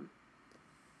 I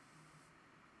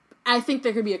think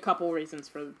there could be a couple reasons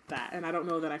for that, and I don't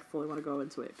know that I fully want to go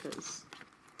into it because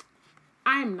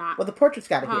I'm not. Well, the portrait's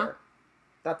got to hear.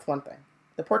 That's one thing.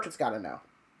 The portrait's got to know.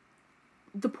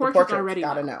 The portrait's already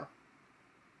got to know.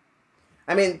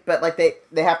 I mean, but like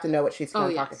they have to know what she's going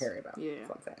to talk to Harry about. Yeah. That's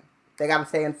what I'm saying. They got to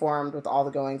stay informed with all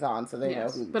the goings on, so they know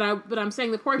who. But I'm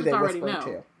saying the portrait's already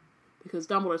know because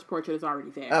Dumbledore's portrait is already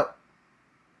there. Oh.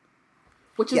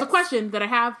 Which is a question that I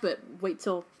have, but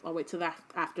I'll wait till that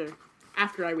after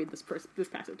I read this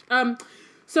passage.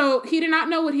 So he did not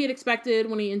know what he had expected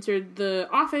when he entered the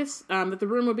office, that the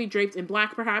room would be draped in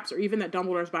black, perhaps, or even that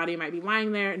Dumbledore's body might be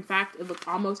lying there. In fact, it looked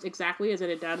almost exactly as it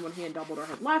had done when he and Dumbledore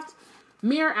had left,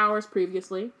 mere hours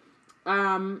previously.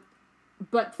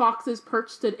 But Fawkes's perch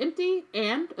stood empty,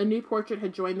 and a new portrait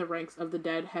had joined the ranks of the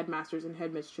dead headmasters and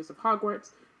headmistresses of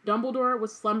Hogwarts. Dumbledore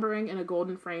was slumbering in a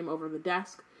golden frame over the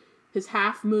desk. His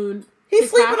half-moon... He's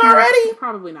sleeping already?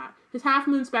 Probably not. His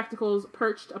half-moon spectacles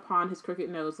perched upon his crooked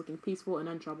nose, looking peaceful and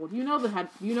untroubled. You know the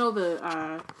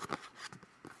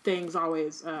things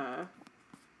always,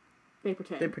 they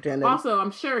pretend. They pretend. Also,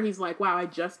 I'm sure he's like, wow, I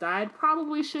just died.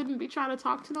 Probably shouldn't be trying to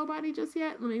talk to nobody just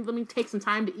yet. Let me take some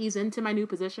time to ease into my new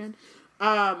position.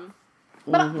 But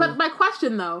my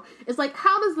question, though, is, like,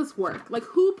 how does this work? Like,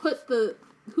 who put the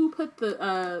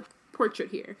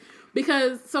portrait here?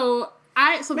 Because,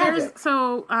 I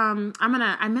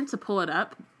meant to pull it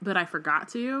up, but I forgot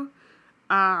to.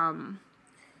 Can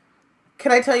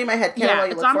I tell you my headcanon while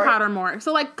you it's look on for Pottermore.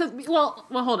 So like, well,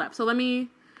 hold up. So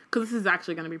because this is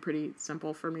actually going to be pretty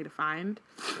simple for me to find.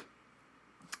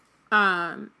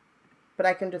 But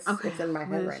I can just, it's in my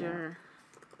head right now.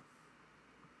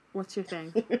 What's your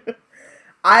thing?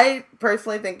 I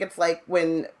personally think it's like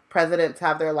when presidents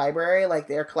have their library, like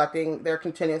they're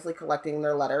continuously collecting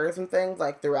their letters and things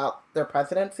like throughout their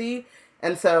presidency.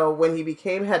 And so when he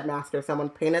became headmaster, someone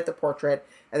painted the portrait,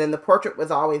 and then the portrait was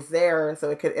always there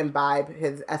so it could imbibe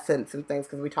his essence and things.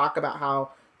 Because we talk about how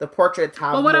the portraits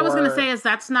have. Well, what I was going to say is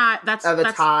that's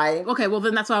a tie. Okay, well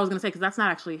then that's what I was going to say, because that's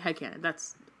not actually headcanon.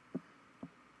 That's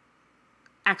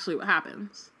actually what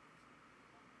happens.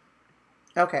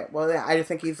 Okay, well yeah, I just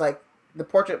think he's like. The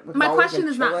portrait was my question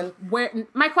is not where.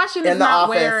 My question is not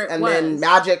where it was. Then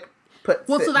magic puts.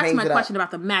 Well, so that's my question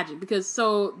about the magic, because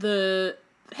the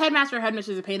headmaster or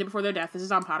headmistress is painted before their death. This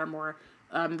is on Pottermore.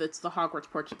 That's the Hogwarts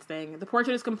portraits thing. The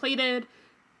portrait is completed,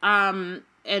 and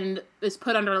is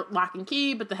put under lock and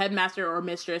key. But the headmaster or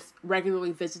mistress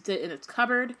regularly visits it in its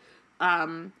cupboard,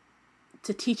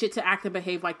 to teach it to act and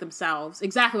behave like themselves,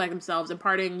 exactly like themselves,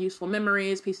 imparting useful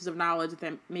memories, pieces of knowledge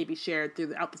that may be shared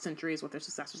throughout the centuries with their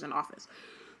successors in office.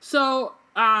 So,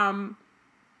 that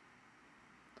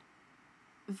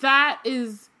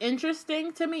is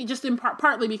interesting to me, just in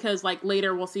partly because, like,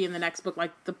 later we'll see in the next book,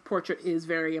 like, the portrait is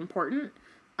very important,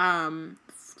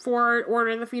 for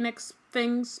Order of the Phoenix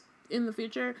things in the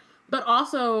future. But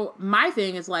also, my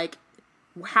thing is, like,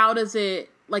 how does it...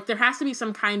 Like, there has to be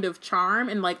some kind of charm,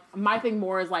 and, like, my thing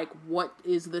more is, like, what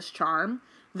is this charm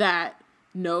that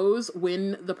knows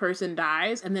when the person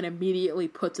dies and then immediately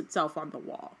puts itself on the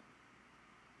wall?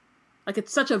 Like,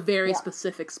 it's such a very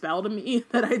specific spell to me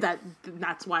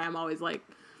that's why I'm always like,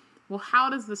 well, how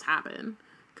does this happen?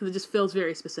 Because it just feels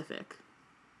very specific.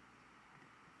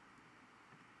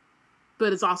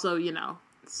 But it's also,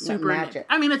 super magic.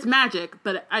 I mean, it's magic,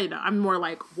 but I'm more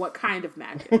like, what kind of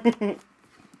magic?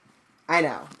 I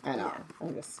know. Yeah.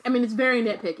 I mean, it's very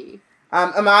nitpicky.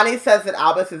 Amani says that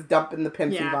Albus is dumping the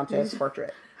pensieve onto his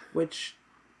portrait, which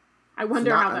I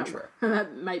wonder how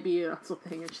that might be a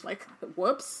thing. It's just like,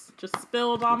 whoops, just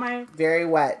spilled all my... Very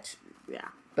wet. Yeah.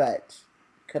 But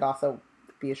could also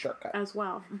be a shortcut. As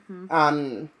well.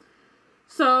 Mm-hmm.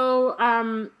 So,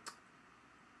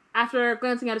 after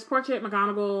glancing at his portrait,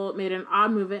 McGonagall made an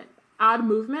odd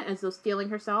movement as though steeling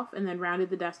herself, and then rounded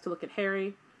the desk to look at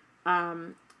Harry.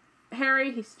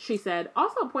 Harry, she said,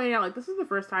 also pointing out, like, this is the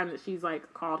first time that she's,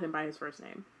 like, called him by his first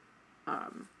name.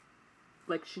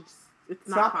 Like, it's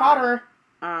not Potter.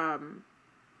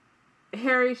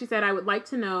 Harry, she said, I would like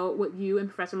to know what you and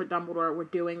Professor Dumbledore were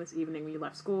doing this evening when you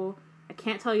left school. I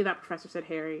can't tell you that, Professor, said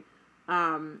Harry.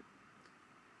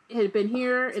 It had been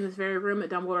here in this very room that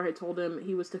Dumbledore had told him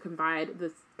he was to confide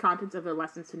the contents of their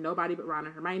lessons to nobody but Ron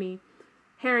and Hermione.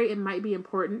 Harry, it might be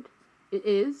important. It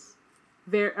is,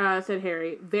 said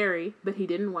Harry. Very, but he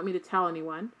didn't want me to tell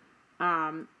anyone.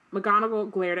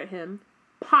 McGonagall glared at him.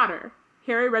 Potter.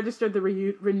 Harry registered the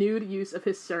renewed use of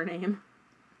his surname.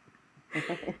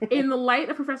 In the light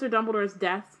of Professor Dumbledore's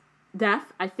death,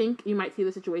 I think you might see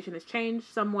the situation has changed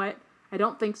somewhat. I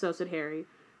don't think so, said Harry.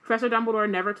 Professor Dumbledore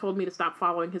never told me to stop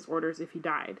following his orders if he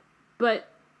died.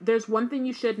 But there's one thing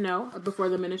you should know before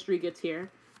the Ministry gets here.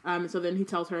 So then he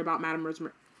tells her about Madame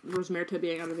Rosmerta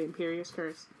being under the Imperious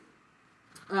Curse.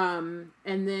 And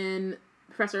then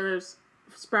Professors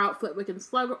Sprout, Flitwick, and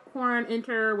Slughorn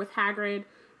enter with Hagrid.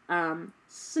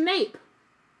 Snape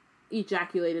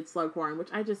ejaculated Slughorn, which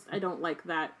I don't like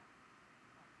that.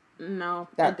 No,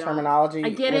 that terminology. I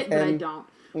get it, but I don't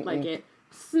like it.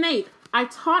 Snape, I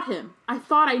taught him. I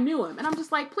thought I knew him. And I'm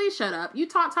just like, please shut up. You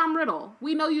taught Tom Riddle.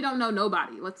 We know you don't know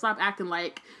nobody. Let's stop acting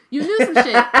like you knew some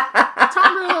shit.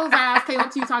 Tom Riddle's ass came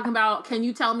up to you talking about, can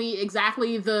you tell me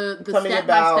exactly the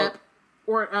step-by-step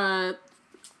or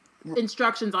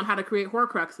instructions on how to create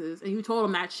Horcruxes? And you told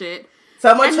him that shit.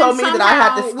 Someone told me that I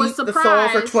had to speak the soul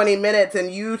for 20 minutes,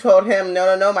 and you told him,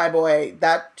 no, my boy,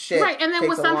 that shit and then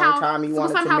takes a long time. You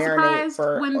wanted to marinate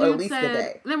for at least a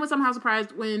day. Then was somehow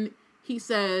surprised when he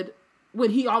said, when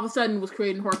he all of a sudden was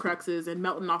creating Horcruxes and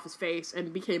melting off his face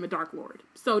and became a Dark Lord.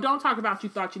 So don't talk about you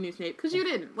thought you knew Snape, because you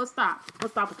didn't. Let's stop.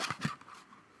 Let's stop with that.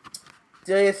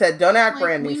 Delia said, don't act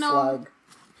brand new, Slug.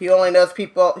 He only knows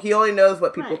people. He only knows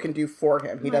what people can do for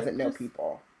him. He doesn't know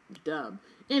people. Dumb.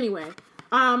 Anyway,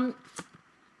 so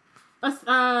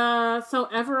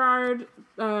Everard,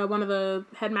 one of the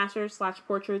headmasters /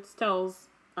 portraits, tells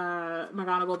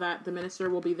McGonagall that the minister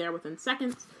will be there within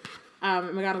seconds.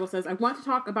 McGonagall says, I want to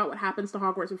talk about what happens to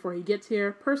Hogwarts before he gets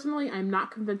here. Personally, I'm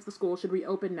not convinced the school should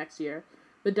reopen next year.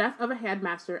 The death of a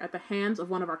headmaster at the hands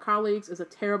of one of our colleagues is a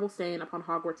terrible stain upon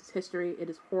Hogwarts' history. It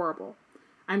is horrible.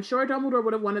 I'm sure Dumbledore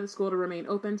would have wanted the school to remain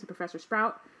open to Professor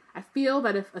Sprout. I feel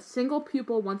that if a single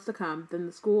pupil wants to come, then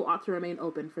the school ought to remain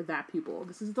open for that pupil.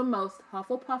 This is the most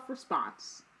Hufflepuff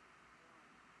response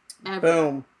ever.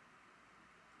 Boom.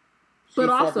 But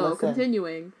also,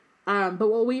 continuing, but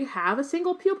will we have a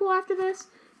single pupil after this?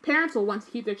 Parents will want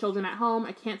to keep their children at home.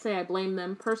 I can't say I blame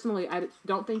them. Personally, I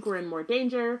don't think we're in more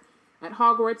danger at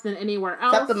Hogwarts than anywhere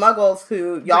else. Except the Muggles,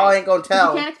 who y'all ain't gonna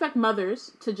tell. You can't expect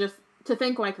mothers to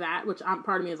think like that, which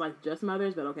part of me is like, just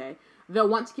mothers, but okay. They'll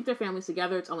want to keep their families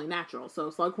together. It's only natural. So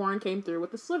Slughorn came through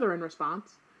with the Slytherin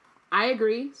response. I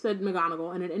agree, said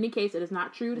McGonagall, and in any case, it is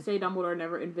not true to say Dumbledore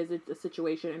never envisaged a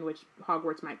situation in which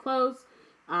Hogwarts might close.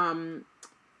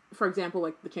 For example,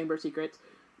 like the Chamber of Secrets.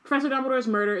 Professor Dumbledore's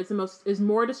murder is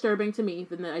more disturbing to me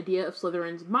than the idea of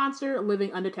Slytherin's monster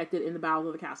living undetected in the bowels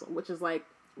of the castle, which is like,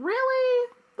 really?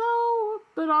 Though?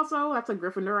 But also, that's a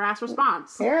Gryffindor-ass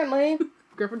response. Apparently.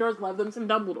 Gryffindors love them some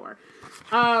Dumbledore.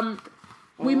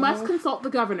 We must consult the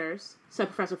governors, said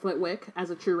Professor Flitwick, as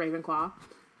a true Ravenclaw.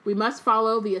 We must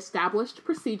follow the established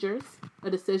procedures. A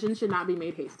decision should not be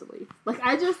made hastily. Like,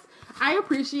 I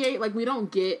appreciate, like, we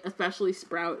don't get, especially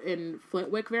Sprout and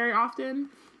Flitwick very often.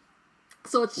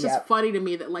 So it's just funny to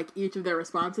me that, like, each of their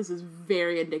responses is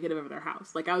very indicative of their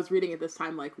house. Like, I was reading it this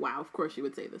time, like, wow, of course you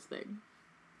would say this thing.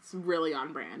 It's really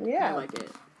on brand. Yeah. I like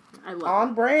it. I love it.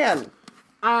 On brand.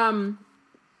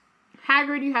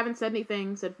 Hagrid, you haven't said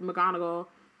anything, said McGonagall.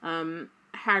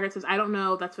 Hagrid says, I don't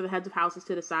know, that's for the heads of houses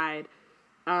to decide.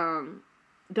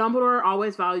 Dumbledore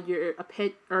always valued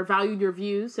your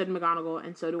views, said McGonagall,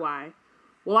 and so do I.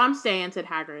 Well, I'm staying, said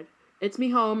Hagrid. It's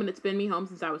me home, and it's been me home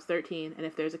since I was 13, and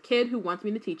if there's a kid who wants me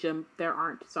to teach him, there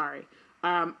aren't, sorry.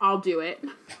 I'll do it.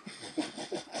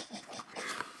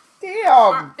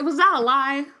 Damn! Was that a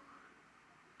lie?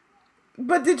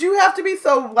 But did you have to be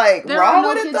so, like, raw with it, though? There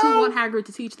are no kids who want Hagrid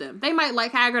to teach them. They might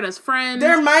like Hagrid as friends.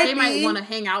 They might want to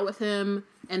hang out with him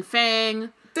and Fang.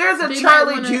 There's a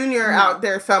Charlie Jr. out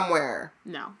there somewhere.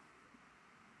 No.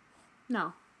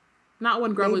 Not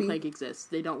when Grumbly Plank exists.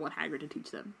 They don't want Hagrid to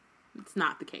teach them. It's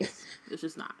not the case. It's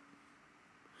just not.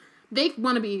 They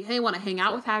want to hang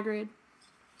out with Hagrid,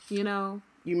 you know,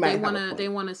 You might have a point. They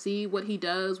want to see what he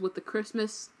does with the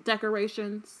Christmas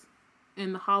decorations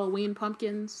and the Halloween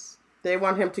pumpkins. They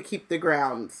want him to keep the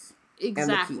grounds.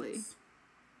 Exactly. And the keys.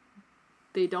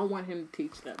 They don't want him to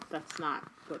teach them. That's not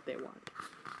what they want.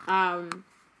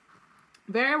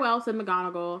 Very well, said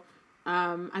McGonagall.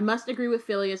 I must agree with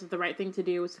Phileas that the right thing to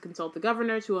do is to consult the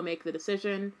governors who will make the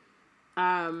decision.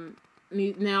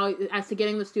 Now, as to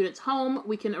getting the students home,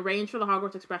 we can arrange for the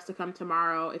Hogwarts Express to come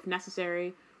tomorrow if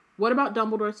necessary. What about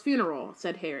Dumbledore's funeral?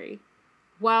 Said Harry.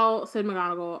 Well, said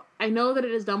McGonagall, I know that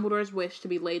it is Dumbledore's wish to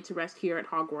be laid to rest here at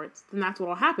Hogwarts. Then that's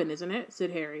what'll happen, isn't it?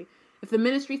 Said Harry. If the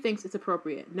Ministry thinks it's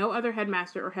appropriate. No other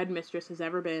headmaster or headmistress has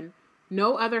ever been.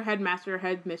 No other headmaster or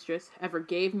headmistress ever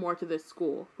gave more to this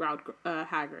school, growled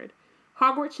Hagrid.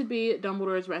 Hogwarts should be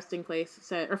Dumbledore's resting place,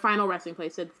 final resting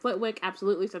place, said Flitwick.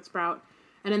 Absolutely, said Sprout.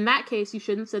 And in that case, you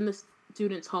shouldn't send the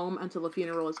students home until the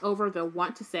funeral is over. They'll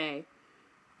want to say.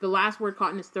 The last word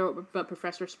caught in his throat, but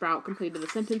Professor Sprout completed the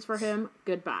sentence for him.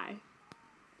 Goodbye.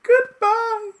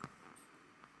 Goodbye.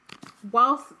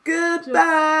 Whilst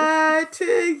goodbye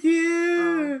to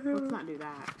you. Let's not do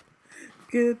that.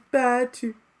 Goodbye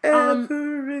to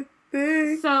everything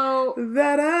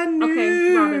that I knew.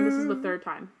 Okay, Robin, this is the third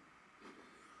time.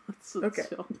 Okay.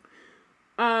 Chill.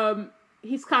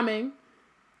 He's coming.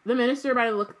 The minister,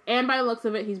 by the looks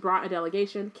of it, he's brought a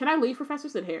delegation. Can I leave, Professor?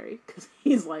 Said Harry. Because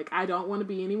he's like, I don't want to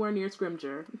be anywhere near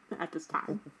Scrimgeour at this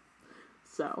time.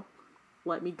 So,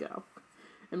 let me go.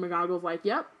 And McGonagall's like,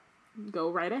 yep,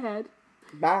 go right ahead.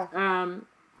 Bye.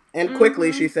 And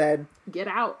quickly, she said. Get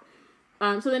out.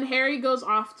 So then Harry goes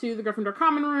off to the Gryffindor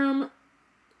common room.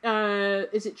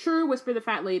 Is it true? Whispered the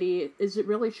fat lady. Is it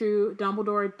really true?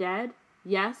 Dumbledore dead?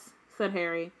 Yes, said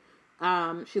Harry.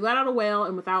 She let out a wail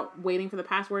and without waiting for the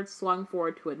password slung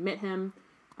forward to admit him.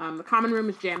 The common room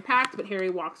is jam-packed, but Harry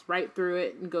walks right through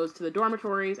it and goes to the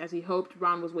dormitories as he hoped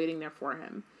Ron was waiting there for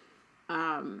him.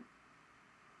 And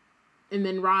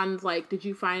then Ron's like, did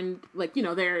you find, they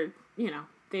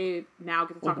now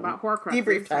get to talk about Horcruxes.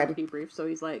 Debrief time. Debrief, so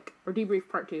he's like, or debrief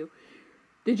part 2.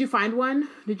 Did you find one?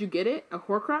 Did you get it? A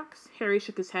Horcrux? Harry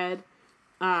shook his head.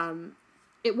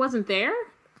 It wasn't there?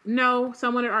 No,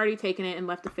 someone had already taken it and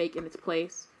left a fake in its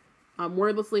place.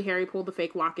 Wordlessly, Harry pulled the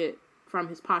fake locket from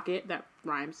his pocket, that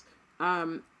rhymes,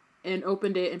 and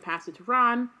opened it and passed it to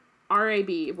Ron.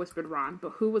 R.A.B., whispered Ron,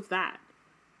 but who was that?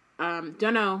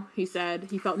 Dunno, he said.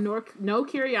 He felt no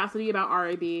curiosity about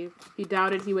R.A.B. He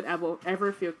doubted he would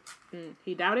ever feel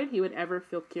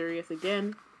curious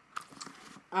again.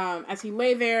 As he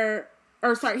lay there,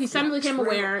 he suddenly became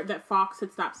aware that Fawkes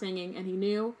had stopped singing, and he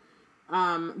knew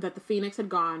that the Phoenix had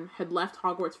gone, had left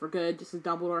Hogwarts for good, just as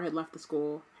Dumbledore had left the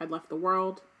school, had left the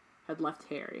world, had left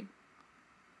Harry.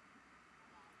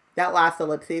 That last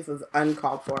ellipses was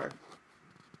uncalled for.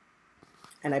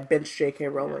 And I benched J.K.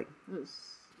 Rowling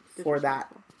for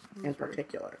that in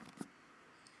particular.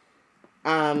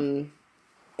 MVP?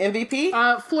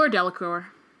 Fleur Delacour.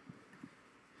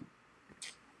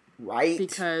 Right.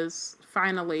 Because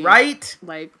finally,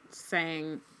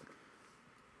 saying,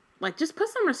 just put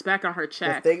some respect on her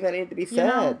check. The thing that needed to be said. You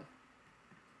know?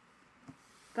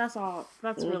 That's all.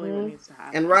 That's really what needs to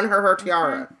happen. And run her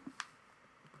tiara.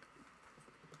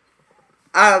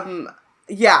 Okay.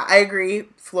 Yeah, I agree,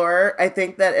 Fleur. I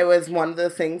think that it was one of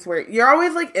those things where you're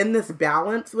always, in this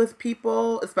balance with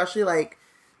people, especially,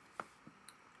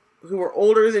 who are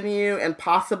older than you and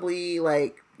possibly,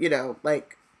 in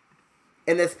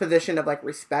this position of,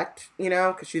 respect,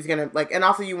 because she's gonna, and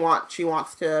also she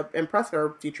wants to impress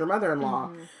her future mother-in-law.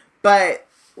 Mm-hmm. But,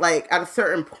 at a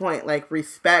certain point,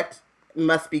 respect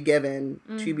must be given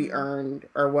to be earned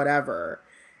or whatever.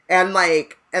 And,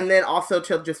 and then also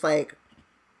to just,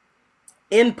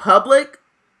 in public,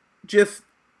 just,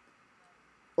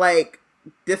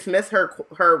 dismiss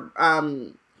her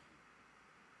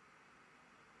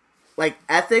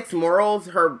ethics, morals,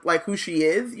 her, who she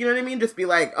is, you know what I mean? Just be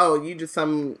oh, you just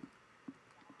some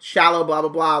shallow blah, blah,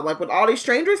 blah. With all these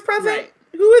strangers present, right.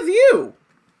 Who is you?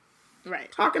 Right.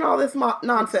 Talking all this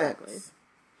nonsense.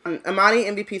 Exactly. Amani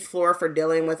MVP's Fleur for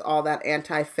dealing with all that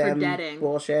anti-fem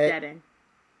bullshit.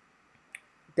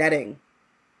 Deading.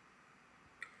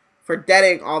 For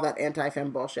deading all that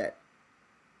anti-fem bullshit.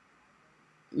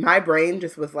 My brain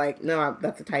just was no,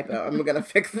 that's a typo. I'm gonna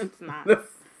fix It's not.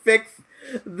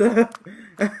 The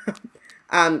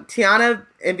Tiana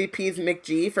MVP's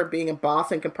McG for being a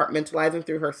boss and compartmentalizing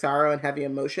through her sorrow and heavy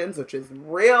emotions, which is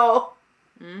real.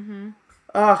 Mm-hmm.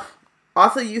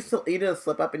 Also, you did a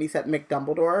slip up and you said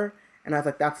McDumbledore, and I was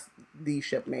like, that's the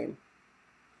ship name.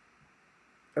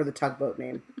 Or the tugboat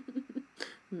name.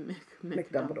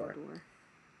 McDumbledore.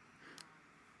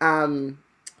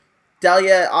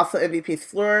 Delia also MVP's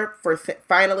Fleur for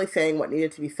finally saying what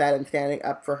needed to be said and standing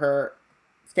up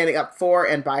for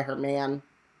and by her man.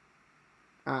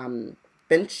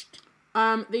 Benched.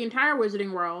 The entire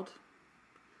Wizarding World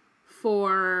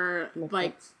for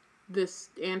like this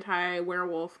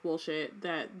anti-werewolf bullshit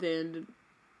that then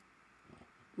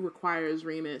requires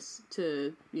Remus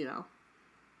to,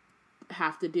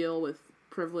 have to deal with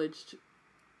privileged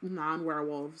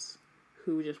non-werewolves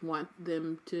who just want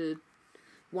him to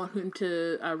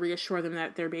reassure them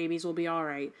that their babies will be all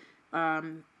right.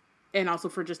 And also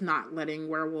for just not letting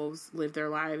werewolves live their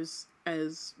lives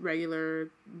as regular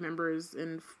members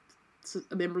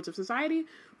of society.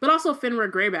 But also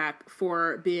Fenrir Greyback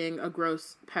for being a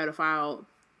gross pedophile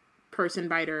person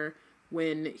biter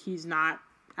when he's not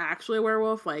actually a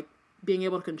werewolf. Like, being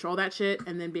able to control that shit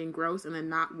and then being gross and then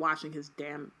not washing his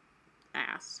damn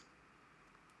ass.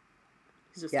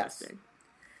 He's disgusting. Yes.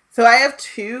 So I have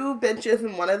 2 benches,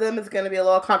 and one of them is going to be a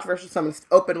little controversial, so I'm going to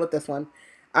open with this one.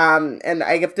 And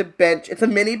I have to bench. It's a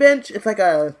mini bench. It's like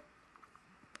I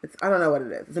don't know what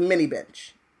it is. It's a mini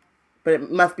bench. But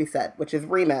it must be said, which is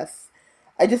Remus.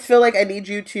 I just feel like I need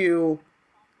you to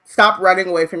stop running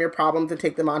away from your problems and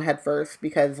take them on head first,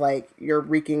 because, like, you're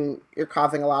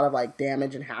causing a lot of, like,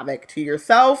 damage and havoc to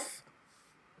yourself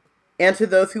and to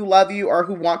those who love you or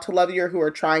who want to love you or who are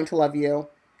trying to love you.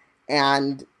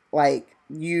 And, like,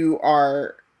 you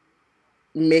are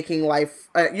making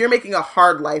you're making a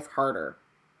hard life harder.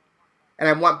 And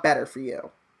I want better for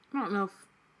you. I don't know.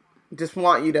 Just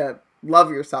want you to love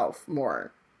yourself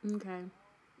more. Okay.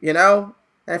 You know?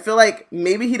 And I feel like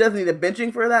maybe he doesn't need a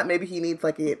benching for that. Maybe he needs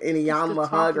like an Iyanla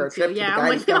hug or a trip to the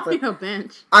guidance counselor. Yeah, I'm like,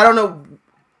 bench. I don't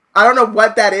know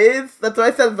what that is. That's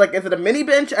what I said. Like, is it a mini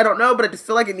bench? I don't know, but I just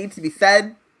feel like it needs to be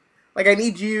said. Like, I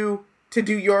need you to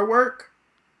do your work.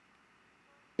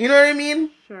 You know what I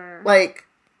mean? Sure. Like,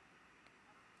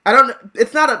 I don't know.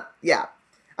 It's not a, yeah.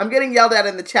 I'm getting yelled at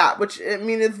in the chat, which, I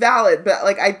mean, is valid, but,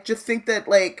 like, I just think that,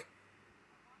 like,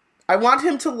 I want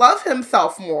him to love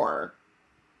himself more.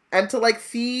 And to, like,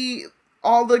 see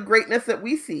all the greatness that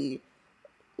we see.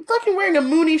 I'm fucking wearing a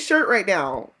Mooney shirt right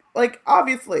now. Like,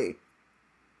 obviously.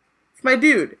 It's my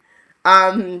dude.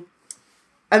 And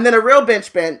then a real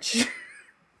bench,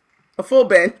 a full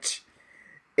bench,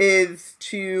 is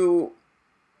to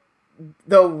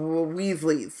the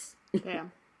Weasleys. Yeah.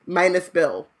 Minus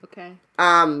Bill. Okay.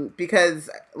 Because,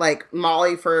 like,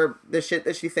 Molly for the shit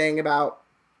that she's saying about,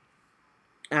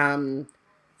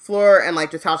 Fleur and,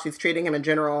 like, just how she's treating him in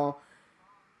general.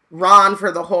 Ron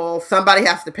for the whole, somebody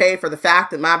has to pay for the fact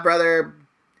that my brother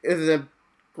is a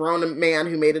grown man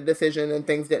who made a decision and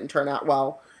things didn't turn out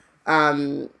well.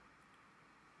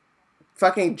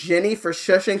 Fucking Ginny for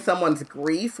shushing someone's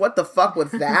grief. What the fuck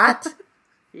was that?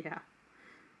 Yeah.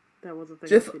 That was a thing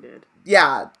that she did.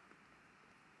 Yeah.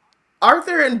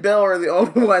 Arthur and Bill are the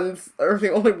only ones, or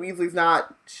the only Weasleys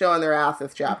not showing their ass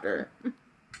this chapter.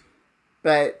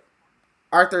 But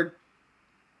Arthur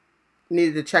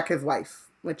needed to check his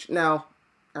wife, which, no,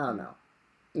 I don't know.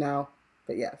 No,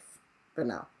 but yes, but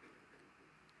no.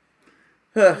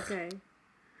 Okay.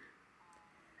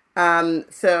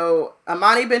 So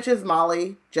Amani benches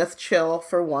Molly, just chill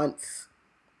for once.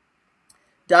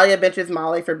 Delia benches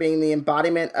Molly for being the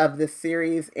embodiment of this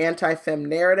series' anti-fem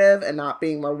narrative and not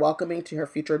being more welcoming to her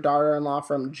future daughter-in-law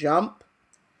from jump.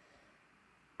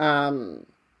 And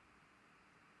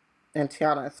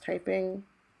Tiana is typing.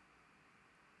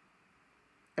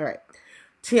 All right.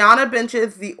 Tiana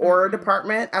benches the Auror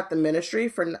department at the ministry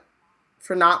for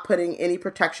not putting any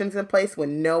protections in place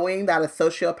when knowing that a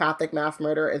sociopathic mass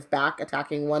murderer is back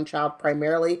attacking one child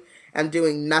primarily and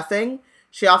doing nothing.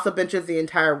 She also benches the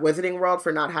entire Wizarding World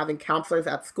for not having counselors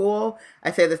at school.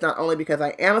 I say this not only because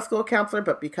I am a school counselor,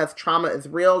 but because trauma is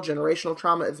real, generational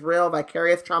trauma is real,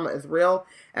 vicarious trauma is real,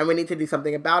 and we need to do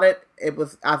something about it. It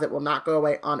will not go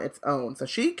away on its own. So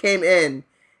she came in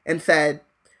and said,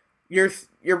 your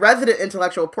resident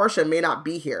intellectual Portia may not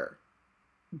be here,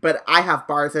 but I have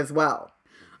bars as well.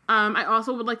 I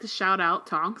also would like to shout out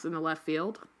Tonks in the left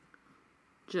field.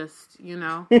 Just, trying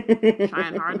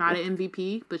hard, not an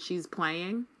MVP, but she's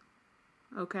playing.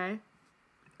 Okay.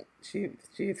 She's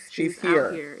here.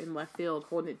 Out here in left field,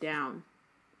 holding it down.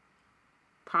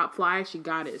 Pop fly, she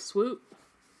got it. Swoop,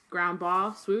 ground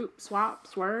ball, swoop, swap,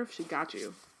 swerve, she got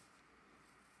you.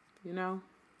 I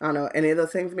don't know what any of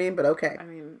those things mean, but okay. I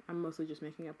mean, I'm mostly just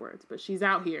making up words, but she's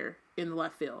out here in the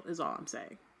left field, is all I'm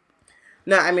saying.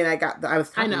 No, I mean, I was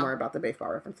talking more about the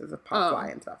baseball references of pop fly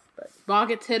and stuff. But ball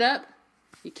gets hit up.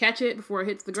 You catch it before it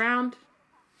hits the ground.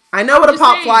 I know what a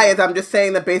pop fly is. I'm just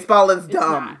saying that baseball is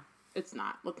dumb. It's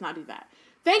not. Let's not do that.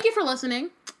 Thank you for listening.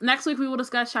 Next week we will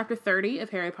discuss chapter 30 of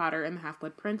Harry Potter and the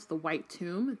Half-Blood Prince, The White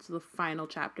Tomb. It's the final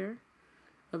chapter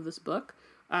of this book.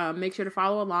 Make sure to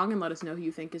follow along and let us know who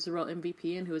you think is the real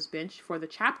MVP and who is benched for the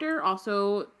chapter.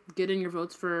 Also, get in your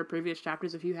votes for previous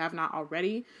chapters if you have not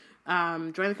already.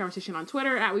 Join the conversation on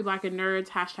Twitter at WeBlackandNerds,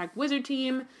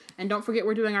 #WizardTeam. And don't forget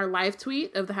we're doing our live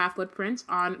tweet of the Half-Blood Prince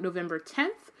on November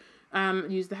 10th.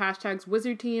 Use the hashtags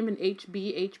WizardTeam and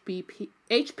HPHBP.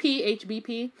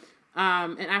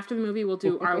 And after the movie, we'll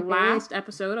do our last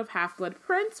episode of Half-Blood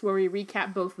Prince, where we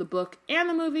recap both the book and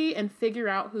the movie and figure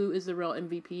out who is the real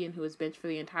MVP and who is benched for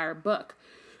the entire book.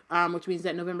 Which means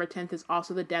that November 10th is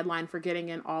also the deadline for getting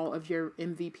in all of your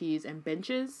MVPs and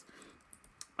benches.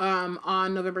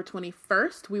 On November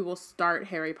 21st, we will start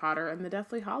Harry Potter and the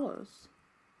Deathly Hallows.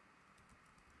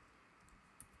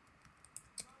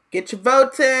 Get your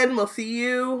votes in. We'll see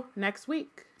you next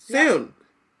week. Soon. Yeah.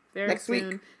 Very next soon.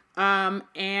 Week.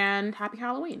 And happy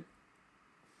Halloween.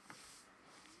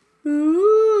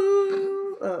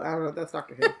 Ooh. Oh, I don't know. That's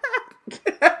Doctor Who.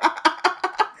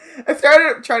 I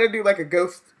started trying to do like a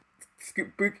ghost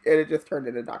spook and it just turned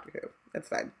into Doctor Who. That's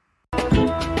fine.